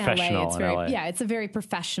very professional in LA. Yeah, it's a very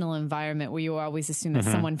professional environment where you always assume that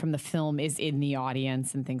someone from the film is in the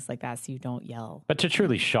audience and things like that, so you don't yell. But to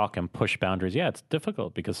truly shock and push boundaries, it's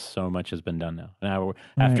difficult because so much has been done now. Now,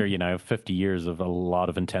 after, 50 years of a lot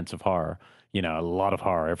of intensive horror, a lot of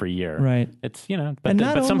horror every year. Right. It's,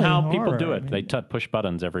 but somehow people do it. They push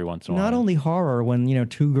buttons every once in a while. Not only horror, when,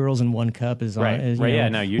 2 girls in 1 cup is on.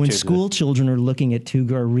 YouTube. When school children are looking at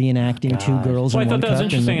reenacting 2 girls in 1 cup. I thought that was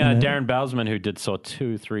interesting. Darren Bousman, who did Saw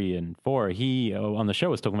 2, 3, and 4, he, on the show,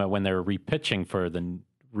 was talking about when they were repitching for the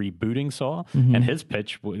rebooting Saw, and his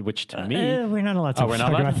pitch, which to me... we're not allowed to talk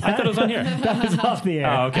about that. I thought it was on here. That was off the air.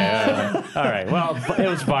 Oh, okay. All right. Well, it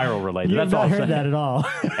was viral related. You've not heard that at all.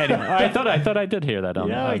 Anyway, I thought I did hear that on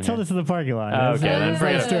he told us in the parking lot.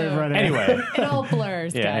 Anyway. It all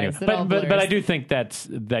blurs, guys. But I do think that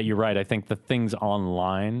you're right. I think the things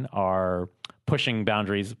online are pushing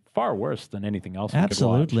boundaries far worse than anything else.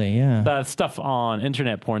 Absolutely, yeah. The stuff on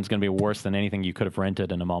internet porn is going to be worse than anything you could have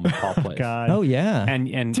rented in a mom and pop place. God. Oh yeah. And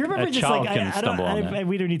do you remember a child can I stumble on that.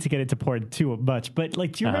 We don't need to get into porn too much, but do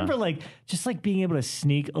you remember just being able to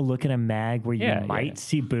sneak a look at a mag where you might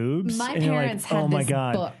see boobs? My parents had this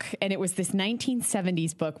book, and it was this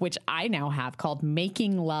 1970s book, which I now have, called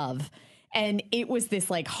Making Love. And it was this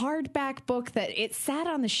hardback book that it sat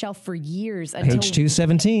on the shelf for years. Until, Page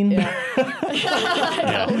 217.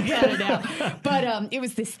 I don't get it now. But it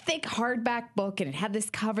was this thick hardback book, and it had this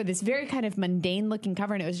cover, this very kind of mundane looking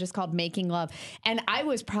cover, and it was just called Making Love. And I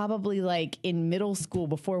was probably in middle school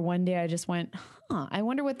before one day I just went, I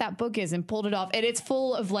wonder what that book is, and pulled it off. And it's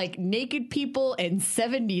full of naked people and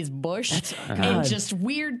 70s bush and just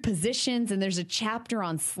weird positions. And there's a chapter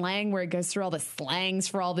on slang where it goes through all the slangs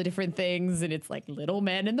for all the different things. And it's little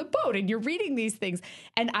men in the boat, and you're reading these things.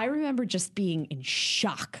 And I remember just being in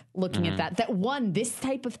shock looking at that one, this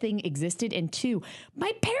type of thing existed. And 2,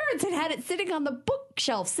 my parents had it sitting on the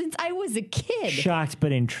bookshelf since I was a kid. Shocked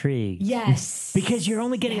but intrigued. Yes. Because you're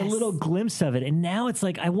only getting a little glimpse of it. And now it's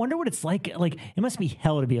I wonder what it's like. It must be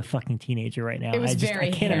hell to be a fucking teenager right now. It was I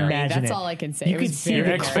can't imagine. That's all I can say. You could see your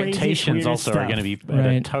expectations also are going to be at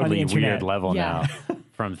a totally weird level now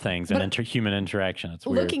from things and human interaction. It's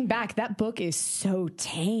weird. Looking back, that book is so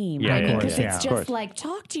tame. Because it's just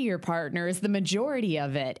talk to your partner is the majority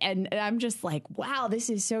of it. And I'm just wow, this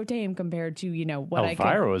is so tame compared to, what I could...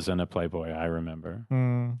 Elvira was in a Playboy, I remember.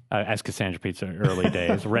 As Cassandra Pete's early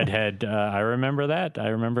days. Redhead, I remember that. I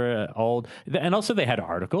remember old... And also they had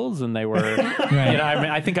articles, and they were...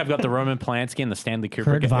 I think I've got the Roman Polanski and the Stanley Kubrick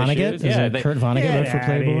Kurt Vonnegut? issues. Kurt Vonnegut wrote for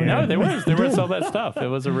Playboy? No, there was all that stuff. It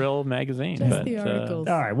was a real magazine. Just the articles.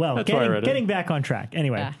 All right, well, getting back on track.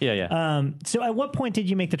 Anyway. Yeah. So at what point did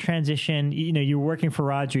you make the transition? You were working for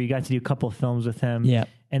Roger. You got to do a couple of films with him. Yeah.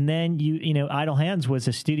 And then Idle Hands was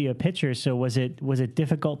a studio picture. So was it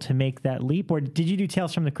difficult to make that leap, or did you do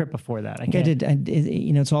Tales from the Crypt before that? I did.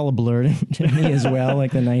 It's all a blur to me as well,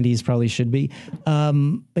 like the 90s probably should be.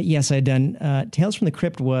 But yes, I'd done Tales from the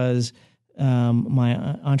Crypt was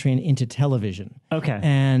my entree into television. Okay.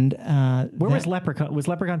 And where was Leprechaun? Was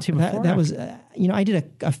Leprechaun 2 before? That was, I did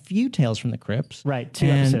a few Tales from the Crypts. Right, 2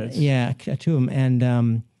 episodes. Yeah, 2 of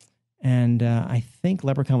them. And I think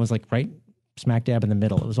Leprechaun was right smack dab in the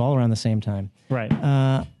middle. It was all around the same time. Right.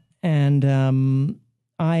 I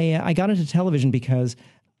got into television because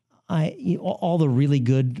all the really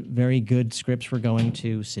good, very good scripts were going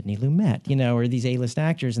to Sidney Lumet, or these A-list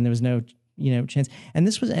actors, and there was no chance. And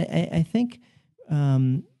this was, I think, I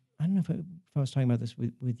don't know if I was talking about this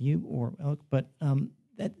with you or Elric, but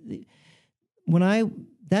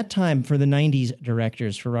that time for the 90s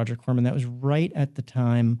directors for Roger Corman, that was right at the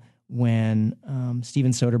time when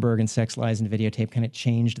Steven Soderbergh and Sex, Lies, and Videotape kind of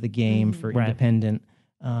changed the game for independent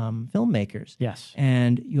filmmakers. Yes.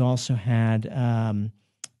 And you also had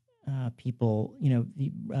people,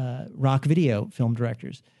 the rock video film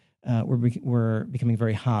directors were becoming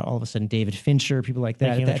very hot. All of a sudden, David Fincher, people like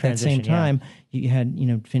that. At that same time, you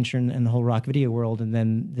had Fincher and the whole rock video world, and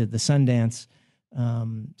then the Sundance,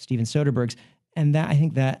 Steven Soderbergh's. And that, I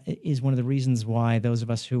think that is one of the reasons why those of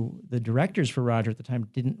us the directors for Roger at the time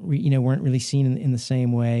weren't really seen in the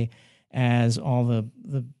same way as all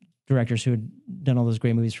the directors who had done all those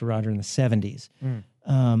great movies for Roger in the 70s.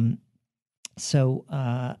 What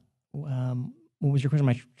was your question?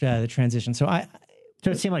 The transition. So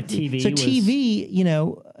it seemed like TV. So TV,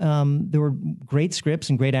 there were great scripts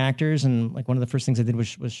and great actors, and like one of the first things I did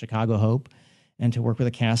was Chicago Hope, and to work with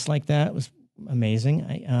a cast like that was amazing.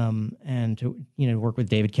 And to work with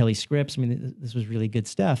David Kelly scripts. I mean, this was really good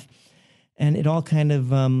stuff. And it all kind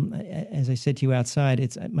of, as I said to you outside,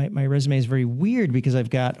 it's my resume is very weird because I've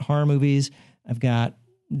got horror movies, I've got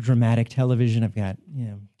dramatic television, I've got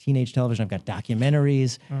teenage television, I've got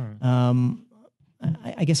documentaries.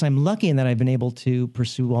 I guess I'm lucky in that I've been able to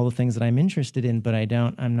pursue all the things that I'm interested in, but I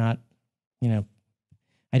don't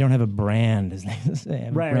have a brand, as they say.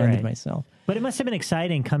 I've branded myself. But it must have been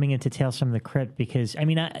exciting coming into Tales from the Crypt because, I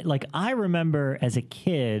mean, I remember as a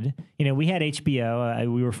kid, we had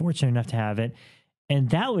HBO. We were fortunate enough to have it. And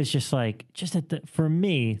that was for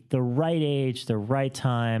me, the right age, the right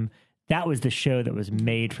time. That was the show that was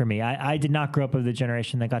made for me. I did not grow up with the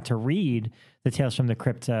generation that got to read the Tales from the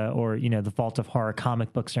Crypt or, the Vault of Horror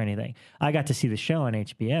comic books or anything. I got to see the show on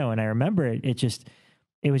HBO, and I remember it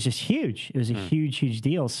was just huge. It was a huge, huge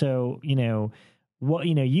deal. So, you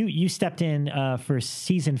stepped in for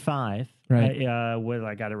season 5. Right.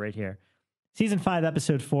 I got it right here. Season 5,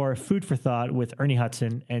 episode 4, Food for Thought with Ernie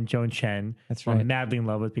Hudson and Joan Chen. That's right. I'm madly in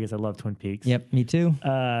love with because I love Twin Peaks. Yep, me too.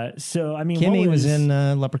 So, I mean, Kimmy was in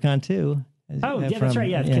Leprechaun too. That's right.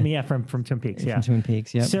 Yeah, Kimmy, from Twin Peaks. Yeah, from Twin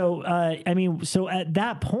Peaks. Yeah. So, so at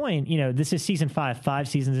that point, this is season 5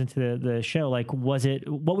 seasons into the show. Like, what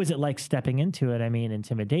was it like stepping into it? I mean,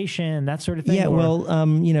 intimidation, that sort of thing. Yeah.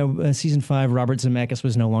 Well, season 5, Robert Zemeckis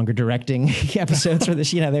was no longer directing episodes for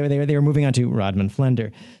this. They were moving on to Rodman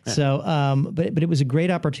Flender. Yeah. So, but it was a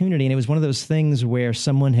great opportunity, and it was one of those things where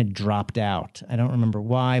someone had dropped out. I don't remember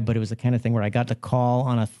why, but it was the kind of thing where I got the call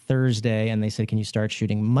on a Thursday, and they said, "Can you start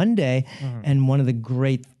shooting Monday?" Mm-hmm. And one of the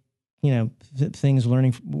great, things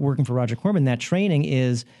working for Roger Corman, that training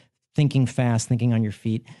is thinking fast, thinking on your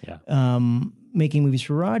feet. Yeah. Making movies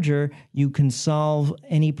for Roger, you can solve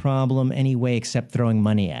any problem any way except throwing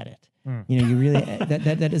money at it. You really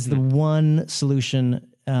that is the one solution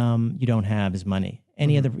you don't have is money.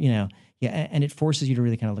 Any other, and it forces you to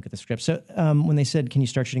really kind of look at the script. So when they said, "Can you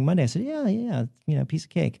start shooting Monday?" I said, "Yeah, piece of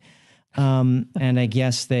cake." And I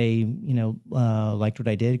guess they, liked what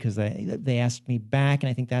I did because they asked me back, and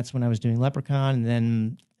I think that's when I was doing Leprechaun. And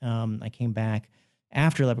then I came back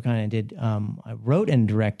after Leprechaun and I wrote and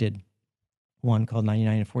directed one called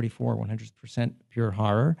 99 and 44, 100% Pure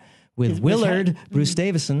Horror with Willard, Bruce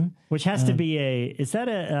Davison. Which has to be isn't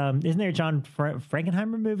there a John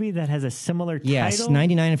Frankenheimer movie that has a similar title? Yes,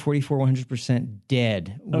 99 and 44, 100%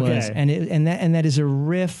 Dead was, okay. And that is a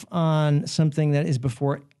riff on something that is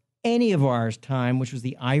before any of ours time, which was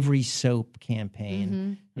the Ivory Soap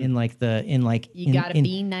campaign you gotta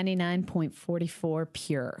be 99.44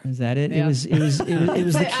 pure. Is that it? Yep. It was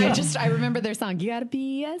the I remember their song. You gotta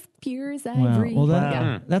be as pure as ivory. Well,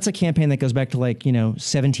 that's a campaign that goes back to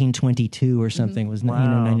 1722 or something. Was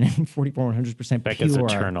 99, 44, 100% pure. Bekah's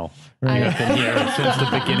eternal. Right. You have been here since the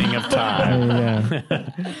beginning of time.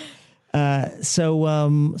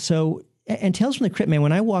 And Tales from the Crypt, man,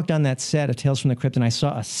 when I walked on that set of Tales from the Crypt and I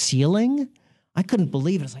saw a ceiling, I couldn't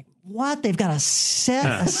believe it. I was like, what? They've got a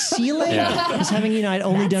ceiling? I was having, I'd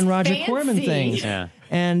only done Roger Corman things. Yeah.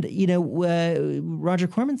 And, Roger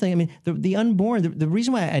Corman thing, I mean, the Unborn, the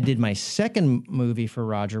reason why I did my second movie for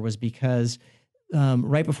Roger was because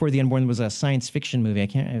right before The Unborn was a science fiction movie. I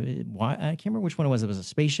can't remember which one it was. It was a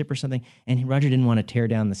spaceship or something. And Roger didn't want to tear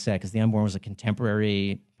down the set because The Unborn was a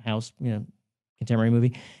contemporary contemporary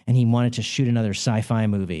movie, and he wanted to shoot another sci-fi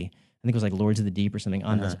movie. I think it was like Lords of the Deep or something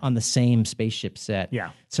on the same spaceship set. Yeah.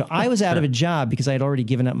 So I was out of a job because I had already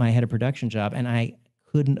given up my head of production job, and I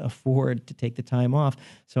couldn't afford to take the time off.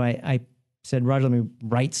 So I said, Roger, let me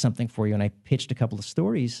write something for you, and I pitched a couple of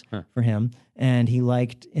stories for him, and he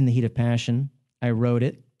liked In the Heat of Passion. I wrote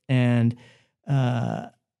it, and I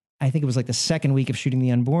think it was like the second week of shooting The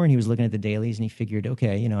Unborn. He was looking at the dailies, and he figured,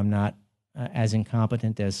 okay, I'm not as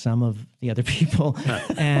incompetent as some of the other people.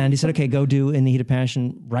 And he said, okay, go do In the Heat of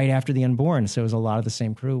Passion right after The Unborn. So it was a lot of the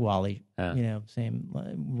same crew, Wally,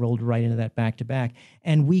 rolled right into that back to back.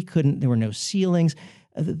 And there were no ceilings.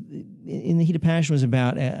 In the Heat of Passion was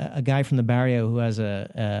about a guy from the barrio who has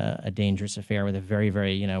a dangerous affair with a very,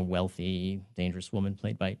 very, wealthy, dangerous woman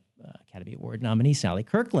played by Academy Award nominee Sally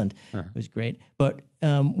Kirkland. It was great. But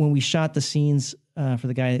when we shot the scenes for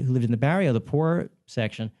the guy who lived in the barrio, the poor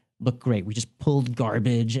section, looked great. We just pulled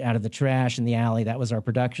garbage out of the trash in the alley. That was our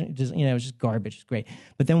production. It was just garbage. It was great.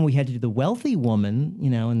 But then when we had to do the wealthy woman,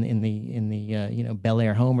 in the Bel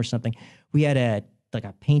Air home or something, we had a like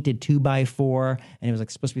a painted 2x4, and it was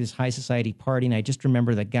like supposed to be this high society party. And I just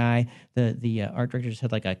remember the guy, the art director, just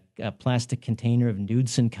had like a plastic container of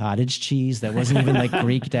Knudsen cottage cheese that wasn't even like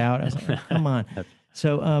Greeked out. I was like, oh, come on.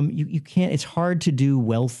 So you can't. It's hard to do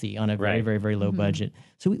wealthy on a very, very, very low budget.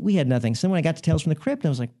 So we had nothing. So then when I got to Tales from the Crypt, I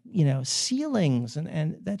was like, ceilings,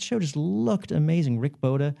 and that show just looked amazing. Rick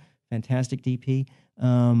Boda, fantastic DP.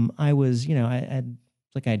 I was,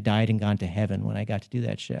 I died and gone to heaven when I got to do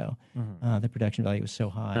that show. The production value was so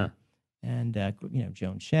high, and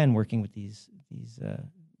Joan Chen working with these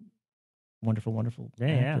wonderful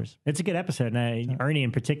actors. It's a good episode, and Ernie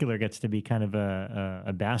in particular gets to be kind of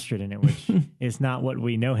a bastard in it, which is not what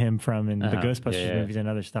we know him from in the Ghostbusters movies and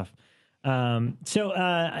other stuff. So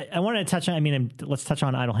I wanted to touch on. Let's touch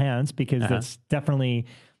on Idle Hands, because that's definitely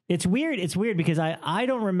it's weird. It's weird because I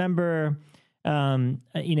don't remember. I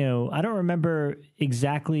don't remember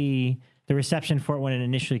exactly the reception for it when it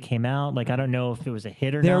initially came out. Like, I don't know if it was a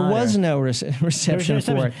hit or not. There was no reception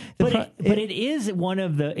for it. But it is one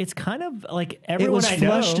of the, it's kind of like everyone I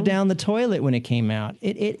know. It was flushed down the toilet when it came out.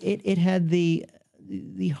 It had the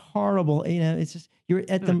horrible, it's just, you're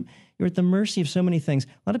at the mercy of so many things. A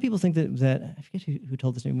lot of people think that I forget who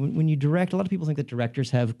told this to me. When you direct, a lot of people think that directors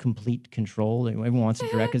have complete control. Everyone wants to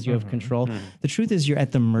direct because you have control. The truth is, you're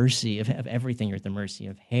at the mercy of everything. You're at the mercy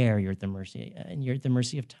of hair. You're at the mercy, and you're at the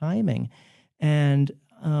mercy of timing. And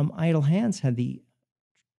Idle Hands had the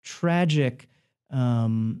tragic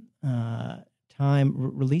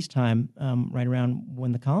release time right around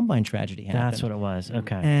when the Columbine tragedy happened. That's what it was.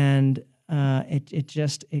 Okay, and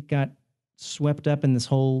it got swept up in this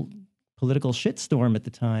whole political shitstorm at the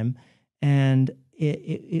time, and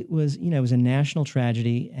it was it was a national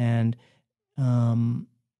tragedy, and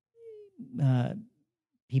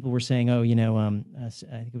people were saying, I think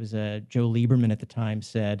it was Joe Lieberman at the time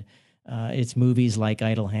said, it's movies like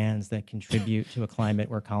Idle Hands that contribute to a climate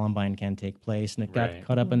where Columbine can take place, and it got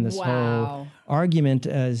caught up in this whole argument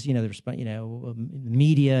as the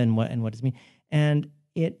media and what does it mean, and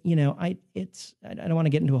I don't want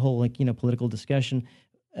to get into a whole political discussion.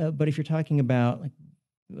 But if you're talking about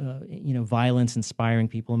violence inspiring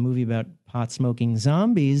people, a movie about pot smoking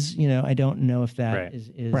zombies, I don't know if that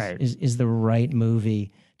is the right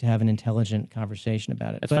movie to have an intelligent conversation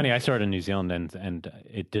about it. It's funny. I saw it in New Zealand, and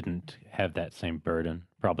it didn't have that same burden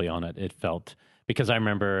probably on it. It felt, because I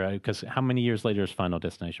remember, because how many years later is Final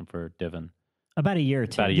Destination for Divin? About a year or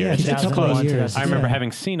two. About a year. Yeah, it's close. Years. I remember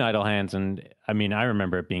having seen Idle Hands, and I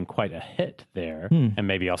remember it being quite a hit there, and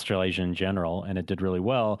maybe Australasia in general, and it did really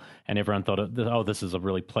well, and everyone thought, this is a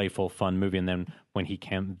really playful, fun movie, and then when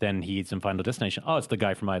he's in Final Destination, it's the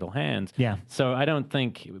guy from Idle Hands. Yeah. So I don't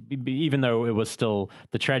think, even though it was still,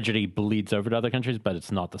 the tragedy bleeds over to other countries, but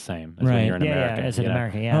it's not the same as when you're in America. As in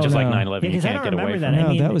America, yeah. Just like 9/11, you can't get away from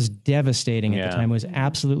it. That was devastating at the time. It was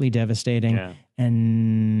absolutely devastating. Yeah.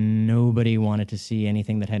 And nobody wanted to see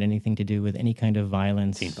anything that had anything to do with any kind of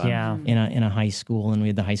violence in a high school, and we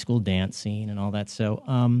had the high school dance scene and all that. So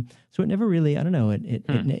it never really, I don't know, it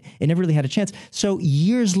never really had a chance. So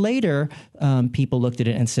years later, people looked at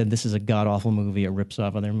it and said, this is a god-awful movie. It rips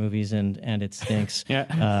off other movies and it stinks.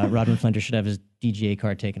 Rodman Flender should have his DGA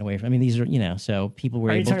card taken away from. These are, so people were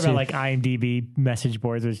able to... Are you talking about like IMDb message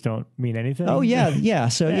boards which don't mean anything? Oh, yeah.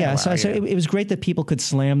 So it was great that people could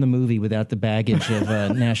slam the movie without the baggage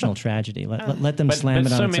of national tragedy. Let them slam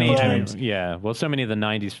it on its own terms. Well, so many of the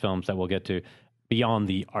 90s films that we'll get to, beyond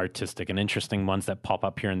the artistic and interesting ones that pop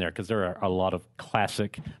up here and there, because there are a lot of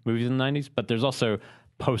classic movies in the 90s, but there's also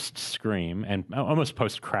post-Scream and almost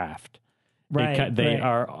post-Craft. They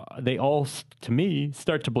all, to me,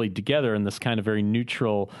 start to bleed together in this kind of very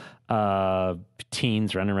neutral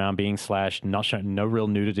teens running around being slashed, not showing, no real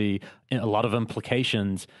nudity, a lot of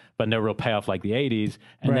implications, but no real payoff like the 80s.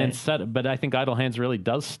 And but I think Idle Hands really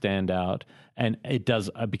does stand out, and it does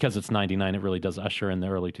because it's 99. It really does usher in the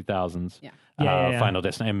early 2000s. Final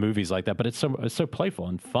Destination and movies like that. But it's so playful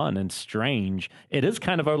and fun and strange. It is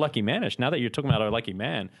kind of Our Lucky Man-ish. Now that you're talking about Our Lucky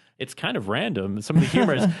Man, it's kind of random. Some of the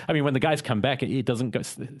humor is, when the guys come back, it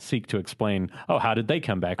doesn't seek to explain, how did they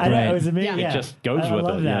come back? It just goes with it.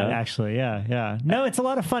 I love that, actually. Yeah. No, it's a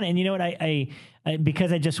lot of fun. And you know what? I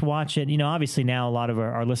because I just watch it, obviously now a lot of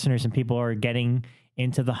our listeners and people are getting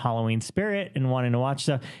into the Halloween spirit and wanting to watch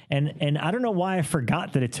stuff. And I don't know why I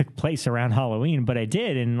forgot that it took place around Halloween, but I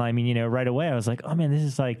did. And right away I was like, oh man, this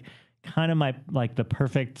is like kind of the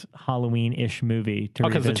perfect Halloween-ish movie to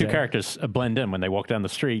because the revisit. two characters blend in when they walk down the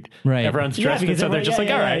street. Right. Everyone's dressed, so they're just all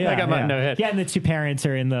right, I got my no head. Yeah, and the two parents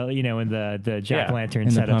are in the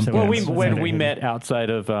jack-o'-lantern setup. Well, when we met outside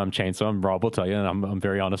of Chainsaw, and Rob will tell you, and I'm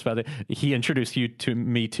very honest about it, he introduced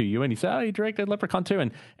me to you, and he said, he directed Leprechaun too,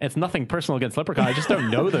 and it's nothing personal against Leprechaun. I just don't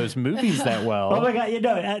know those movies that well. Oh my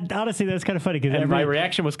God, honestly, that's kind of funny. My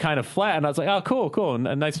reaction was kind of flat, and I was like, oh, cool,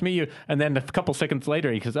 and nice to meet you. And then a couple seconds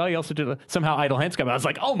later, he goes, he also did somehow Idle Hands come out. I was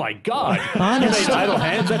like, oh my God. Honest. Idle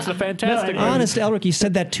Hands, that's a fantastic movie. Honest, Elric, you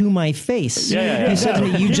said that to my face. Yeah. You said to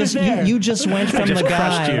me, you just went from the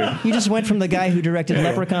guy. You just went from the guy who directed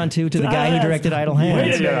Leprechaun 2 to the guy who directed Idle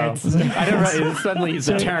Hands. I don't suddenly he's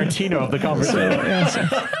the Tarantino of the conversation.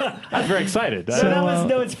 I was very excited.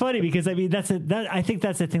 It's funny because I mean I think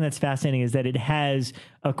that's the thing that's fascinating is that it has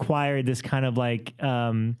acquired this kind of like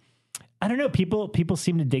I don't know. People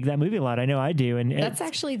seem to dig that movie a lot. I know I do. And that's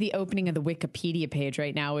actually the opening of the Wikipedia page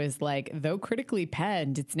right now is like, though critically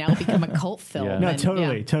penned, it's now become a cult film. Yeah. No,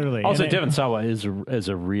 totally. Also, Devon Sawa is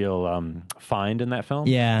a real find in that film.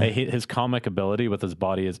 Yeah. His comic ability with his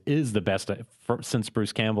body is the best since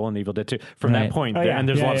Bruce Campbell and Evil Dead 2. From that point, and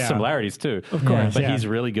there's lots of similarities too. Of course. But he's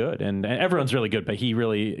really good. And everyone's really good, but he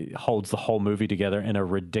really holds the whole movie together in a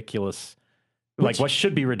ridiculous... what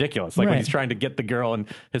should be ridiculous, when he's trying to get the girl and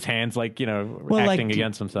his hands acting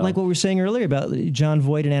against himself. Like what we were saying earlier about Jon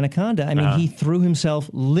Voight and Anaconda. I mean, he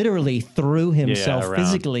literally threw himself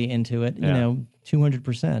physically into it,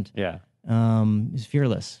 200%. Yeah. He's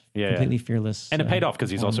fearless. Completely fearless. And it paid off because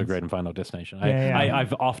he's also great in Final Destination.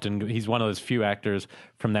 He's one of those few actors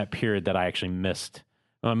from that period that I actually missed.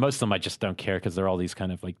 Most of them I just don't care because they're all these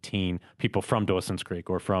kind of like teen people from Dawson's Creek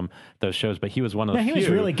or from those shows. But he was one of the few. He was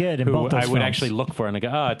really good in both those I would films. actually look for and I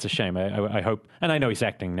go, it's a shame. I hope, and I know he's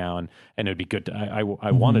acting now, and it would be good. I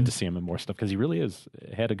wanted to see him in more stuff because he really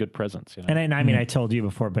had a good presence. And I mean, I told you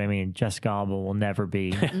before, but I mean, Jessica Alba will never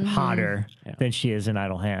be hotter than she is in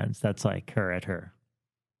Idle Hands. That's like her at her,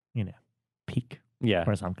 peak. Yeah.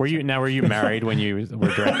 Were you married when you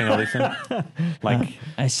were directing all these things?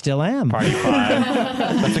 I still am. Party 5.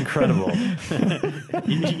 That's incredible.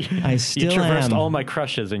 I still You traversed am. all my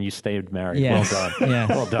crushes and you stayed married. Yes. Well done. Yes.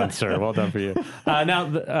 Well done, sir. Well done for you.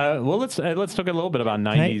 Let's talk a little bit about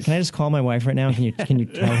 90s. Can I just call my wife right now? Can you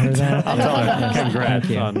tell her that? I'll tell her. Yes.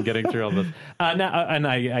 Congrats on getting through all this.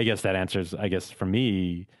 I guess that answers, for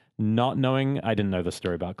me, not knowing, I didn't know the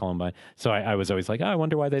story about Columbine, so I was always like, I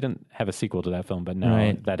wonder why they didn't have a sequel to that film. But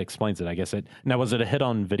now that explains it. I guess now was it a hit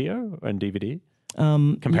on video and DVD?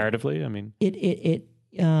 Comparatively, I mean, it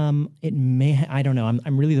may. I don't know.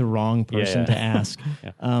 I'm really the wrong person to ask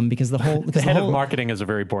because the head of marketing is a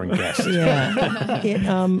very boring guest.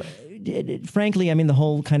 Frankly, I mean, the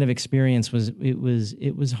whole kind of experience was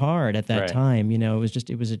hard at that time.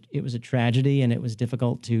 It was a tragedy, and it was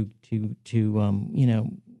difficult to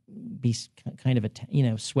be kind of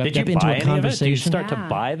swept up into a conversation. Did you start to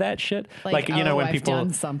buy that shit? When I've people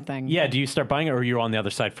done something. Yeah, do you start buying it, or are you on the other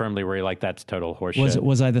side firmly where you're like, that's total horseshit?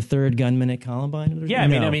 Was I the third gunman at Columbine? Yeah,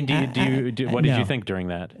 what did you think during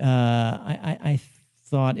that? I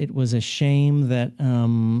thought it was a shame that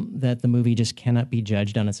the movie just cannot be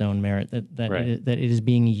judged on its own merit. That it is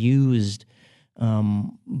being used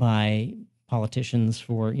by politicians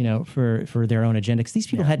for their own agenda, because these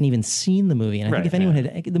people hadn't even seen the movie, and I think if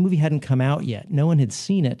anyone the movie hadn't come out yet, no one had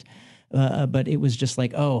seen it, but it was just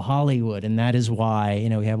like, oh, Hollywood, and that is why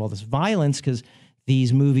we have all this violence, because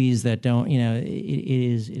these movies that don't, it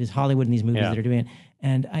is Hollywood and these movies that are doing it.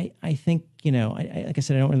 And I think, like I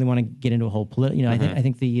said, I don't really want to get into a whole political, I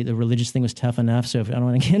think the religious thing was tough enough. So if I don't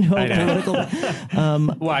want to get into a political.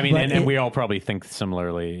 Well, I mean, and we all probably think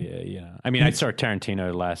similarly. I mean, I saw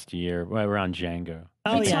Tarantino last year around Django.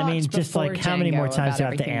 Oh yeah, I mean, just like how many more times do you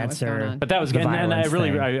have to answer? But that was good, and I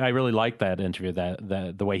really liked that interview.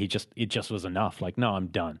 That the way it just was enough. Like, no, I'm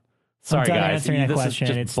done. Sorry, guys. Answering that this question. is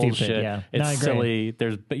just It's bullshit. stupid. Yeah. It's silly.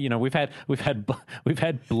 There's, we've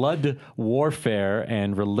had blood warfare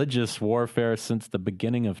and religious warfare since the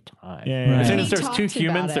beginning of time. Yeah. As soon as there's two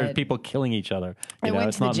humans, there's people killing each other. I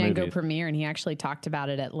went to the Django movies. premiere, and he actually talked about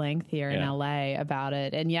it at length here in LA about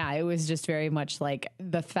it. And it was just very much like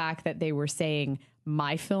the fact that they were saying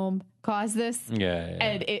my film caused this.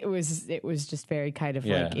 And it was just very kind of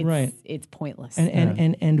like it's pointless.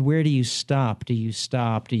 And where do you stop? Do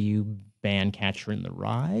you ban Catcher in the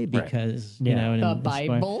Rye because the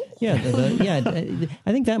Bible? I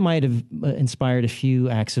think that might have inspired a few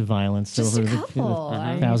acts of violence just over a couple.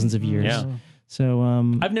 thousands of years. So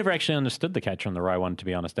I've never actually understood the Catcher in the Rye one, to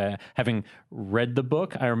be honest. Having read the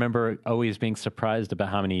book, I remember always being surprised about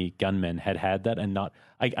how many gunmen had that, and not.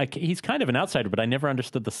 He's kind of an outsider, but I never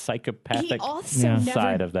understood the psychopathic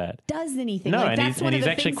side of that. Does anything? No, like, and he's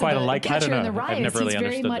actually quite alike. I don't know. In the Rye I've never really he's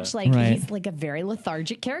very understood much that. like he's like a very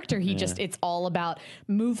lethargic character. He it's all about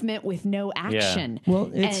movement with no action. Well,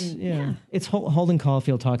 it's Holden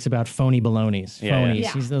Caulfield talks about phony balonies. Phonies.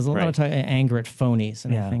 Yeah. There's a lot of anger at phonies,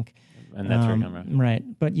 and I think. And that's where you come from. Right.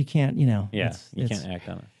 But you can't, you can't act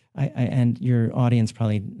on it. And your audience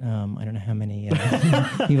probably, I don't know how many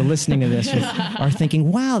people listening to this are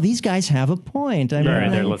thinking, wow, these guys have a point.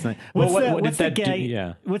 They're listening. What's the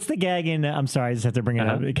gag? What's the gag in, I'm sorry, I just have to bring it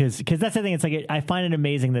up because that's the thing. It's like, I find it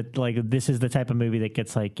amazing that like this is the type of movie that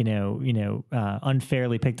gets like,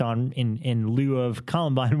 unfairly picked on in lieu of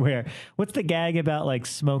Columbine, where what's the gag about like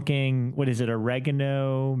smoking, what is it,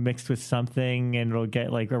 oregano mixed with something, and it'll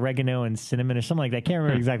get like oregano and cinnamon or something like that. I can't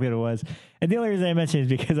remember exactly what it was. And the only reason I mention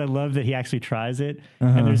it is because I love that he actually tries it.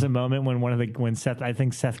 And there's a moment when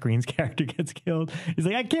Seth Green's character gets killed. He's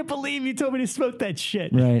like, I can't believe you told me to smoke that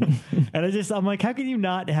shit. Right. And I'm like, how can you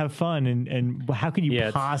not have fun? And how can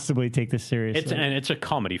you possibly take this seriously? It's a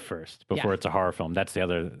comedy first before it's a horror film. That's the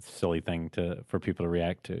other silly thing for people to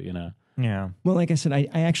react to, Yeah. Well, like I said, I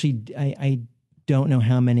actually don't know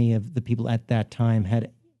how many of the people at that time had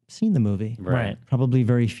seen the movie. Right. Probably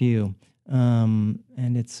very few.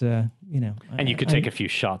 And it's, and you could take a few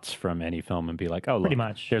shots from any film and be like, oh, look, pretty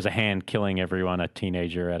much. There's a hand killing everyone, a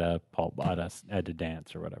teenager at a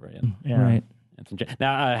dance or whatever. Yeah. Right.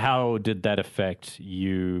 Now, how did that affect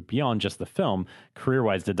you beyond just the film?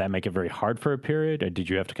 Career-wise, did that make it very hard for a period, or did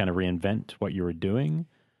you have to kind of reinvent what you were doing?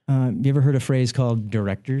 You ever heard a phrase called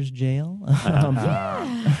director's jail? It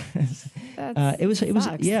was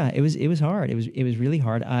hard. It was really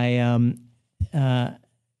hard. I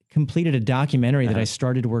completed a documentary that I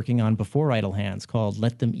started working on before Idle Hands called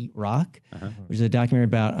Let Them Eat Rock, which is a documentary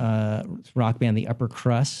about rock band The Upper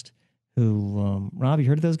Crust, who, Rob, you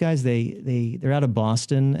heard of those guys? They're out of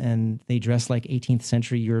Boston, and they dress like 18th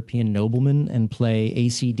century European noblemen and play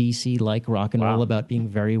AC/DC like rock and roll about being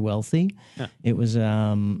very wealthy. Yeah. It was,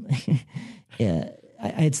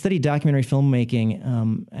 I had studied documentary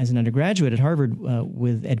filmmaking as an undergraduate at Harvard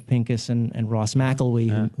with Ed Pincus and Ross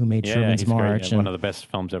McElwee, who made Sherman's March. And one of the best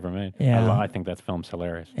films ever made. Yeah. I think that film's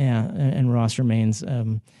hilarious. Yeah, and Ross remains.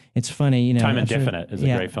 It's funny, Time Indefinite is a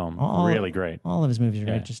great film. Really great. All of his movies are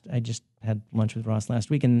great. I just had lunch with Ross last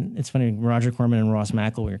week, and it's funny. Roger Corman and Ross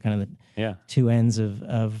McElwee are kind of the two ends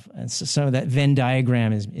of so that Venn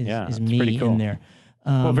diagram is me cool. in there.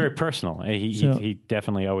 Very personal. He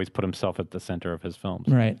definitely always put himself at the center of his films.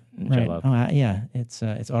 Right. I love. It's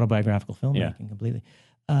autobiographical filmmaking completely.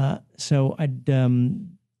 So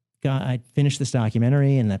I'd finished this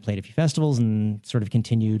documentary, and I played a few festivals and sort of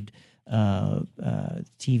continued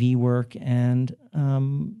TV work, and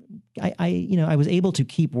I was able to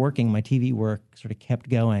keep working. My TV work sort of kept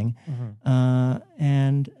going,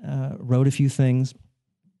 and wrote a few things.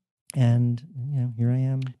 And here I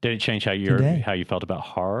am. Did it change how you felt about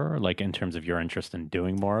horror, like in terms of your interest in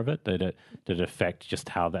doing more of it? Did it affect just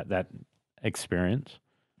how that experience?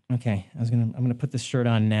 Okay, I'm gonna put this shirt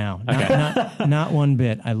on now. Not one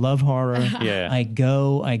bit. I love horror. Yeah. I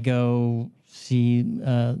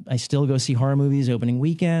still go see horror movies opening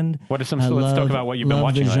weekend. What are some? Let's talk about what you've been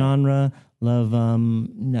watching. Love the genre.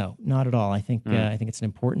 No, not at all. I think it's an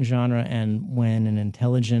important genre, and when an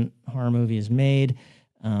intelligent horror movie is made.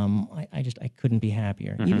 I couldn't be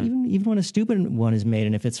happier. Even when a stupid one is made,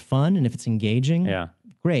 and if it's fun and if it's engaging,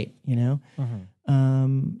 great. He's gonna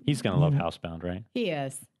love Housebound, right? He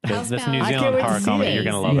is. This New Zealand horror comedy, you're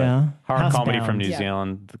gonna love it. Horror comedy from New Yeah.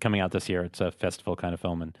 Zealand coming out this year. It's a festival kind of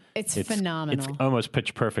film, and it's phenomenal. It's almost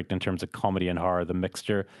pitch perfect in terms of comedy and horror, the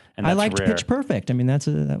mixture. And that's I liked rare. Pitch Perfect. I mean, that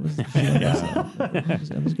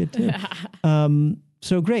was good too.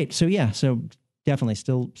 So great. So definitely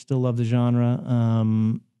still love the genre.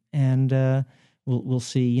 And we'll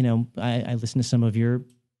see. I listen to some of your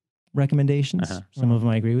recommendations. Some of them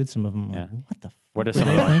I agree with. Some of them, what are some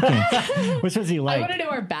of them thinking? Which ones do you like? I want to know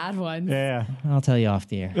our bad ones. Yeah, I'll tell you off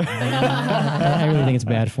the air. I really think it's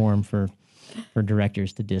bad form for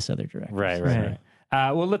directors to diss other directors. Right.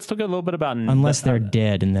 Well, let's talk a little bit about unless they're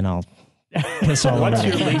dead, and then I'll piss all over. What's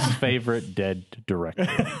your least favorite dead director?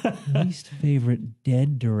 Least favorite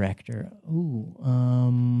dead director? Ooh,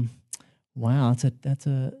 wow, that's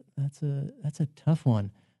a tough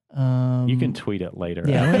one. You can tweet it later.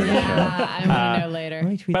 Yeah, I want to know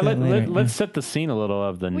later. But let's set the scene a little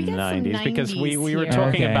of the 90s, because we were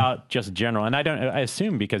talking about just general, and I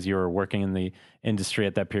assume because you were working in the industry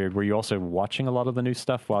at that period, were you also watching a lot of the new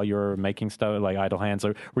stuff while you were making stuff like Idle Hands,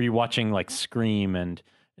 or were you watching like Scream and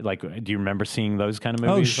like, do you remember seeing those kind of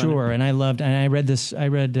movies? Oh, sure. And I read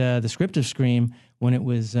the script of Scream when it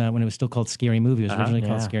was still called Scary Movie. It was originally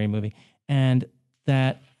called Scary Movie, and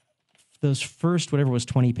that. Those first, whatever was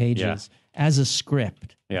 20 pages as a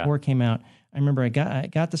script before it came out. I remember I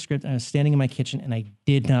got the script. And I was standing in my kitchen and I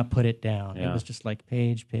did not put it down. It was just like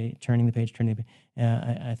page, turning the page.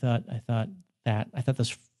 I thought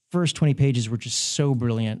those first 20 pages were just so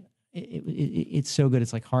brilliant. It's so good.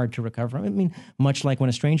 It's like hard to recover from. I mean, much like When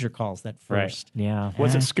a Stranger Calls, that first. Right. Yeah.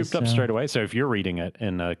 Was it scooped up straight away? So if you're reading it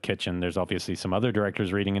in the kitchen, there's obviously some other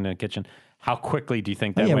directors reading in the kitchen. How quickly do you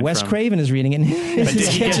think that went Wes Craven is reading it in his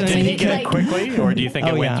kitchen. Did he get it quickly, or do you think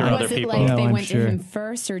it went through other people? Was it like they went to him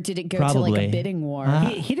first, or did it go to like a bidding war?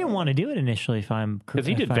 He didn't want to do it initially, if I'm correct. Because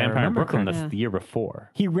he did Vampire in Brooklyn the year before.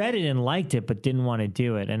 He read it and liked it, but didn't want to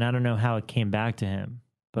do it. And I don't know how it came back to him.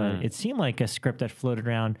 But it seemed like a script that floated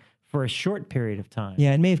around for a short period of time.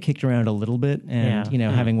 Yeah, it may have kicked around a little bit. And,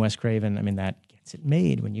 having Wes Craven, I mean, that gets it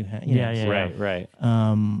made when you have... Right.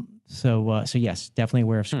 So yes, definitely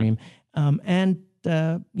aware of Scream. So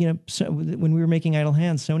when we were making Idle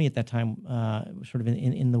Hands, Sony at that time, sort of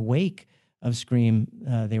in the wake of Scream,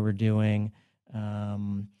 they were doing... it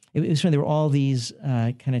was funny, there were all these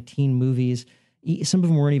kind of teen movies. Some of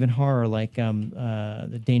them weren't even horror, like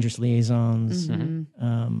the Dangerous Liaisons,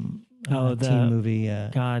 the teen movie,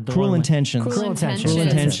 Cruel Intentions. Cruel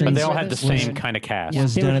Intentions. But they all had the same kind of cast.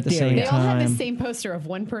 Was done at the same time. They all had the same poster of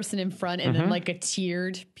one person in front and then like a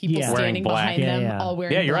tiered people standing behind them, all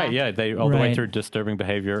wearing black. You're right. Yeah, they all the way through Disturbing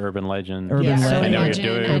Behavior, Urban Legend. Urban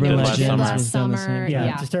Legend, Last Summer.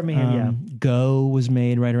 Disturbing Behavior. Go was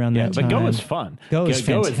made right around that time. But Go is fun. Go is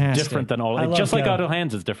fantastic. Different than all. Just like Idle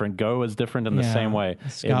Hands is different. Go is different in the same way.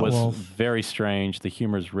 It was very strange. The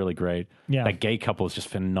humor is really great. That gay couple is just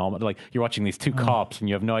phenomenal. Like you're watching these two cops and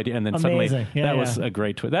you have no idea, and then suddenly that was a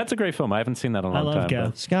great twist. That's a great film. I haven't seen that in a long time.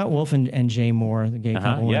 Go. Scott Wolf and Jay Moore, the gay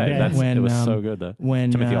couple. It was so good though.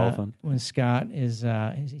 Timothy Olyphant. When Scott is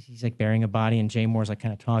he's like burying a body and Jay Moore's like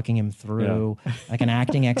kind of talking him through like an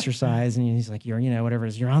acting exercise, and he's like, you're whatever it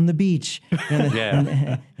is, you're on the beach.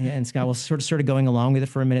 And Scott was sort of going along with it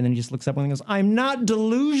for a minute, and then he just looks up and goes, I'm not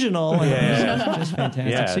delusional. Just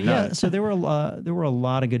fantastic. So there were a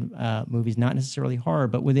lot of good movies, not necessarily horror,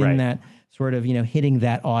 but within that sort of hitting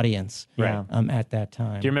that audience at that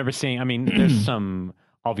time. Do you remember seeing? I mean, there's some.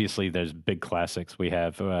 Obviously, there's big classics we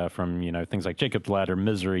have from things like Jacob's Ladder,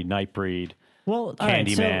 Misery, Nightbreed. Well,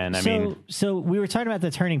 Candyman. Right, so we were talking about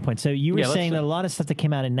the turning point. So you were saying that a lot of stuff that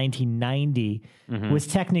came out in 1990 was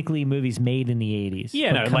technically movies made in the 80s.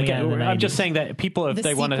 Yeah, no, like I'm just saying that people, if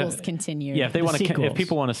they want to continue, if they want to, if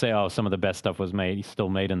people want to say, oh, some of the best stuff was still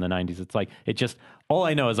made in the 90s, it's like all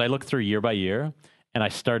I know is I look through year by year, and I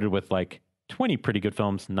started with like 20 pretty good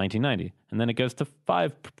films in 1990, and then it goes to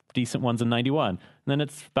 5 decent ones in 91. And then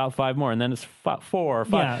it's about 5 more, and then it's 4 or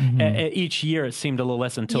 5. Each year it seemed a little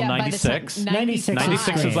less until 96.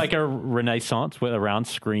 96 is like a renaissance around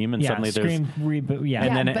Scream, and suddenly Scream reboot.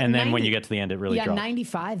 And then when you get to the end, it really drops.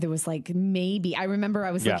 95 there was like maybe. I remember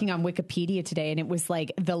I was looking on Wikipedia today, and it was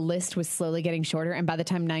like the list was slowly getting shorter, and by the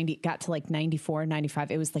time 90 got to like 94,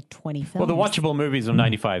 95, it was like 20 films. Well, the watchable movies of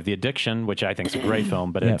 95: The Addiction, which I think is a great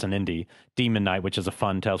film, but it's an indie. Demon Knight, which is a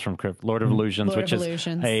fun Tales from Crypt. Lord of Illusions, which is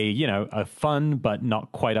a fun but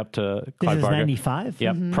not quite up to This is 95?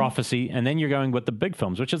 Yeah, Prophecy. And then you're going with the big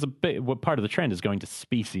films, which is what part of the trend is going to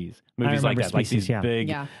Species. Movies like that, Species, like these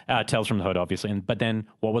big Tales from the Hood, obviously. But then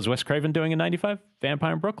what was Wes Craven doing in 95?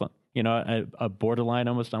 Vampire in Brooklyn. A borderline,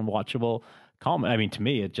 almost unwatchable comedy. I mean, to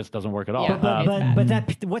me, it just doesn't work at all. But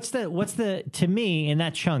that what's the to me in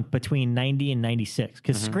that chunk between 90 and 96?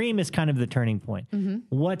 Because Scream is kind of the turning point.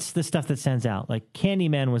 What's the stuff that stands out? Like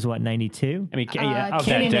Candyman was what, 92? I mean, of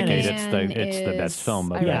that decade, it's the best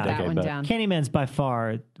film of that decade. But Candyman's by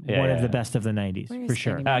far one of the best of the 90s for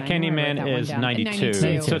sure. Candyman is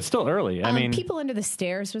 92, so it's still early. I mean, People Under the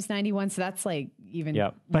Stairs was 91, so that's like even.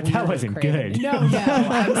 Yeah, but that wasn't good. No,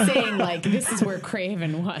 I'm saying like this is where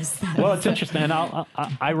Craven was. Well, it's interesting. And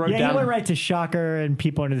I wrote down. Yeah, you went right to Shocker and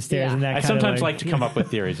People Under the Stairs and that. I sometimes like to come up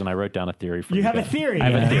with theories, and I wrote down a theory for you. You have a theory. I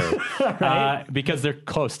have a theory right. Because they're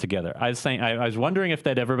close together. I was wondering if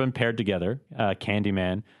they'd ever been paired together,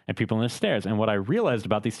 Candyman and People Under the Stairs. And what I realized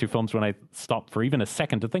about these two films when I stopped for even a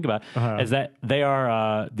second to think about is that they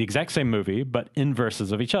are the exact same movie, but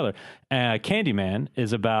inverses of each other. Candyman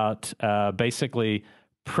is about basically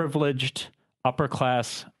privileged upper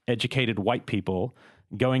class educated white people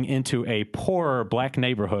going into a poorer black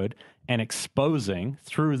neighborhood and exposing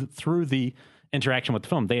through the interaction with the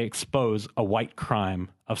film, they expose a white crime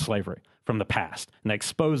of slavery from the past, and they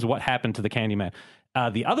expose what happened to the Candyman.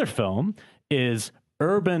 The other film is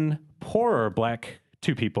urban, poorer black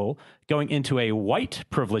two people going into a white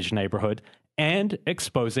privileged neighborhood and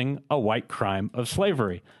exposing a white crime of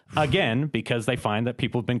slavery. Again, because they find that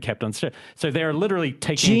people have been kept on strip. So they're literally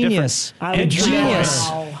taking genius. Genius.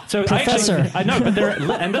 So Professor. I know, but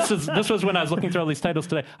and this was when I was looking through all these titles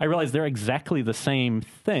today. I realized they're exactly the same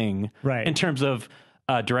thing in terms of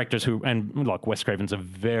directors who, and look, Wes Craven's a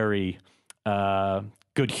very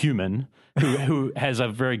good human who has a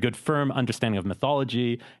very good, firm understanding of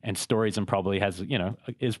mythology and stories, and probably has,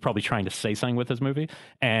 is probably trying to say something with his movie.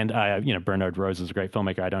 And, Bernard Rose is a great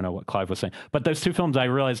filmmaker. I don't know what Clive was saying. But those two films, I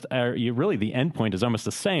realized, really the end point is almost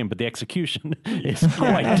the same, but the execution is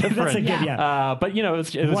quite different. But,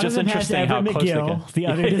 it was just interesting how close they get. The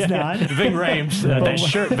other does not. Ving Rhames, that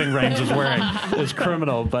shirt Ving Rhames is wearing is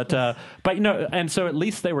criminal. But and so at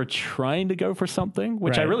least they were trying to go for something,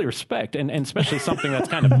 which I really respect, and especially something that's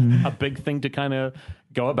kind of a big thing to kind of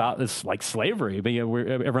go about is like slavery. But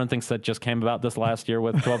everyone thinks that just came about this last year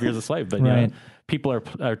with 12 Years a Slave. But people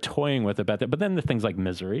are toying with it about that. But then the things like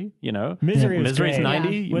Misery, Misery's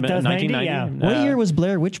 90, 1990. What year was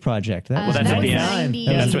Blair Witch Project? That was 90.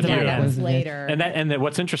 That's what year. That was later. And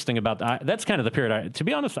what's interesting about that, that's kind of the period. To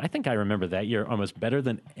be honest, I think I remember that year almost better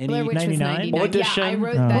than any. Blair Witch 99. Audition. Yeah, I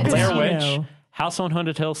wrote that. Blair Witch. House on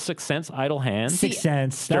Haunted Hill, Sixth Sense, Idle Hands, Sixth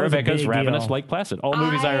Sense, Rebekah's Ravenous, Lake Placid. All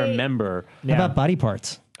movies I remember. How about Body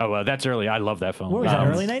Parts? Oh, that's early. I love that film. What was that,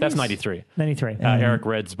 early 90s? That's 93. 93. Eric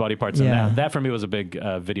Red's Body Parts. And that for me was a big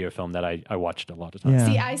video film that I watched a lot of times.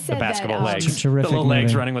 See, I said the basketball that, legs. the little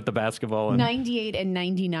legs running with the basketball. 98 and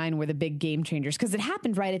 99 were the big game changers because it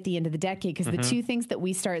happened right at the end of the decade, because the two things that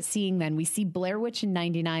we start seeing then, we see Blair Witch in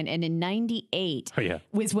 99, and in 98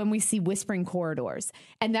 was when we see Whispering Corridors.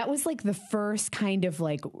 And that was like the first kind of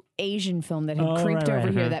like Asian film that had creeped over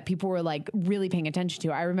here that people were like really paying attention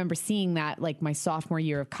to. I remember seeing that like my sophomore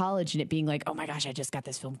year of college and it being like, oh my gosh, I just got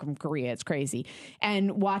this film from Korea. It's crazy.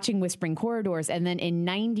 And watching Whispering Corridors. And then in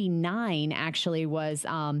 99 actually was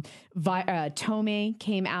Tomei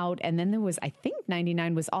came out. And then there was, I think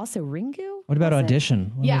 99 was also Ringu. What about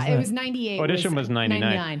Audition? It was 98. Audition was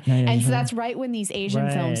 99. And so that's right when these Asian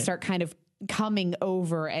films start kind of coming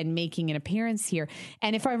over and making an appearance here.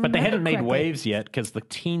 And if I remember, but they hadn't made waves yet because the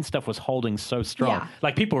teen stuff was holding so strong. Yeah.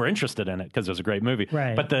 Like people were interested in it because it was a great movie.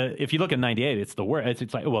 Right. But if you look at 98, it's the worst.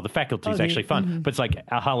 It's like, well, The Faculty is actually fun, but it's like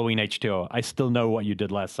a Halloween H2O. I still know what you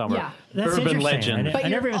did last summer. Yeah. That's Urban legend. I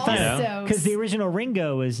never even thought, because the original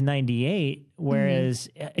Ringo was 98, whereas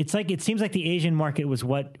it's like, it seems like the Asian market was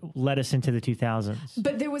what led us into the 2000s.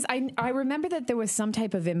 But there was, I remember that there was some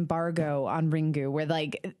type of embargo on Ringu where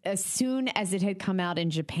like as soon as it had come out in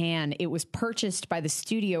Japan, it was purchased by the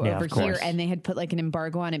studio over here, and they had put like an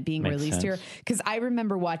embargo on it being released here. Because I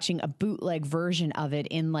remember watching a bootleg version of it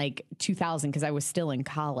in like 2000 because I was still in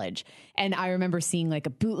college, and I remember seeing like a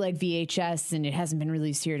bootleg VHS, and it hasn't been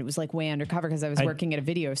released here. And it was like way undercover because I was working at a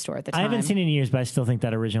video store at the time. I haven't seen it in years, but I still think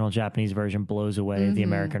that original Japanese version blows away the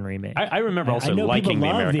American remake. I remember also liking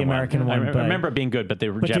the American one. I remember it being good, but the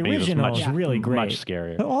Japanese was really great, much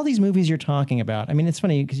scarier. But all these movies you're talking about, I mean, it's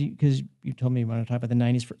funny because you told me you want to talk about the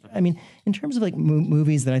 90s. In terms of like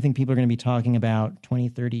movies that I think people are going to be talking about 20,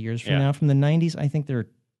 30 years from now, from the 90s, I think there are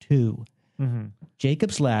two.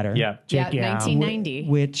 Jacob's Ladder. 1990.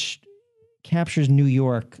 Which captures New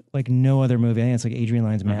York like no other movie. I think it's like Adrian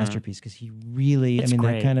Lyne's masterpiece because he really,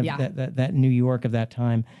 that kind of that New York of that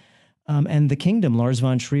time. And The Kingdom, Lars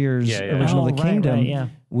von Trier's original The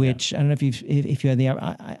Kingdom, which I don't know if you had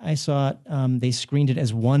I saw it. They screened it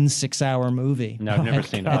as 1 6-hour movie. No, I've never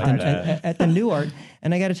seen it at the Newark,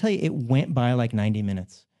 and I got to tell you, it went by like 90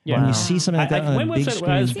 minutes. Yeah. When you see something like that on a big screen.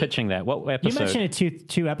 I was pitching that. What episode? You mentioned it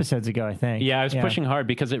two episodes ago, I think. Yeah, I was pushing hard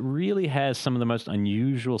because it really has some of the most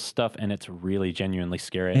unusual stuff, and it's really genuinely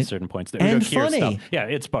scary at certain points. And funny. Stuff. Yeah,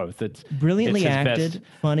 it's both. It's brilliantly acted,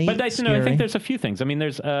 funny, but scary. I think there's a few things. I mean,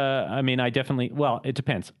 there's. I definitely. Well, it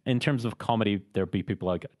depends. In terms of comedy, there'll be people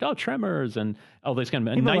like Tremors and all these kind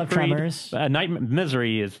of. People love Tremors.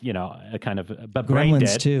 Misery is a kind of. But Gremlins Brain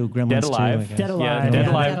Dead too. Gremlins Dead Alive. Too. Dead Alive. Dead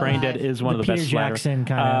Alive. Brain Dead is one of the best. Peter Jackson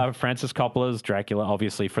kind of. Francis Coppola's Dracula,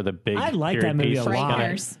 obviously, for the big. I like that movie a lot.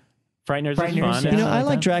 Frighteners is fun. I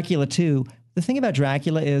like Dracula too. The thing about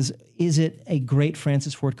Dracula is it a great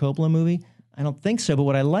Francis Ford Coppola movie? I don't think so. But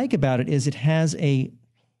what I like about it is it has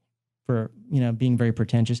for being very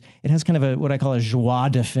pretentious. It has kind of what I call a joie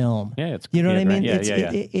de film. Yeah, it's what I mean. He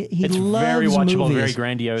it's loves very watchable, movies very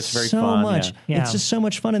grandiose, very so fun. much. Yeah. It's just so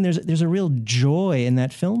much fun, and there's a real joy in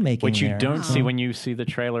that filmmaking, which you don't see when you see the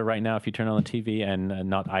trailer right now. If you turn on the TV,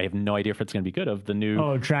 and I have no idea if it's going to be good. Of the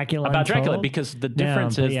new Dracula about Untold? Dracula, because the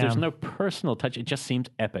difference is there's no personal touch. It just seems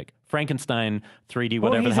epic. Frankenstein 3D,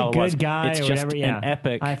 whatever the hell it was. Guy it's or just whatever, an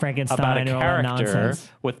epic Frankenstein about a character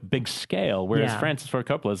with big scale. Whereas Francis Ford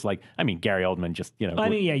Coppola is like, Gary Oldman just you got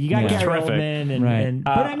Gary terrific. Oldman, and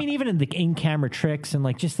but even in the in-camera tricks and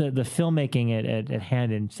like just the filmmaking at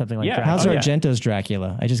hand and something like that. How's Argento's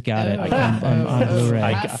Dracula? I just got it on Blu-ray.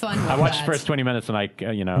 I watched the first 20 minutes and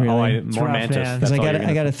more Mantis. Because I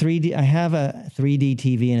got a 3D. I have a 3D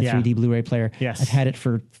TV and a 3D Blu-ray player. Yes. I've had it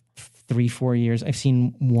for 3-4 years. I've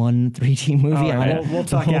seen one 3D movie on it. We'll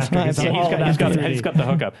talk after. He's got the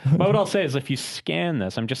hookup. But what I'll say is, if you scan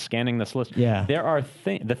this, I'm just scanning this list. Yeah. There are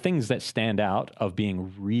the things that stand out of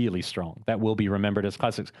being really strong that will be remembered as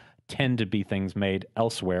classics. Tend to be things made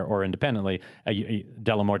elsewhere or independently.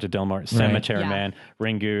 Delamore to Delamore, Cemetery Man,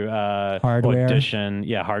 Ringu, Hardware. Audition.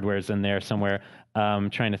 Yeah, Hardware's in there somewhere.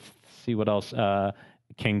 Trying to see what else.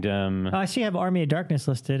 Kingdom. I see you have Army of Darkness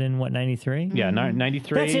listed in 93? Yeah,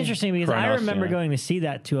 93. That's interesting because I remember going to see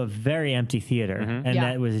that to a very empty theater and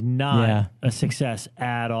that was not a success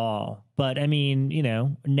at all. But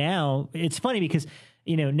now it's funny because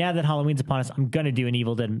now that Halloween's upon us, I'm going to do an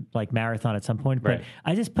Evil Dead marathon at some point. But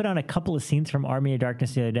I just put on a couple of scenes from Army of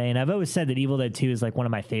Darkness the other day, and I've always said that Evil Dead 2 is one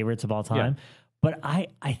of my favorites of all time. Yeah. But I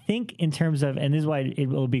think in terms of, and this is why it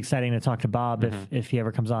will be exciting to talk to Bob if he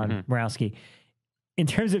ever comes on, Morawski. In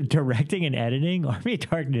terms of directing and editing, Army of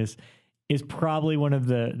Darkness is probably one of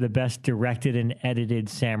the best directed and edited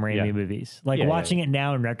Sam Raimi movies. Watching it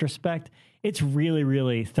now in retrospect, it's really,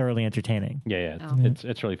 really thoroughly entertaining.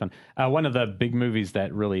 It's really fun. One of the big movies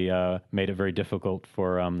that really made it very difficult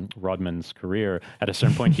for Rodman's career at a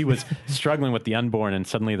certain point, he was struggling with The Unborn, and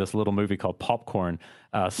suddenly this little movie called Popcorn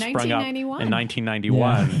sprung up in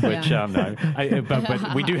 1991, which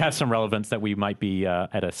but we do have some relevance that we might be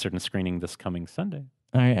at a certain screening this coming Sunday.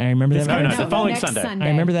 I remember that. The following Sunday. I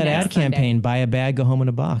remember that ad campaign, buy a bag, go home in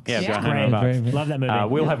a box. Go home in a box. Love that movie.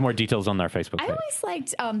 We'll have more details on our Facebook page. I always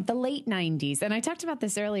liked the late 90s, and I talked about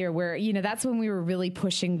this earlier where, that's when we were really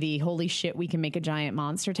pushing the holy shit, we can make a giant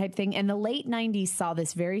monster type thing. And the late 90s saw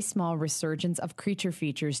this very small resurgence of creature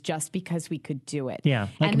features just because we could do it. Yeah,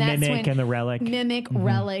 like Mimic and the Relic.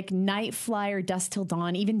 Relic, Night Flyer, Dusk Till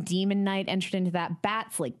Dawn, even Demon Knight entered into that.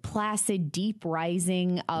 Bats, Placid, Deep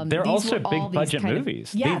Rising. They're also big budget movies.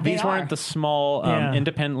 These weren't the small,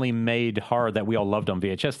 independently made horror that we all loved on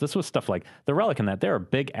VHS. This was stuff like The Relic and that. There are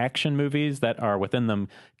big action movies that are within them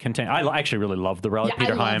contain. I actually really love The Relic.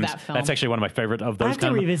 Peter Hyams. That's actually one of my favorite of those. I have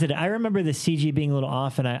to revisit it. I remember the CG being a little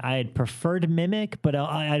off, and I had preferred Mimic, but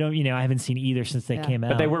I don't. I haven't seen either since they came out.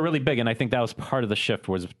 But they were really big, and I think that was part of the shift,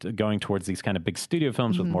 was going towards these kind of big studio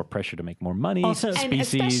films with more pressure to make more money. Also,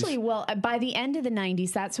 species. And especially, by the end of the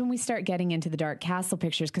 90s, that's when we start getting into the Dark Castle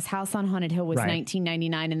pictures, because House on Haunted Hill was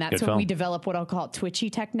 1999, and that's when we develop what I'll call twitchy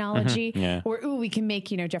technology, where we can make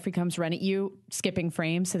Jeffrey Combs run at you, skipping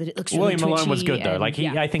frames so that it looks really twitchy. William Malone was good though.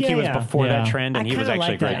 I think he was before that trend, and he was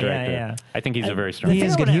actually a great director. I think he's a very strong. He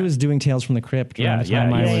is good. He was doing Tales from the Crypt around the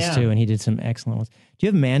time I was too, and he did some excellent ones. Do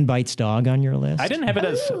you have Man Bites Dog on your list? I didn't have it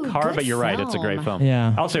as car, but you're right. It's a great film.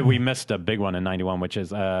 Yeah. I'll say we missed a big one in 91, which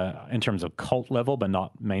is in terms of cult level, but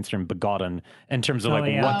not mainstream. Begotten, in terms of what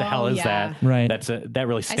the hell is that? Right. That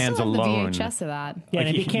really stands I still have alone. The VHS of that. Yeah, and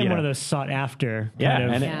it became one of those sought after.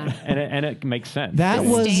 And it makes sense. That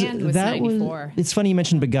was 94. It's funny you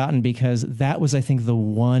mentioned Begotten, because that was, I think, the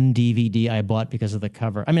one DVD I bought because of the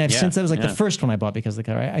cover. I mean, since that was the first one I bought because of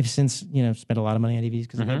the cover. I've since spent a lot of money on DVDs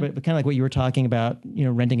because of that. But kind of like what you were talking about,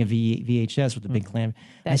 renting a VHS with the big clam.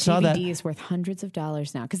 That DVD is worth hundreds of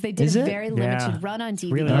dollars now, because they did a very limited run on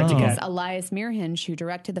DVD. Really hard to get. Elias Mirhinge, who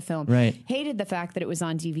directed the film, hated the fact that it was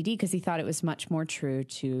on DVD because he thought it was much more true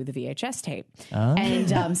to the VHS tape.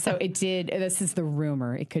 And so it did. This is the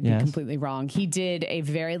rumor. It could be completely wrong. He did a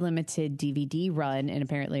very limited DVD run, and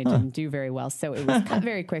apparently it didn't do very well. So it was cut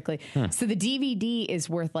very quickly. So the DVD is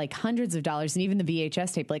worth hundreds of dollars, and even the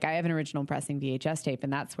VHS tape. I have an original pressing VHS tape,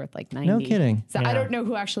 and that's worth $90. No kidding. So I don't know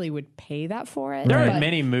who actually would pay that for it. There are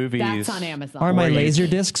many movies. That's on Amazon. Are my laser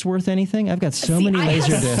discs worth anything? I've got so many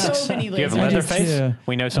laser discs. So many Do you have Leatherface?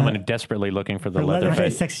 We know someone desperately looking for the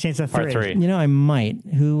Leatherface. Sex Chainsaw Part 3. You know, I might.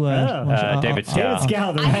 Who? David Scow. David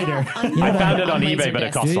Scow, the writer. I found it on eBay, but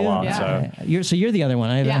it costs a lot. Yeah. So you're the other one.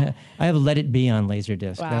 I have Let It Be on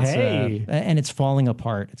Laserdisc. Wow. That's, and it's falling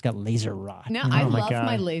apart. It's got laser rot. No, I love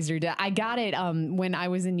my Laserdisc. I got it when I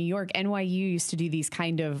was in New York. NYU used to do these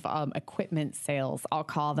kind of equipment sales, I'll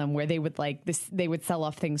call them, where they would they would sell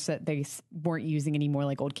off things that they weren't using anymore,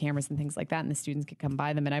 like old cameras and things like that, and the students could come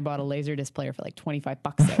buy them. And I bought a Laserdisc player for like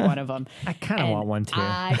 $25 at one of them. I kind of want one too.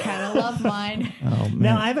 I kind of love mine.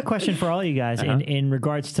 Now I have a question for all you guys in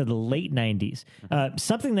regards to the late 90s.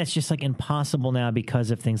 Something that's just like impossible now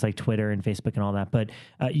because of things like Twitter and Facebook and all that. But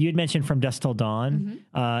you had mentioned From Dusk Till Dawn,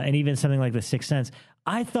 and even something like The Sixth Sense.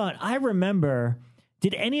 I remember.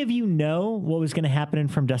 Did any of you know what was going to happen in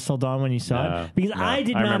From Dusk Till Dawn when you saw it? Because I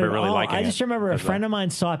did not at all. I just remember a friend of mine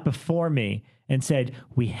saw it before me and said,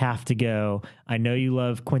 "We have to go. I know you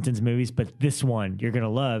love Quentin's movies, but this one you're going to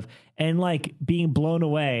love." And like being blown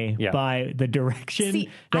away by the direction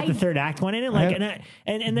that the third act went in it. Like,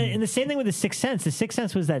 and the same thing with The Sixth Sense. The Sixth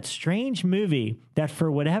Sense was that strange movie that for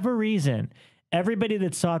whatever reason, everybody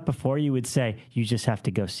that saw it before you would say, "You just have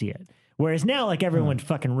to go see it." Whereas now, like everyone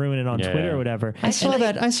fucking ruin it on Twitter or whatever. I saw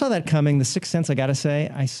that coming. The Sixth Sense, I gotta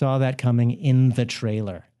say, I saw that coming in the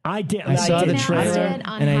trailer. I did. I saw the trailer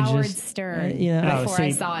on Howard Stern before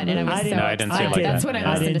I saw it, and I was I didn't see it like that. That's what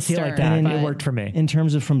I listened to see it like Stern. that. It worked for me. In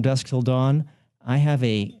terms of From Dusk Till Dawn, I have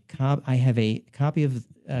a copy of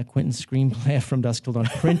Quentin's screenplay From Dusk Till Dawn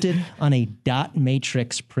printed on a dot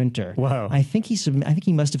matrix printer. Whoa! I think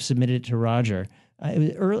he must have submitted it to Roger. It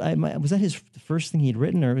was early. Was that his first thing he'd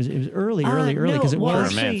written, or it was early because it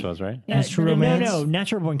was True Romance was right. Yeah, True Romance. No,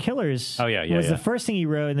 Natural Born Killers. Was the first thing he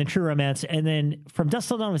wrote, and then True Romance, and then From Dusk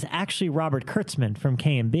Till Dawn was actually Robert Kurtzman from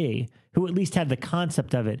K&B, who at least had the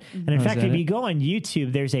concept of it. And in fact, if you go on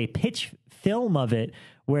YouTube, there's a pitch film of it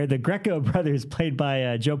where the Greco brothers, played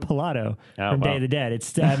by Joe Pilato from Day of the Dead.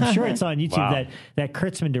 I'm sure it's on YouTube that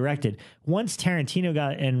Kurtzman directed. Once Tarantino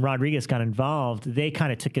and Rodriguez got involved, they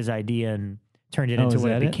kind of took his idea and turned it into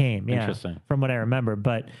what it became. Yeah, interesting. From what I remember,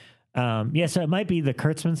 but so it might be the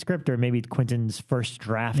Kurtzman script, or maybe Quentin's first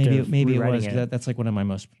draft. Maybe it was. That's like one of my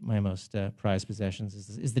most prized possessions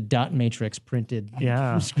is the dot matrix printed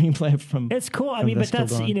screenplay from. It's cool. I mean, but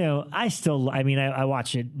that's I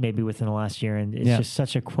watched it maybe within the last year, and it's just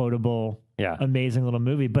such a quotable. Amazing little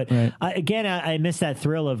movie. But I miss that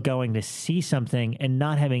thrill of going to see something and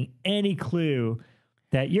not having any clue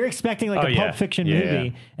that you're expecting like a Pulp Fiction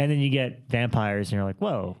movie, and then you get vampires, and you're like,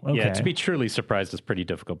 whoa, okay. Yeah, to be truly surprised is pretty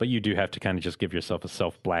difficult, but you do have to kind of just give yourself a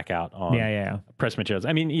self-blackout on press materials.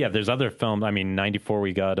 I mean, there's other films. I mean, 94,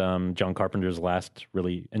 we got John Carpenter's last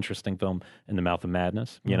really interesting film, In the Mouth of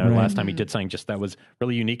Madness. You know, last time he did something just that was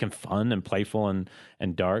really unique and fun and playful and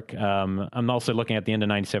dark. I'm also looking at the end of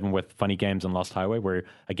 97 with Funny Games and Lost Highway, where,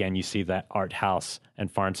 again, you see that art house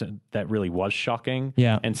and foreign that really was shocking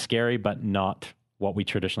and scary, but not what we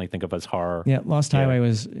traditionally think of as horror. Yeah, Lost Highway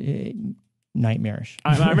was nightmarish.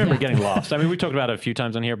 I remember getting lost. I mean, we talked about it a few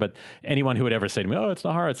times on here, but anyone who would ever say to me, "Oh, it's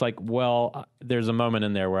not horror," it's like, well, there's a moment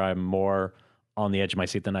in there where I'm more on the edge of my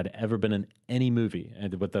seat than I'd ever been in any movie.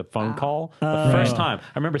 And with the phone call, the first time,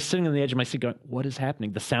 I remember sitting on the edge of my seat going, what is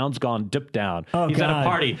happening? The sound's gone dipped down. He's at a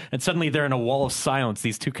party, and suddenly they're in a wall of silence,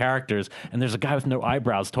 these two characters, and there's a guy with no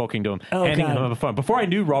eyebrows talking to him, handing him a phone. Before I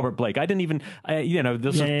knew Robert Blake, I didn't even,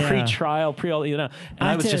 this was pre-trial, and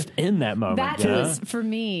I was just in that moment. That was for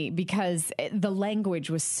me, because the language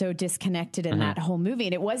was so disconnected in that whole movie,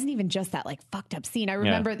 and it wasn't even just that like fucked up scene. I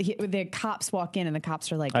remember the cops walk in, and the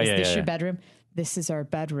cops are like, is this your bedroom? This is our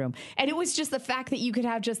bedroom. And it was just the fact that you could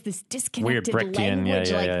have just this disconnected language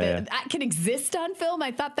that can exist on film.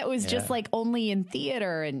 I thought that was just like only in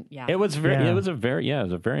theater. And it was a very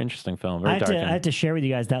interesting film. Very dark. I have to share with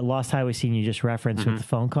you guys that Lost Highway scene you just referenced with the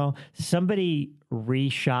phone call. Somebody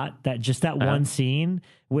reshot that one scene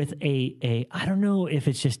with a I don't know if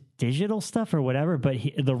it's just digital stuff or whatever, but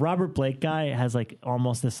the Robert Blake guy has like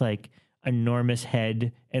almost this like enormous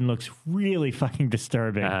head and looks really fucking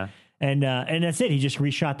disturbing. And that's it. He just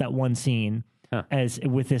reshot that one scene as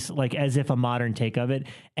if a modern take of it,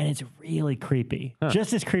 and it's really creepy.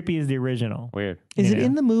 Just as creepy as the original. Weird. Is it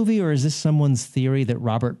in the movie, or is this someone's theory that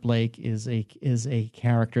Robert Blake is a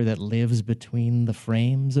character that lives between the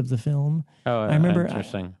frames of the film? Oh, I remember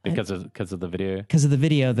interesting because of the video. Because of the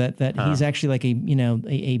video that he's actually like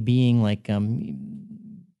a being like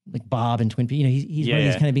Bob and Twin Peaks, he's one of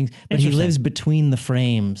these kind of beings, but he lives between the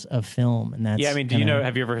frames of film, and that's. Yeah, I mean,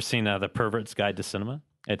 have you ever seen The Pervert's Guide to Cinema?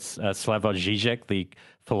 It's Slavoj Žižek, the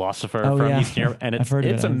philosopher from Eastern Europe, and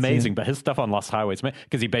it's amazing. But his stuff on Lost Highways,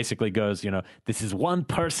 because he basically goes, this is one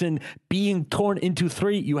person being torn into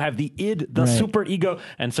three. You have the id, the super ego,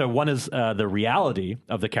 and so one is the reality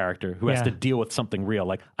of the character who has to deal with something real,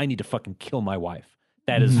 like I need to fucking kill my wife.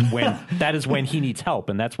 That is when he needs help,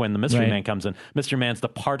 and that's when the Mystery Man comes in. Mystery Man's the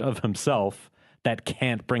part of himself that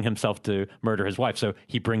can't bring himself to murder his wife. So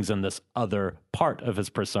he brings in this other part of his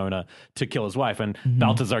persona to kill his wife. And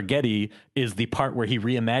Balthazar Getty is the part where he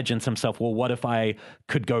reimagines himself. Well, what if I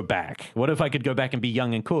could go back? What if I could go back and be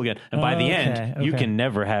young and cool again? And by the end, you can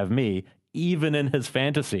never have me. Even in his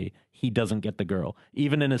fantasy, he doesn't get the girl.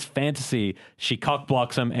 Even in his fantasy, she cock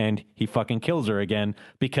blocks him and he fucking kills her again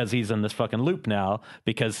because he's in this fucking loop now,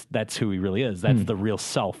 because that's who he really is. That's the real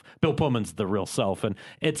self. Bill Pullman's the real self. And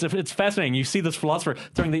it's fascinating. You see this philosopher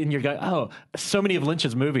throwing and you're going, so many of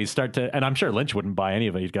Lynch's movies start to, and I'm sure Lynch wouldn't buy any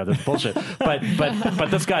of it. He's got this bullshit. but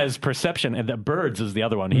this guy's perception, and that Birds is the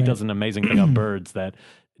other one. He does an amazing thing on Birds that,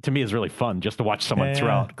 to me, is really fun just to watch someone throw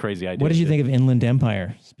out crazy ideas. What did you think of Inland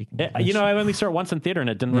Empire? Speaking of I only saw it once in theater and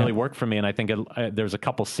it didn't really work for me. And I think there's a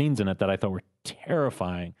couple scenes in it that I thought were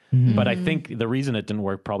terrifying. But I think the reason it didn't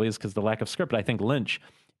work probably is because the lack of script. I think Lynch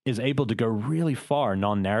is able to go really far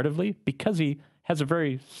non-narratively because he has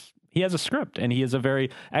a script, and he is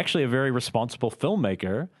actually a very responsible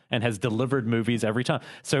filmmaker and has delivered movies every time.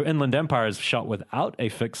 So Inland Empire is shot without a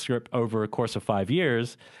fixed script over a course of 5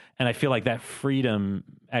 years. And I feel like that freedom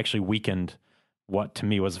actually weakened what to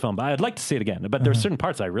me was a film. But I'd like to see it again. But there's certain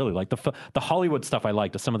parts I really like. The Hollywood stuff I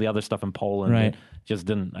liked. Some of the other stuff in Poland, I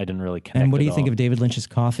didn't really connect. And what do you think of David Lynch's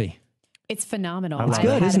Coffee? It's phenomenal. It's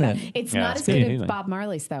good, isn't it? It's not as good as Bob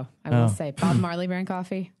Marley's, though. I will say Bob Marley brand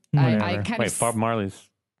coffee. Bob Marley's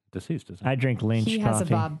deceased, isn't I drink Lynch coffee.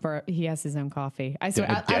 He has his own coffee. I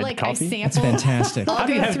swear, I coffee? sample. That's fantastic. How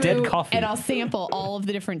do you have dead coffee? And I'll sample all of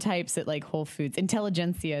the different types at like Whole Foods.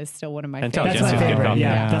 Intelligentsia is still one of my favorites. favorites. That's my favorite.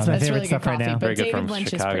 Yeah, that's my favorite really stuff right now. But Very David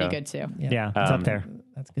Lynch is pretty good too. Yeah, it's up there.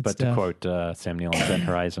 That's good stuff. But to quote Sam Neill in Event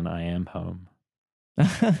Horizon, I am home.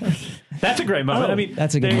 That's a great moment. I mean,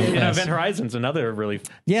 that's a good moment. Event Horizon's another really...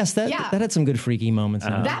 Yes, that had some good freaky moments.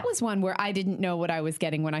 That was one where I didn't know what I was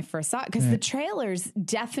getting when I first saw it, because the trailers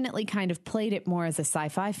definitely kind of played it more as a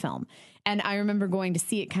sci-fi film. And I remember going to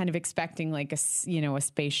see it kind of expecting like a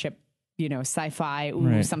spaceship,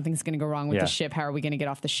 sci-fi, something's going to go wrong with the ship. How are we going to get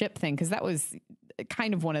off the ship thing? Because that was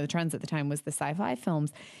kind of one of the trends at the time, was the sci-fi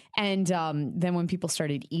films. And then when people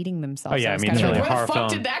started eating themselves, I was kind of really like, where the fuck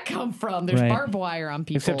did that come from? There's barbed wire on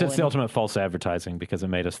people. Except it's the ultimate false advertising, because it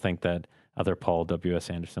made us think that other Paul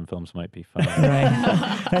W.S. Anderson films might be fun.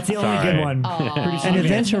 That's the only good one. And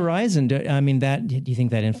Event Horizon, do you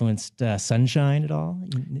think that influenced Sunshine at all?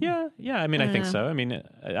 Yeah. I mean, I think so. I mean,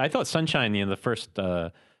 I thought Sunshine, the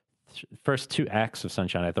first two acts of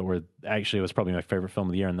Sunshine, I thought it was probably my favorite film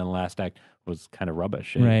of the year, and then the last act was kind of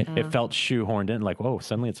rubbish. It felt shoehorned in, like, whoa,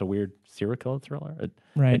 suddenly it's a weird serial killer thriller. It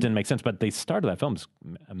didn't make sense, but the start of that film is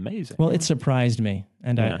amazing. Well, it surprised me,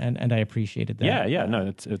 and I appreciated that. No,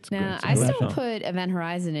 it's good. I still put Event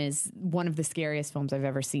Horizon as one of the scariest films I've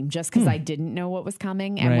ever seen, just because I didn't know what was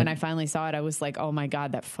coming, and when I finally saw it, I was like, oh my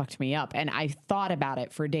God, that fucked me up. And I thought about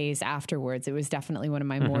it for days afterwards. It was definitely one of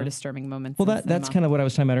my more disturbing moments. Well, that's kind of what I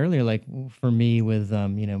was talking about earlier. Like for me, with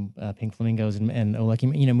Pink Flamingos and Oh Lucky,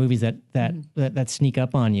 movies that sneak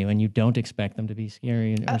up on you and you don't expect them to be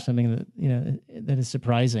scary or something that is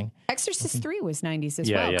surprising. Exorcist 3 was 90s as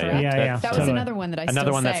well, correct? Yeah. That was another one that I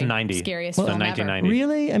another one that's 90. Scariest film 1990. ever.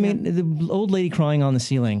 Really? I mean, the old lady crying on the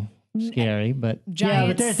ceiling. Scary, but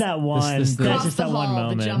but there's that one. There's just that one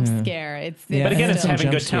moment. The jump scare. But again, it's having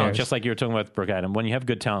good talent, just like you were talking about with Brooke Adam. When you have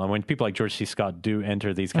good talent, when people like George C. Scott do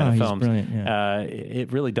enter these kind of films,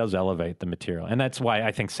 it really does elevate the material, and that's why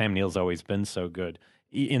I think Sam Neill's always been so good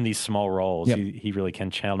in these small roles. He really can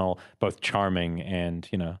channel both charming and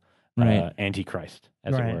Antichrist,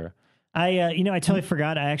 as it were. I totally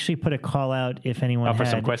forgot. I actually put a call out if anyone had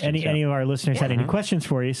some questions, any of our listeners had any questions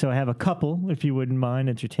for you. So I have a couple, if you wouldn't mind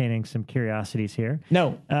entertaining some curiosities here.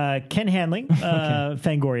 No. Ken Handling,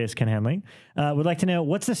 Fangoria's Ken Handling, would like to know,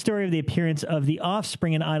 what's the story of the appearance of the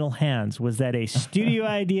Offspring in Idle Hands? Was that a studio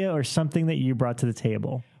idea or something that you brought to the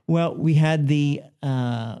table? Well, we had the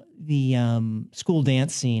school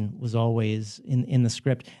dance scene was always in the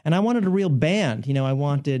script, and I wanted a real band. I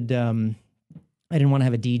wanted. I didn't want to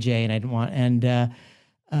have a DJ, and I didn't want. And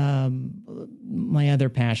my other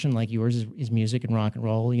passion, like yours, is music and rock and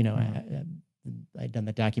roll. I'd done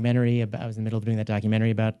that documentary. I was in the middle of doing that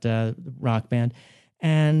documentary about the rock band,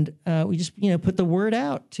 and we just put the word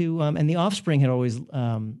out to. And the Offspring had always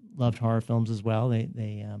loved horror films as well.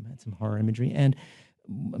 They had some horror imagery, and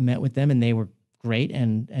met with them, and they were great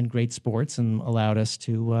and great sports, and allowed us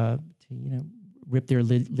to rip their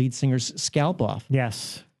lead singer's scalp off.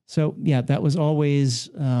 Yes. So yeah, that was always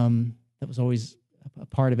a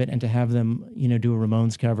part of it, and to have them do a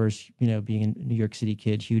Ramones covers, being a New York City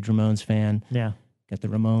kid, huge Ramones fan. Yeah. Got the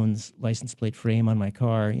Ramones license plate frame on my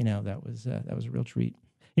car. That was a real treat.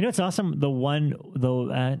 It's awesome.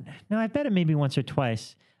 I've met him maybe once or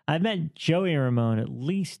twice. I've met Joey Ramone at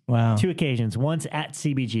least 2 occasions. Once at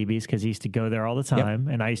CBGB's because he used to go there all the time,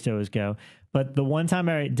 and I used to always go. But the one time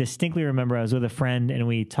I distinctly remember, I was with a friend and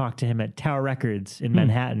we talked to him at Tower Records in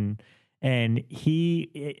Manhattan. And he's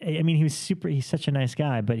such a nice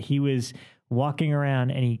guy, but he was walking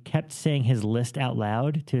around and he kept saying his list out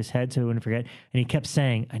loud to his head so he wouldn't forget. And he kept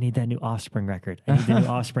saying, I need that new Offspring record. I need the new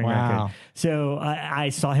Offspring record. So I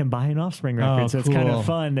saw him buy an Offspring record. So it's kind of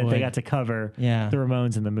fun that they got to cover the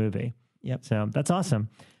Ramones in the movie. Yep. So that's awesome.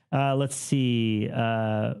 Let's see.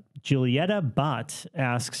 Julietta Bott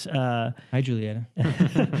asks, hi, Julietta.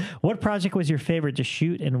 what project was your favorite to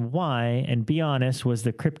shoot and why? And be honest, was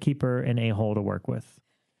the Crypt Keeper an a-hole to work with?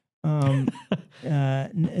 The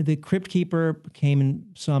Crypt Keeper came and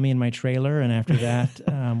saw me in my trailer, and after that,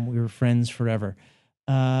 we were friends forever.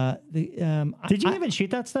 Did you even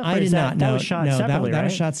shoot that stuff? I did not. That was shot separately, that right?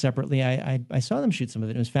 was shot separately. I saw them shoot some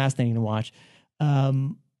of it. It was fascinating to watch.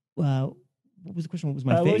 What was the question? What was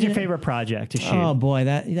my favorite? What was your favorite project to shoot? Oh boy,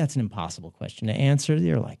 that's an impossible question to answer.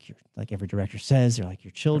 They're like every director says, they're like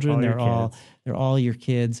your children. They're all your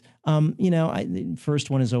kids. The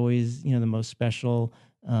first one is always the most special.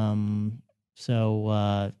 The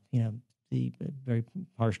very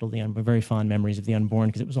partial to the very fond memories of the Unborn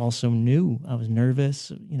because it was all so new. I was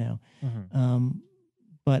nervous,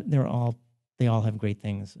 but they all have great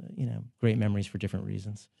things, great memories for different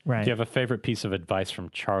reasons. Right. Do you have a favorite piece of advice from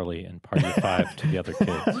Charlie in Party of Five to the other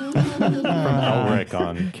kids? From Elric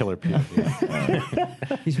on Killer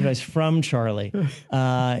POV. Piece of advice from Charlie.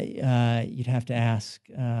 You'd have to ask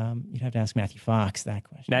Matthew Fox that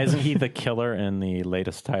question. Now, isn't he the killer in the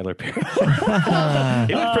latest Tyler Perry? He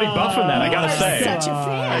looked pretty buff in that, I gotta say. Such a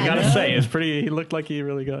fan. I gotta say, he looked like he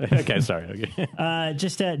really got. Okay, sorry. Okay.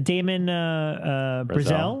 Damon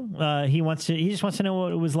Brazel. He just wants to know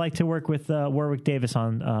what it was like to work with Warwick Davis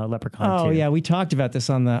on Leprechaun 2. Oh yeah, we talked about this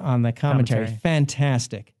on the commentary.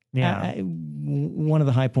 Fantastic. Yeah, one of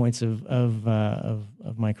the high points of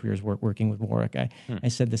my career is working with Warwick. I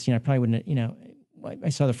said this. I probably wouldn't. I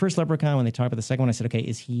saw the first Leprechaun when they talked about the second one. I said, okay,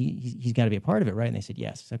 he's got to be a part of it, right? And they said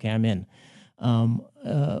yes. Okay, I'm in.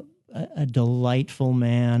 A delightful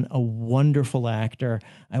man, a wonderful actor.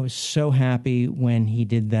 I was so happy when he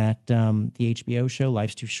did that, the HBO show,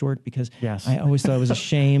 Life's Too Short, because I always thought it was a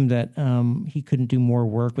shame that he couldn't do more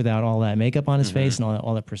work without all that makeup on his face and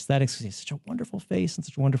all that prosthetics, because he has such a wonderful face and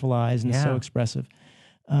such wonderful eyes and is so expressive.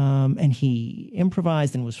 And he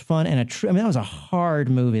improvised and was fun. And that was a hard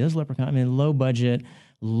movie. Those Leprechaun, low budget,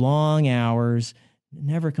 long hours,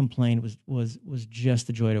 never complained, was just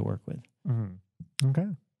a joy to work with. Mm-hmm. Okay.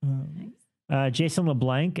 Jason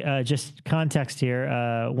LeBlanc, just context here.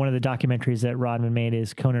 One of the documentaries that Rodman made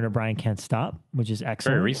is Conan O'Brien Can't Stop, which is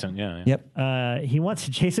excellent. Very recent, yeah. Yep.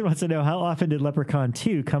 Jason wants to know, how often did Leprechaun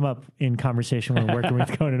 2 come up in conversation when working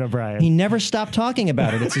with Conan O'Brien? He never stopped talking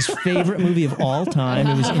about it. It's his favorite movie of all time.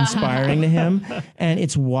 It was inspiring to him, and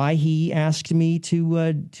it's why he asked me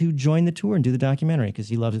to join the tour and do the documentary, because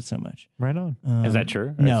he loves it so much. Right on. Is that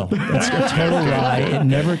true? No, that's a total lie. It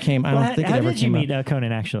never came. I don't think it ever came. How did you meet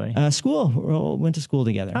Conan, actually? School. We all went to school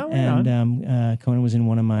together. Oh, and Conan was in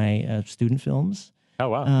one of my student films. Oh,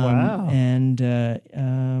 wow. Wow. And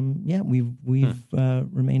we've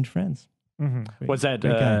remained friends. Mm-hmm. Was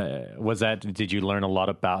that, did you learn a lot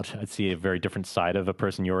about, I'd see a very different side of a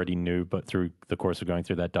person you already knew, but through the course of going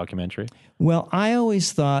through that documentary? Well, I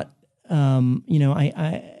always thought, I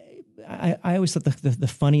always thought the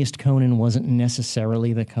funniest Conan wasn't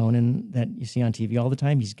necessarily the Conan that you see on TV all the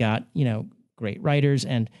time. He's got, great writers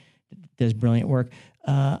and does brilliant work.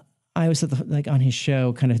 I always thought, on his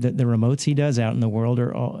show, kind of the remotes he does out in the world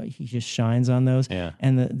he just shines on those. Yeah.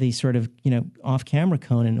 And the sort of, off-camera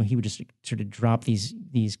Conan, he would just sort of drop these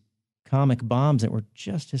comic bombs that were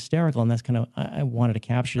just hysterical. And that's kind of, I wanted to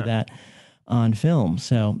capture that on film.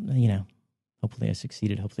 So, hopefully I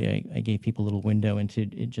succeeded. Hopefully I gave people a little window into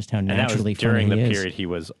just how naturally funny he is. During the period he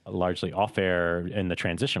was largely off air in the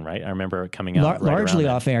transition, right? I remember coming out largely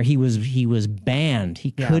off air. He was banned.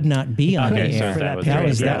 He could not be on the air. So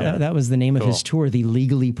that was the name of his tour, the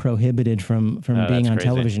legally prohibited from being on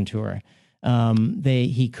television tour.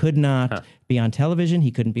 He could not be on television.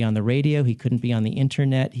 He couldn't be on the radio. He couldn't be on the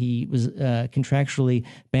internet. He was contractually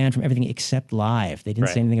banned from everything except live. They didn't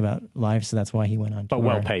say anything about live, so that's why he went on tour. But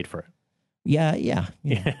well paid for it. Yeah.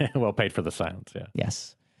 Well paid for the silence. Yeah.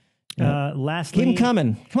 Yes. Lastly, Keep them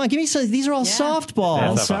coming. Come on, give me some. These are all softballs.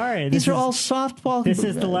 Yeah, sorry, these are all softballs. This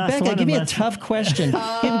is the last Bekah, one. give me a tough question.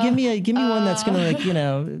 give me one that's going to, like,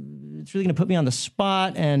 it's really going to put me on the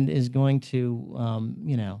spot and is going to,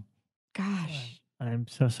 Gosh, I'm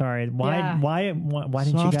so sorry. Why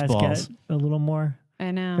didn't you guys Softballs. get a little more? I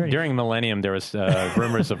know. During Millennium, there was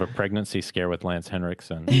rumors of a pregnancy scare with Lance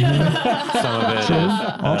Henriksen. Some of it is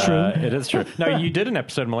all true. It is true. No, you did an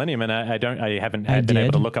episode of Millennium, and I haven't been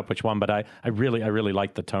able to look up which one, but I really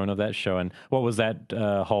liked the tone of that show. And what was that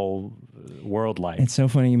whole world like? It's so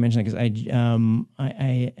funny you mentioned that, because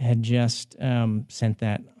I had just sent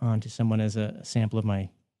that on to someone as a sample of my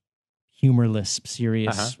humorless,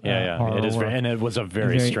 serious horror. It is, and it was a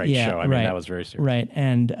very straight show. I mean, that was very serious. Right,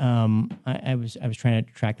 and I was trying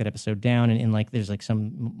to track that episode down, and like there's like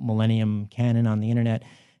some Millennium canon on the internet,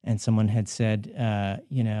 and someone had said,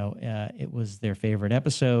 it was their favorite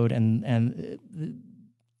episode, and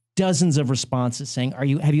dozens of responses saying,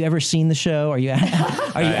 have you ever seen the show? Are you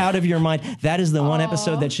out of your mind? That is the one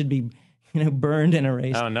episode that should be burned and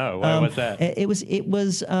erased. Oh no! Why was that? It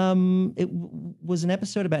was an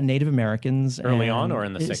episode about Native Americans. Early on, or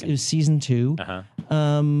in the second? It was season 2.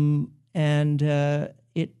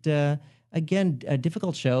 Again, a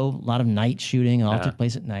difficult show. A lot of night shooting. It all took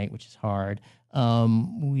place at night, which is hard.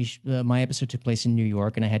 My episode took place in New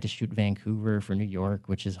York, and I had to shoot Vancouver for New York,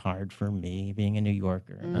 which is hard for me, being a New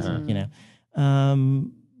Yorker.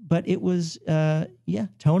 But it was,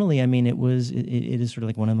 tonally. I mean, it is sort of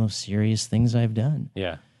like one of the most serious things I've done.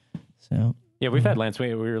 Yeah. So. Yeah, we've had Lance.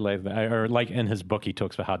 We were like in his book, he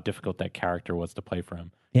talks about how difficult that character was to play for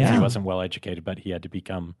him. Yeah. He wasn't well educated, but he had to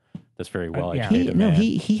become this very well educated man.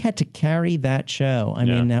 He had to carry that show. I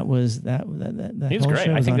mean, that was that. He was great.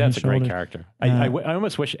 I think that's a great character. I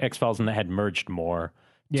almost wish X-Files and that had merged more.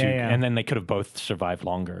 And then they could have both survived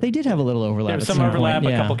longer. They did have a little overlap. There was some overlap,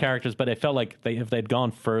 a couple characters, but it felt like if they'd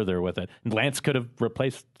gone further with it, Lance could have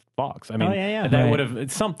replaced Fox. I mean, that would have,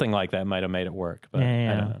 something like that might have made it work. But I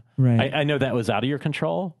don't know. Right. I know that was out of your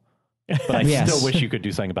control, but I still wish you could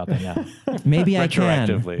do something about that now. Maybe I can.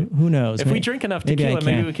 Retroactively. Who knows? If we drink enough tequila,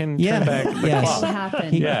 maybe we can turn back the clock. What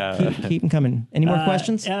happened? Keep them coming. Any more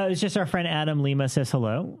questions? It's just our friend Adam Lima says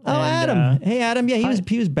hello. Oh, Adam. Hey, Adam. Yeah,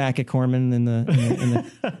 he was back at Corman in the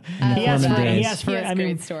Corman days. He has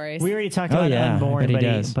great stories. We already talked about Unborn,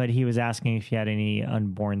 but he was asking if you had any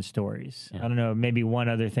Unborn stories. Yeah. I don't know, maybe one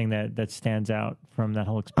other thing that stands out from that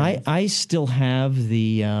whole experience. I still have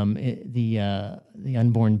the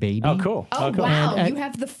unborn baby. Oh, cool. Oh, cool. wow. You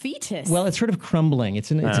have the fetus. Well, it's sort of crumbling.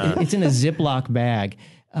 It's in a Ziploc bag.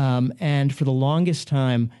 And for the longest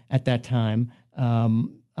time at that time,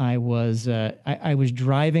 I was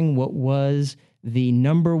driving what was the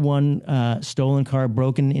number one stolen car,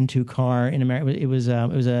 broken into car in America. It was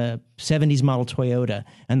a 70s model Toyota,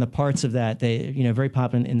 and the parts of that, they very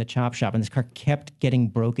popular in the chop shop, and this car kept getting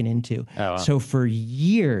broken into. Oh, wow. So for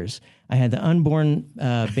years, I had the unborn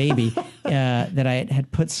baby that I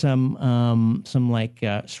had put some like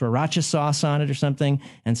sriracha sauce on it or something,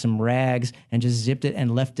 and some rags, and just zipped it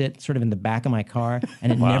and left it sort of in the back of my car,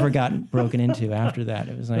 and it never got broken into after that.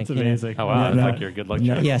 It was like, that's amazing. Oh wow, that's like your good luck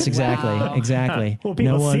charm. Yes, exactly, exactly. Well,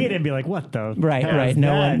 people see it and be like, "What the?" Right.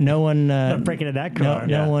 No one not breaking into that car.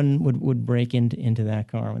 No one would break into that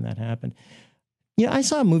car when that happened. Yeah, I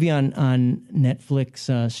saw a movie on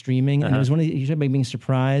Netflix streaming, and it was one of you talk about being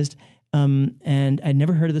surprised. And I'd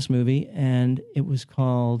never heard of this movie, and it was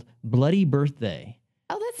called Bloody Birthday.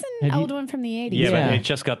 Oh, that's an old one from the 80s. Yeah, but it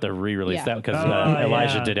just got the re-release because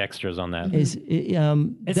Elijah did extras on that. It's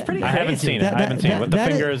pretty crazy. I haven't seen it. With the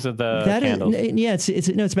fingers of the candles.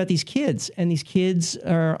 It's about these kids, and these kids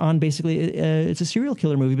are on basically it's a serial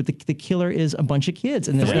killer movie, but the killer is a bunch of kids,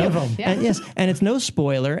 and there's three of them. And it's no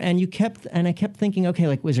spoiler. And I kept thinking, okay,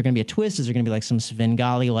 like, is there going to be a twist? Is there going to be like some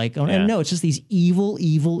Svengali and no, it's just these evil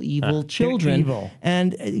children, evil.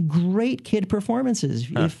 And great kid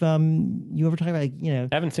performances. If you ever talk about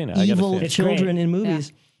I haven't seen it. evil children in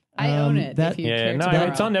movies. I own it.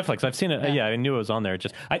 It's on Netflix. I've seen it. I knew it was on there.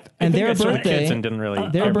 Their birthday, kids and didn't really.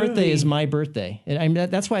 Their birthday is my birthday.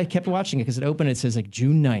 That's why I kept watching it, because it opened. It says like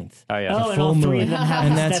June 9th. Oh yeah, and all three of them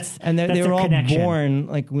have they were all born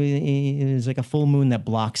like it was like a full moon that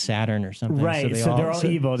blocks Saturn or something. Right. So they're all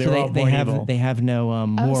evil. They're all born evil. They have no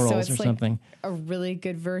morals or like something. A really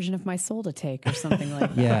good version of My Soul to Take or something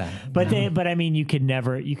like that. Yeah. But I mean, you could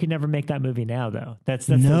never make that movie now, though. That's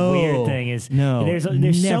the weird thing is there's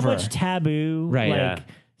so much taboo. Right. Like,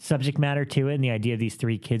 subject matter to it, and the idea of these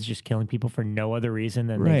three kids just killing people for no other reason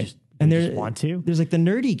than Right. they just want to. There's like the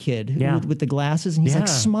nerdy kid with the glasses, and he's like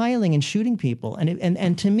smiling and shooting people.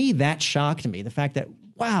 And to me, that shocked me. The fact that,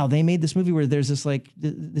 wow, they made this movie where there's this like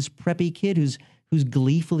this preppy kid who's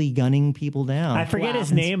gleefully gunning people down. I forget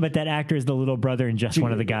his name, but that actor is the little brother in Just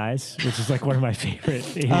One of the Guys, which is like one of my favorite.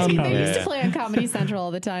 They used to play on Comedy Central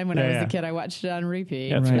all the time when I was a kid. I watched it on repeat.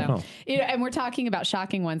 That's cool. And we're talking about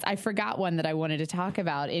shocking ones. I forgot one that I wanted to talk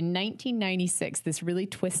about. In 1996, this really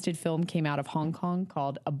twisted film came out of Hong Kong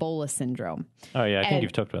called Ebola Syndrome. Oh, yeah. I think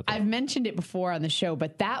you've talked about that. I've mentioned it before on the show,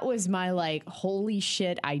 but that was my like, holy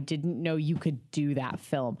shit, I didn't know you could do that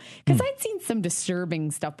film. Because I'd seen some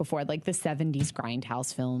disturbing stuff before, like the 70s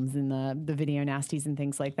grindhouse films and the video nasties and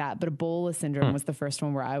things like that. But Ebola Syndrome was the first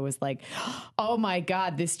one where I was like, oh my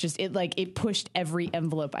God, it pushed every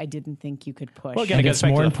envelope I didn't think you could push. Well, I think it's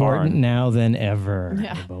more important now than ever.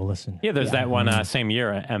 Ebola Syndrome. Yeah, there's that one same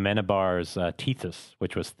year, Amenabar's Thesis,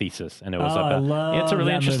 which was Thesis, and it was it's a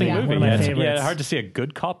really interesting movie. Yeah, hard to see a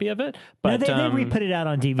good copy of it, but they re-put it out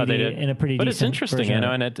on DVD in a pretty. But decent it's interesting, version. you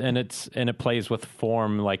know, and it plays with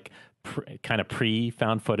form like kind of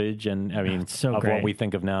pre-found footage, and I mean of what we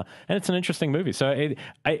think of now, and it's an interesting movie. So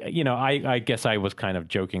I guess I was kind of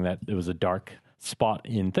joking that it was a dark spot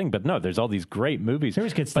in thing, but no, there's all these great movies. There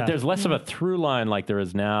was good stuff, but there's less of a through line like there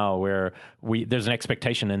is now, where there's an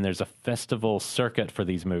expectation and there's a festival circuit for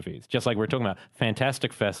these movies. Just like we're talking about,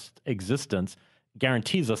 Fantastic Fest existence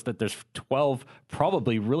guarantees us that there's 12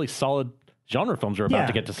 probably really solid genre films we're about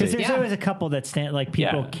to get to see. Because there's always a couple that stand like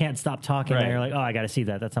people can't stop talking. Right. And you're like, oh, I got to see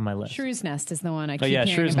that. That's on my list. Shrew's Nest is the one I keep hearing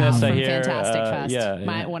Shrew's about Nest, from I hear, Fantastic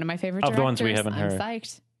Fest. One of my favorite directors. Of the ones we haven't heard. I'm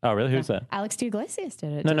psyched. Oh, really? Who's that? Alex de Iglesias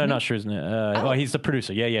did it. No, not Shrew's Nest. He's the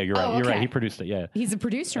producer. Yeah, you're right. You're right. He produced it. Yeah, he's a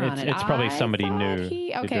producer on it. It's probably somebody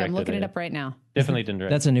new. Okay, I'm looking it up right now. Definitely didn't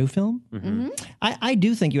direct. That's a new film? Mm-hmm. I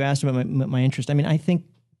do think you asked about my interest. I mean, I think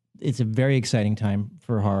it's a very exciting time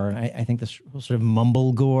for horror. I think this sort of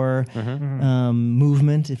mumble gore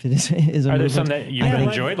movement, if it is a movement. Are there some that you've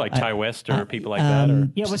enjoyed, like Ty West or people like that? Or?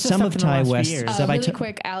 Yeah, what's some of Ty West. Really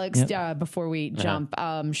quick, Alex, before we jump,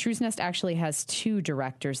 Shrew's Nest actually has two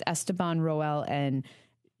directors, Esteban Roel and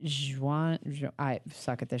I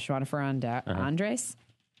suck at this, Joannifer Andres.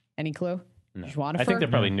 Any clue? No. Joannifer? I think they're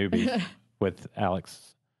probably newbies with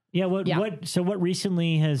Alex. Yeah. What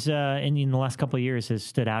recently has in the last couple of years has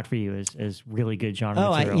stood out for you as really good genre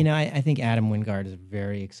material? I think Adam Wingard is a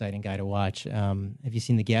very exciting guy to watch. Have you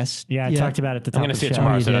seen The Guest? Yeah, I talked about it at the top. I'm going to see it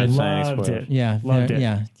tomorrow. tomorrow. Loved it. Yeah, loved it.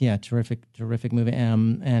 Yeah, terrific movie.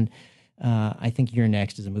 And I think You're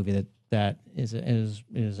Next is a movie that is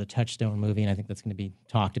a touchstone movie, and I think that's going to be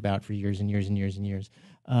talked about for years and years and years and years.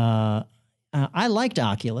 I liked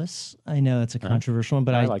Oculus. I know that's a controversial one,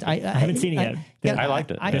 but I haven't seen it yet. I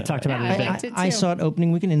liked it. I talked about it a bit. I saw it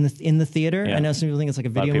opening weekend in the theater. Yeah. I know some people think it's like a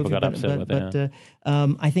video movie, got upset with it.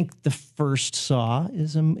 I think the first Saw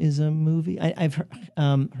is a movie. I've heard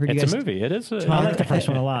you guys. It's a movie. It is. I like the first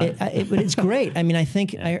one a lot, but it's great. I mean, I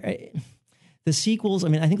think the sequels. I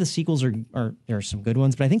mean, I think the sequels are there are some good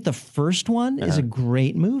ones, but I think the first one is a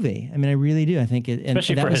great movie. I mean, I really do. I think it,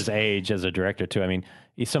 especially for his age as a director too. I mean,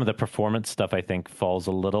 some of the performance stuff I think falls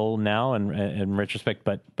a little now in retrospect,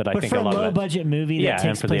 but I think for a lot a low of budget movie that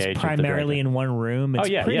takes place primarily in one room, it's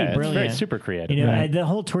pretty brilliant. It's very super creative. You know, the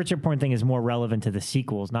whole torture porn thing is more relevant to the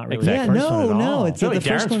sequels, not really the first one at all. No, it's really the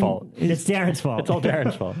first Darren's fault. It's Darren's fault. It's all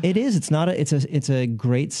Darren's fault. It is. It's not. It's a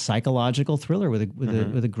great psychological thriller with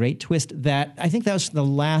a great twist. That I think that was the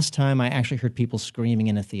last time I actually heard people screaming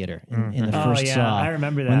in a theater in the first Saw. I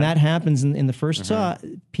remember that. When that happens in the first Saw,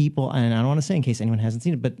 people, and I don't want to say in case anyone hasn't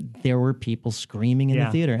seen it, but there were people screaming in the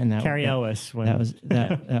theater, and Carrie Ellis.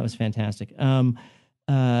 That was fantastic.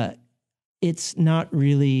 It's not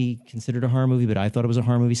really considered a horror movie, but I thought it was a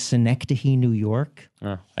horror movie. Synecdoche, New York.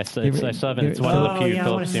 I saw it. It's one of the few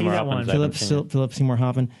Philip Seymour Hoffmans. Philip Seymour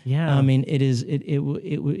Hoffman. Yeah. I mean, it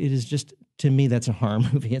is just, to me, that's a horror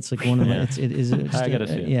movie. It's like one of my. It is. I gotta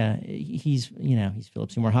see it. Yeah, he's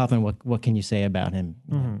Philip Seymour Hoffman. What can you say about him?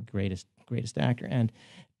 Greatest actor, and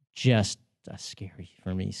just a scary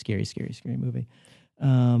movie.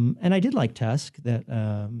 And I did like Tusk. That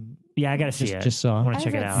I gotta see it. Just saw. I want to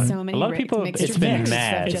check it out. So many a lot of people. It's been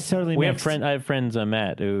mad. It's totally mixed. I have friends,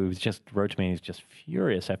 Matt, who just wrote to me. He's just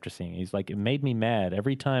furious after seeing it. He's like, it made me mad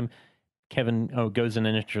every time Kevin goes in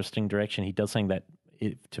an interesting direction. He does something that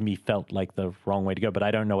to me felt like the wrong way to go, but I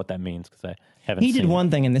don't know what that means because I haven't. He did one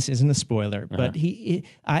thing, and this isn't a spoiler, but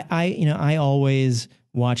I always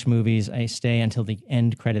watch movies. I stay until the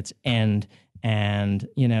end credits end. And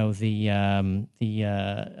the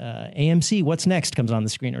AMC What's Next comes on the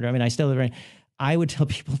screen. I mean, I still I would tell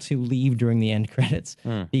people to leave during the end credits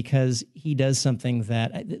because he does something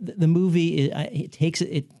that the movie it takes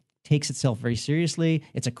itself very seriously.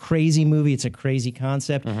 It's a crazy movie. It's a crazy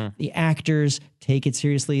concept. The actors take it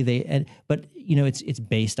seriously. But it's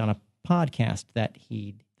based on a podcast that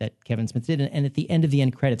Kevin Smith did, and at the end of the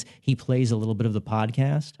end credits, he plays a little bit of the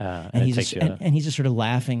podcast, and he's just sort of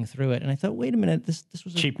laughing through it. And I thought, wait a minute, this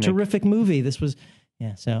was a terrific movie. This was.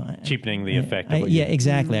 Yeah, so cheapening the effect.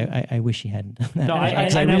 Exactly. I wish he hadn't done that. No,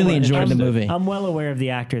 I really enjoyed the movie. I'm well aware of the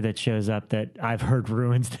actor that shows up that I've heard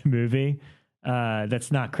ruins the movie.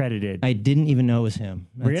 That's not credited. I didn't even know it was him.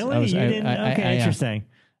 Really? You didn't? Okay, interesting.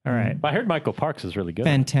 All right. I heard Michael Parks is really good.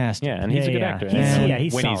 Fantastic. Yeah, and he's a good actor.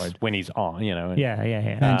 He's solid when he's on.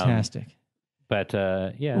 Yeah. Fantastic. But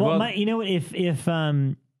yeah. Well, if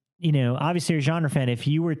obviously you're a genre fan, if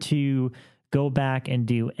you were to go back and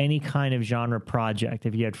do any kind of genre project,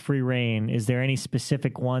 if you had free reign, is there any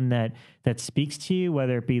specific one that speaks to you,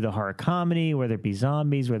 whether it be the horror comedy, whether it be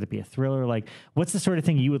zombies, whether it be a thriller? Like, what's the sort of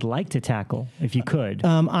thing you would like to tackle if you could?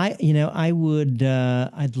 I would,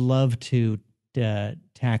 I'd love to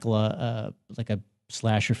tackle a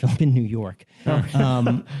slasher film in New York. Right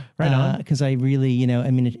on. Because I really, I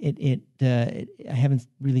haven't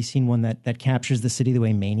really seen one that captures the city the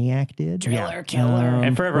way Maniac did. Driller Killer.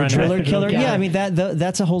 And Forever Driller Killer. Yeah, I mean,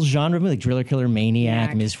 that's a whole genre movie, like Driller Killer,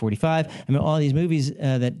 Maniac, Ms. 45. I mean, all these movies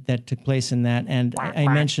that took place in that. And I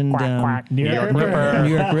mentioned New York Ripper.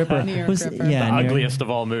 New York Ripper. The ugliest of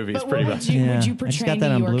all movies, but pretty much. Would you portray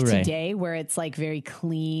New York today where it's like very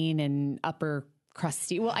clean and upper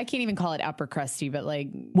crusty? Well, I can't even call it upper crusty, but like.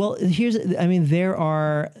 Well, there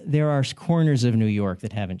are corners of New York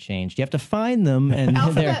that haven't changed. You have to find them, and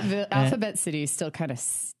Alphabet City is still kind of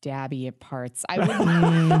stabby at parts. I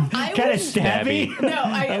wouldn't. Kind of stabby. No,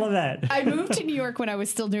 I love that. I moved to New York when I was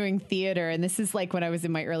still doing theater, and this is like when I was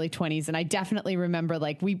in my early 20s, and I definitely remember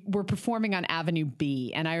like we were performing on Avenue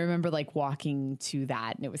B, and I remember like walking to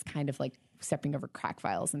that, and it was kind of like stepping over crack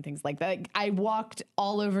files and things like that. I walked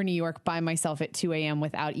all over New York by myself at 2 a.m.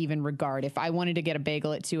 without even regard. If I wanted to get a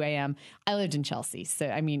bagel at 2 a.m., I lived in Chelsea. So,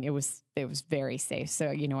 I mean, it was very safe. So,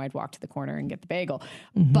 I'd walk to the corner and get the bagel.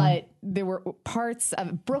 But there were parts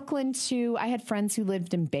of Brooklyn too. I had friends who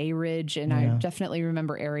lived in Bay Ridge, and I definitely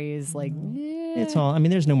remember areas like, it's all,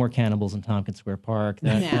 there's no more cannibals in Tompkins Square Park.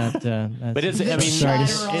 But is it, sorry to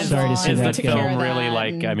see that. Is the film really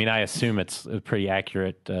like, I assume it's a pretty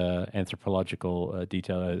accurate anthropological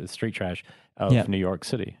detail, street trash of New York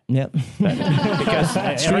City. Yep. Because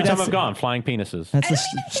every time I've gone, flying penises. That's the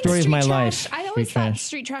story of my life. I always thought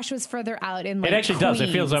street trash was further out in like it actually Queens. does.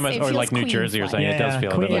 It feels almost or like New Jersey or something. It does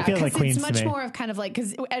feel a bit like. It feels like Queens it's much to me. more of kind of like,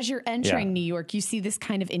 because as you're entering New York, you see this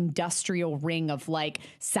kind of industrial ring of like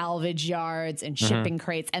salvage yards and shipping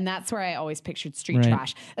crates, and that's where I always pictured street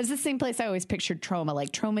trash. It's the same place I always pictured trauma.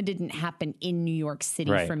 Like trauma didn't happen in New York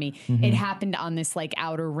City for me. It happened on this like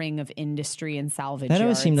outer ring of industry and salvage That yards.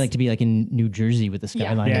 always seemed like to be like in New Jersey with the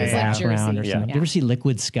skyline in the background or something. Did you ever see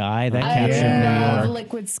Liquid Sky? That captured New York.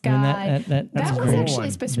 Liquid Sky. That was actually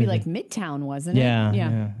supposed to be like Midtown, wasn't it?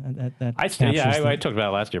 I talked about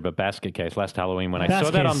it last year, but Basket Case last Halloween when I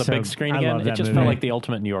saw that on the big screen again, it just felt like the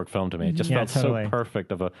ultimate New York film to me. It just felt so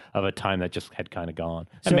perfect of a time that just had kind of gone.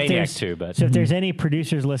 And Maniac too, but so if there's any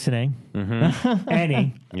producers listening,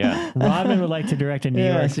 Rodman would like to direct a New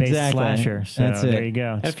York-based slasher. So that's there you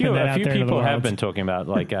go. A few people have been talking about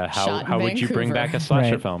like how would you bring back a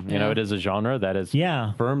slasher film? It is a genre that is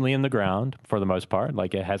firmly in the ground for the most part.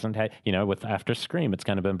 Like it hasn't had, with after Scream, it's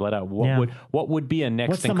kind of been bled out. What would be a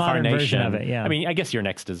next incarnation of it? Yeah. I guess your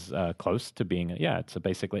next is close to being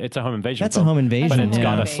it's a home invasion. That's a home invasion, but it's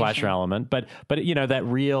got a slasher element. But that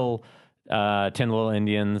real 10 Little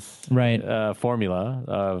Indians formula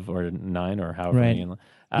of or 9 or however many.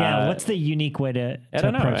 What's the unique way to I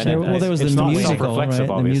don't know. approach That? Well, there was the musical,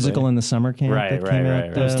 the musical in the summer camp that came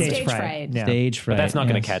out. Stage Fright. Stage Fright. But that's not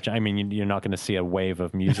going to catch. You're not going to see a wave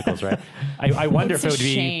of musicals, right? I wonder if it would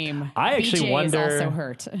be. Shame. I actually BJ wonder. Is also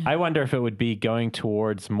hurt. I wonder if it would be going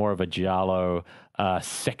towards more of a giallo.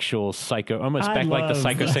 Sexual psycho, almost back like the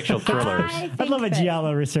psychosexual thrillers. I'd love a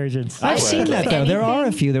giallo resurgence. I've seen that though. There are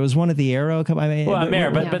a few. There was one at the Arrow. But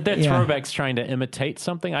they're throwbacks trying to imitate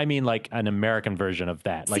something. Like an American version of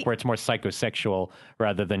that, like where it's more psychosexual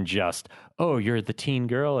rather than just you're the teen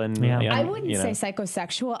girl. And I wouldn't say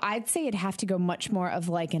psychosexual. I'd say it'd have to go much more of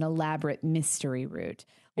like an elaborate mystery route.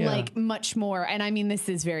 like much more. And I mean, this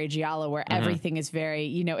is very Giallo, where everything is very,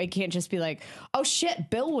 you know, it can't just be like, oh shit,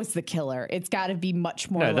 Bill was the killer. It's got to be much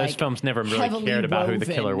more. No, those films never really cared about who the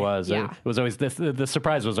killer was. Yeah. It was always the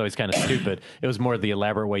surprise was always kind of stupid. It was more the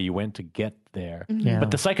elaborate way you went to get there.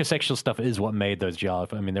 But the psychosexual stuff is what made those Giallo.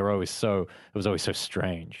 I mean, it was always so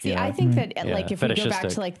strange. See, I think that like if we go back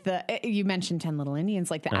to like you mentioned 10 Little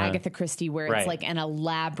Indians, like the Agatha Christie, where it's like an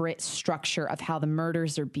elaborate structure of how the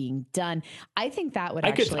murders are being done. I think that would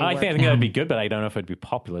actually work. I think that'd be good, but I don't know if it'd be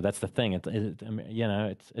popular. That's the thing.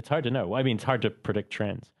 It's hard to know. I mean, it's hard to predict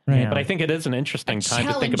trends. Right. But I think it is an interesting time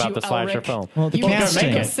to think about the slasher film. Well, the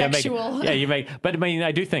casting. Sexual. You make. But I mean,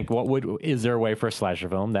 I do think is there a way for a slasher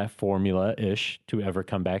film, that formula-ish, to ever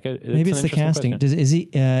come back? Maybe it's the casting. Is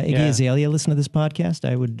Iggy Azalea listen to this podcast?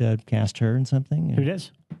 I would cast her in something. Who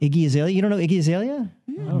does? Iggy Azalea. You don't know Iggy Azalea?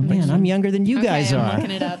 Oh man, I'm younger than you guys are. I'm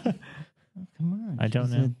looking it up. Oh, come on. I don't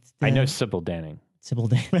know. I know Sybil Danning. Sybil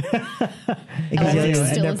Danning.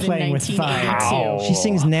 And they're playing with fire. She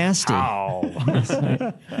sings nasty.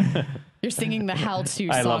 You're singing the Howl 2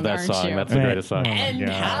 song, I love that song. You? That's the greatest song. And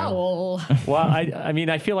Howl. Well, I mean,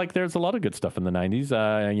 I feel like there's a lot of good stuff in the 90s.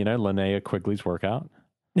 Linnea Quigley's Workout.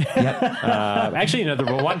 Actually, the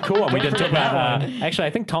one cool one we didn't talk about. Actually,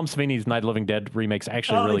 I think Tom Savini's Night of the Living Dead remake's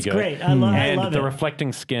actually really good. Great. I love the it.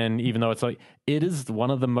 Reflecting Skin, even though it's like it is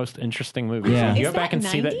one of the most interesting movies. Yeah. You go back and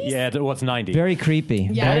 90s? see that. Yeah, it was 90s. Very creepy.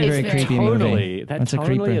 Yeah, very creepy movie. That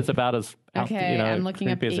totally is about as I'm looking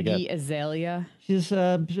up Iggy Azalea. She's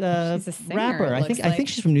a singer, rapper. I think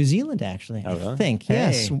she's from New Zealand, actually. Oh, really? I think. Hey.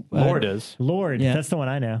 Yes. Lord is. Lord. Yeah. That's the one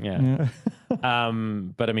I know. Yeah.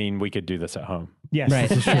 But I mean, we could do this at home. Yes. Right.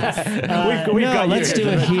 This is true. We've got let's do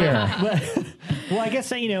it here. Well, I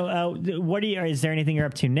guess what is there anything you're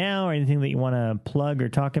up to now, or anything that you want to plug or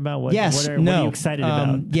talk about? What are you excited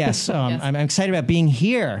about? Yes, I'm excited about being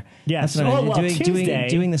here. Yes, That's what I'm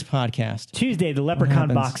doing this podcast. Tuesday, the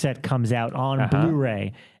Leprechaun box set comes out on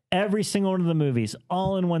Blu-ray. Every single one of the movies,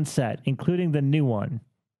 all in one set, including the new one.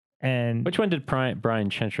 And which one did Brian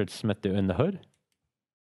Chenchard Smith do? In the Hood?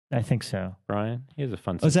 I think so. Brian, he has a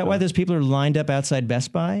fun. Is that why those people are lined up outside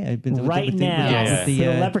Best Buy? I've been right now. The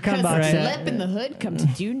Leprechaun box set. Lep in the Hood come to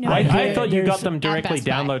do no. I thought you got them directly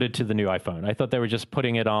downloaded to the new iPhone. I thought they were just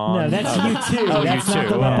putting it on. No, that's U2. That's not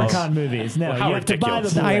the Leprechaun movies. No, how you have to buy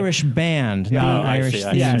the Irish band. The Irish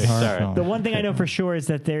themed horror film. The one thing I know for sure is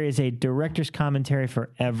that there is a director's commentary for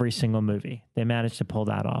every single movie. They managed to pull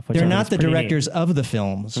that off. They're not the directors of the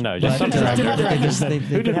films. No, just some directors.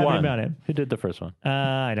 Who did one? About it. Who did the first one?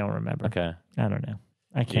 I don't remember. Okay. I don't know.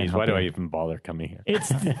 I can't. Why do I even bother coming here?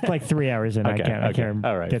 It's like 3 hours in. Okay, I can't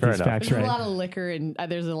all right, get these facts There's right. a lot of liquor and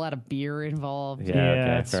there's a lot of beer involved.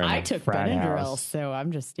 Yeah, okay, I took Benadryl, so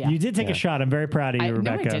I'm just You did take a shot. I'm very proud of you, Rebekah.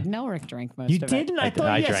 No, I didn't. Elric drank most you of it. You didn't? I thought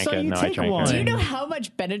I saw you take one. Do you know how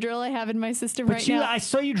much Benadryl I have in my system right now? I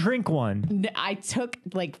saw you drink one. I took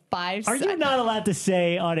like 5. Are you not allowed to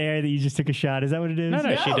say on air that you just took a shot? Is that what it is? No,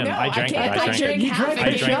 she didn't. No, I drank it. You drank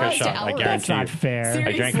a shot. I guarantee That's not fair.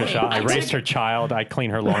 Seriously, I drank a shot. I raised her child. I clean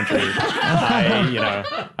her laundry.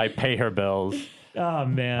 I pay her bills. Oh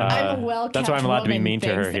man, I'm a well-kept that's why I'm allowed to be mean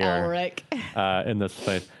to her here, Elric. In this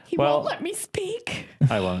place. He won't let me speak.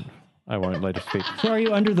 I won't let her speak. So are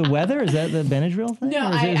you under the weather? Is that the Benadryl thing?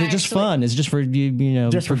 No, or is it just fun? Is it just for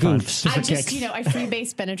just for goofs? I just I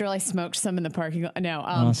freebase Benadryl. I smoked some in the parking lot. No,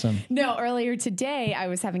 awesome. No, earlier today I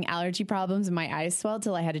was having allergy problems and my eyes swelled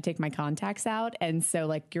till I had to take my contacts out, and so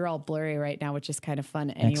like you're all blurry right now, which is kind of fun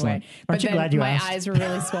anyway. Excellent. Aren't you glad you asked? My eyes were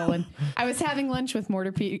really swollen. I was having lunch with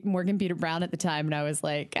Morgan Peter Brown at the time, and I was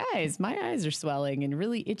like, guys, my eyes are swelling and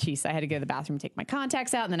really itchy, so I had to go to the bathroom and take my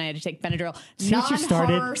contacts out, and then I had to take Benadryl.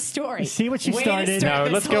 Non-horror story. See what you started. No,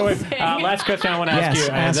 let's go with last question I want to ask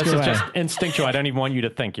you. And this away. is just instinctual. I don't even want you to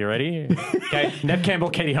think. You ready? Okay. Ned Campbell,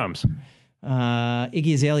 Katie Holmes.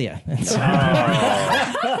 Iggy Azalea.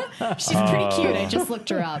 She's pretty cute. I just looked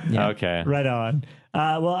her up. Yeah. Okay. Right on.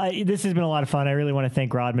 This has been a lot of fun. I really want to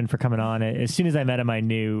thank Rodman for coming on. As soon as I met him, I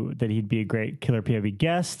knew that he'd be a great Killer POV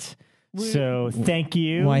guest. So thank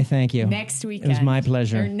you. Why, thank you. Next weekend. It was my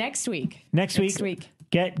pleasure. Or next week. Next week.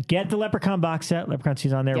 Get the Leprechaun box set. Leprechaun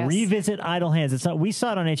 2's on there. Yes. Revisit Idle Hands. We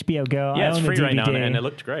saw it on HBO Go. Yeah, I it's own free the right now, DVD. and it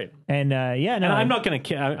looked great. And I'm not going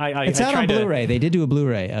to. It's out on Blu-ray. They did do a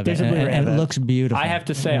Blu-ray of it, and it looks beautiful. I have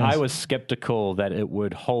to say, I was skeptical that it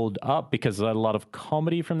would hold up because a lot of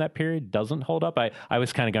comedy from that period doesn't hold up. I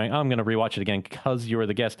was kind of going, I'm going to rewatch it again because you were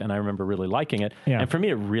the guest, and I remember really liking it. Yeah. And for me,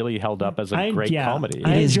 it really held up as a great comedy.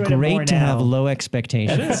 It is great to have low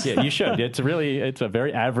expectations. It is. Yeah, you should. It's a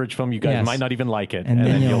very average film. You guys might not even like it, and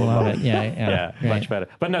then you'll love it. Yeah, much better.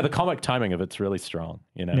 But no, the comic timing of it's really strong.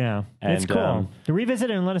 Yeah, and, it's cool. To revisit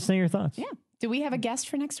it and let us know your thoughts. Yeah. Do we have a guest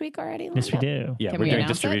for next week already, Linda? Yes, we do. Yeah, Can we're we doing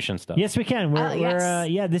announce distribution stuff. Yes, we can.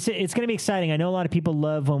 Yes. It's going to be exciting. I know a lot of people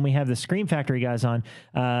love when we have the Scream Factory guys on.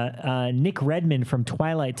 Nick Redmond from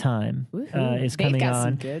Twilight Time is They've coming got on.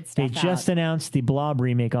 some good stuff They just announced the Blob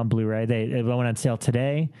remake on Blu-ray. It went on sale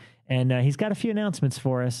today. And he's got a few announcements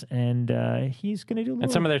for us, and he's going to do a little...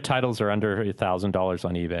 And some of their titles are under $1,000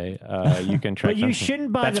 on eBay. You can track But you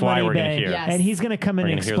shouldn't buy them on eBay. We're going to hear. Yes. And he's going to come in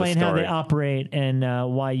and We're gonna hear the explain how they story. operate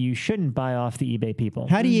and why you shouldn't buy off the eBay people.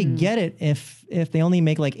 How do you get it if they only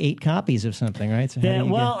make like 8 copies of something, right? So how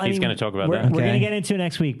do you He's going to talk about that. We're going to Okay. get into it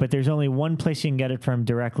next week, but there's only one place you can get it from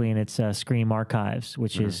directly, and it's Scream Archives,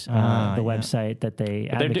 which is the website that they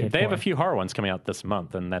advocate They have for. a few horror ones coming out this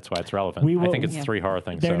month, and that's why it's relevant. We will- I think it's 3 horror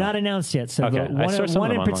things. They're so. not announced yet, so Okay. I saw some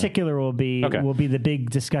one of in them particular will be the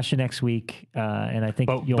big discussion next week, and I think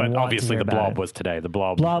you'll But want obviously to hear the about Blob it. was today. The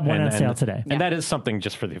Blob went on sale today. And that is something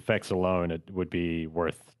just for the effects alone. It would be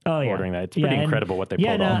worth ordering that. It's pretty and- incredible what they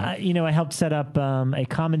pulled off. I helped set up a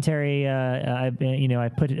commentary. I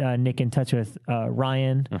put Nick in touch with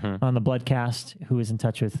Ryan on the Bloodcast, who is in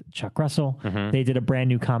touch with Chuck Russell. They did a brand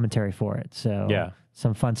new commentary for it. So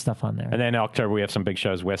some fun stuff on there. And then in October we have some big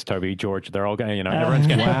shows. Wes, Toby, George. They're all going. Everyone's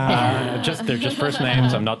going. They're just first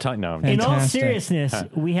names. I'm not telling. No. In all seriousness,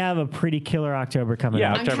 we have a pretty killer October coming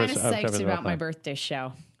up. I'm kind of psyched about my birthday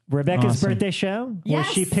show. Rebekah's birthday show, where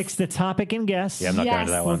Yes. she picks the topic and guests. Yeah, I'm not going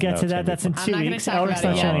to that one. We'll get to that. That's in 2 I'm not weeks. gonna talk Elric's about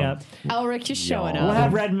not it showing yet. up. Elric is showing We'll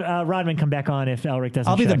up. have Rodman come back on if Elric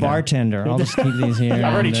doesn't. I'll be the show up. bartender. I'll just keep these here. I've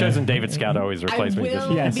already and, chosen David Scott to always I replace me.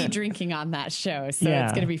 will be drinking on that show, so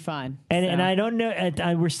it's going to be fun. And I don't know.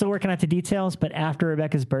 We're still working out the details, but after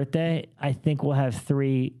Rebekah's birthday, I think we'll have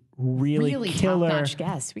 3 really killer, top-notch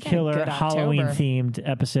guests. We got a killer good Halloween October. themed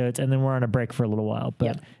episodes, and then we're on a break for a little while,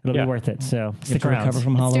 but it'll be worth it. So Get stick to around. recover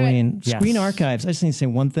from Let's do it. Halloween. Yes. Screen Archives. I just need to say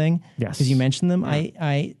one thing. Yes. Because you mentioned them.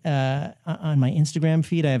 I on my Instagram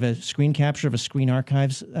feed, I have a screen capture of a Screen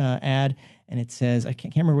Archives ad, and it says I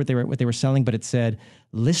can't remember what they were selling, but it said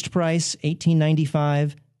list price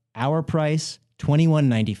 $18.95, hour price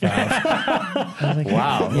 $21.95.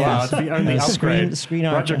 Wow. It's the only upgrade. Screen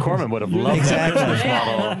Roger Archives. Corman would have loved that business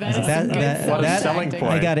model. What a selling point.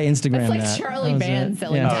 I got to Instagram It's like that. Charlie That was Band it.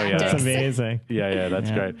 selling Oh, tactics. yeah. That's amazing. Yeah, that's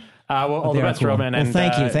great. All the They are best, cool. Roman. Well, And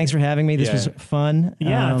thank you. Thanks for having me. This was fun.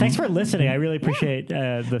 Yeah, thanks for listening. I really appreciate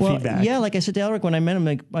the feedback. Yeah, like I said to Elric when I met him,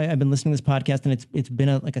 I've been listening to this podcast, and it's been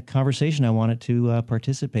a conversation I wanted to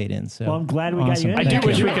participate in. So I'm glad we got you in. I do Thank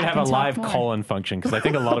wish you. we could have a live call-in function because I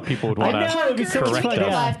think a lot of people would want I know, it'd be to so much correct fun, Do a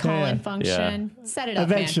us. live call-in Yeah. function. Set it up,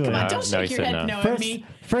 Eventually. man. Come on, No, don't no, shake he your said head no. no at me.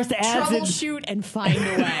 First ads. Troubleshoot and find a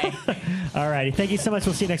way. All righty. Thank you so much.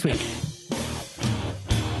 We'll see you next week.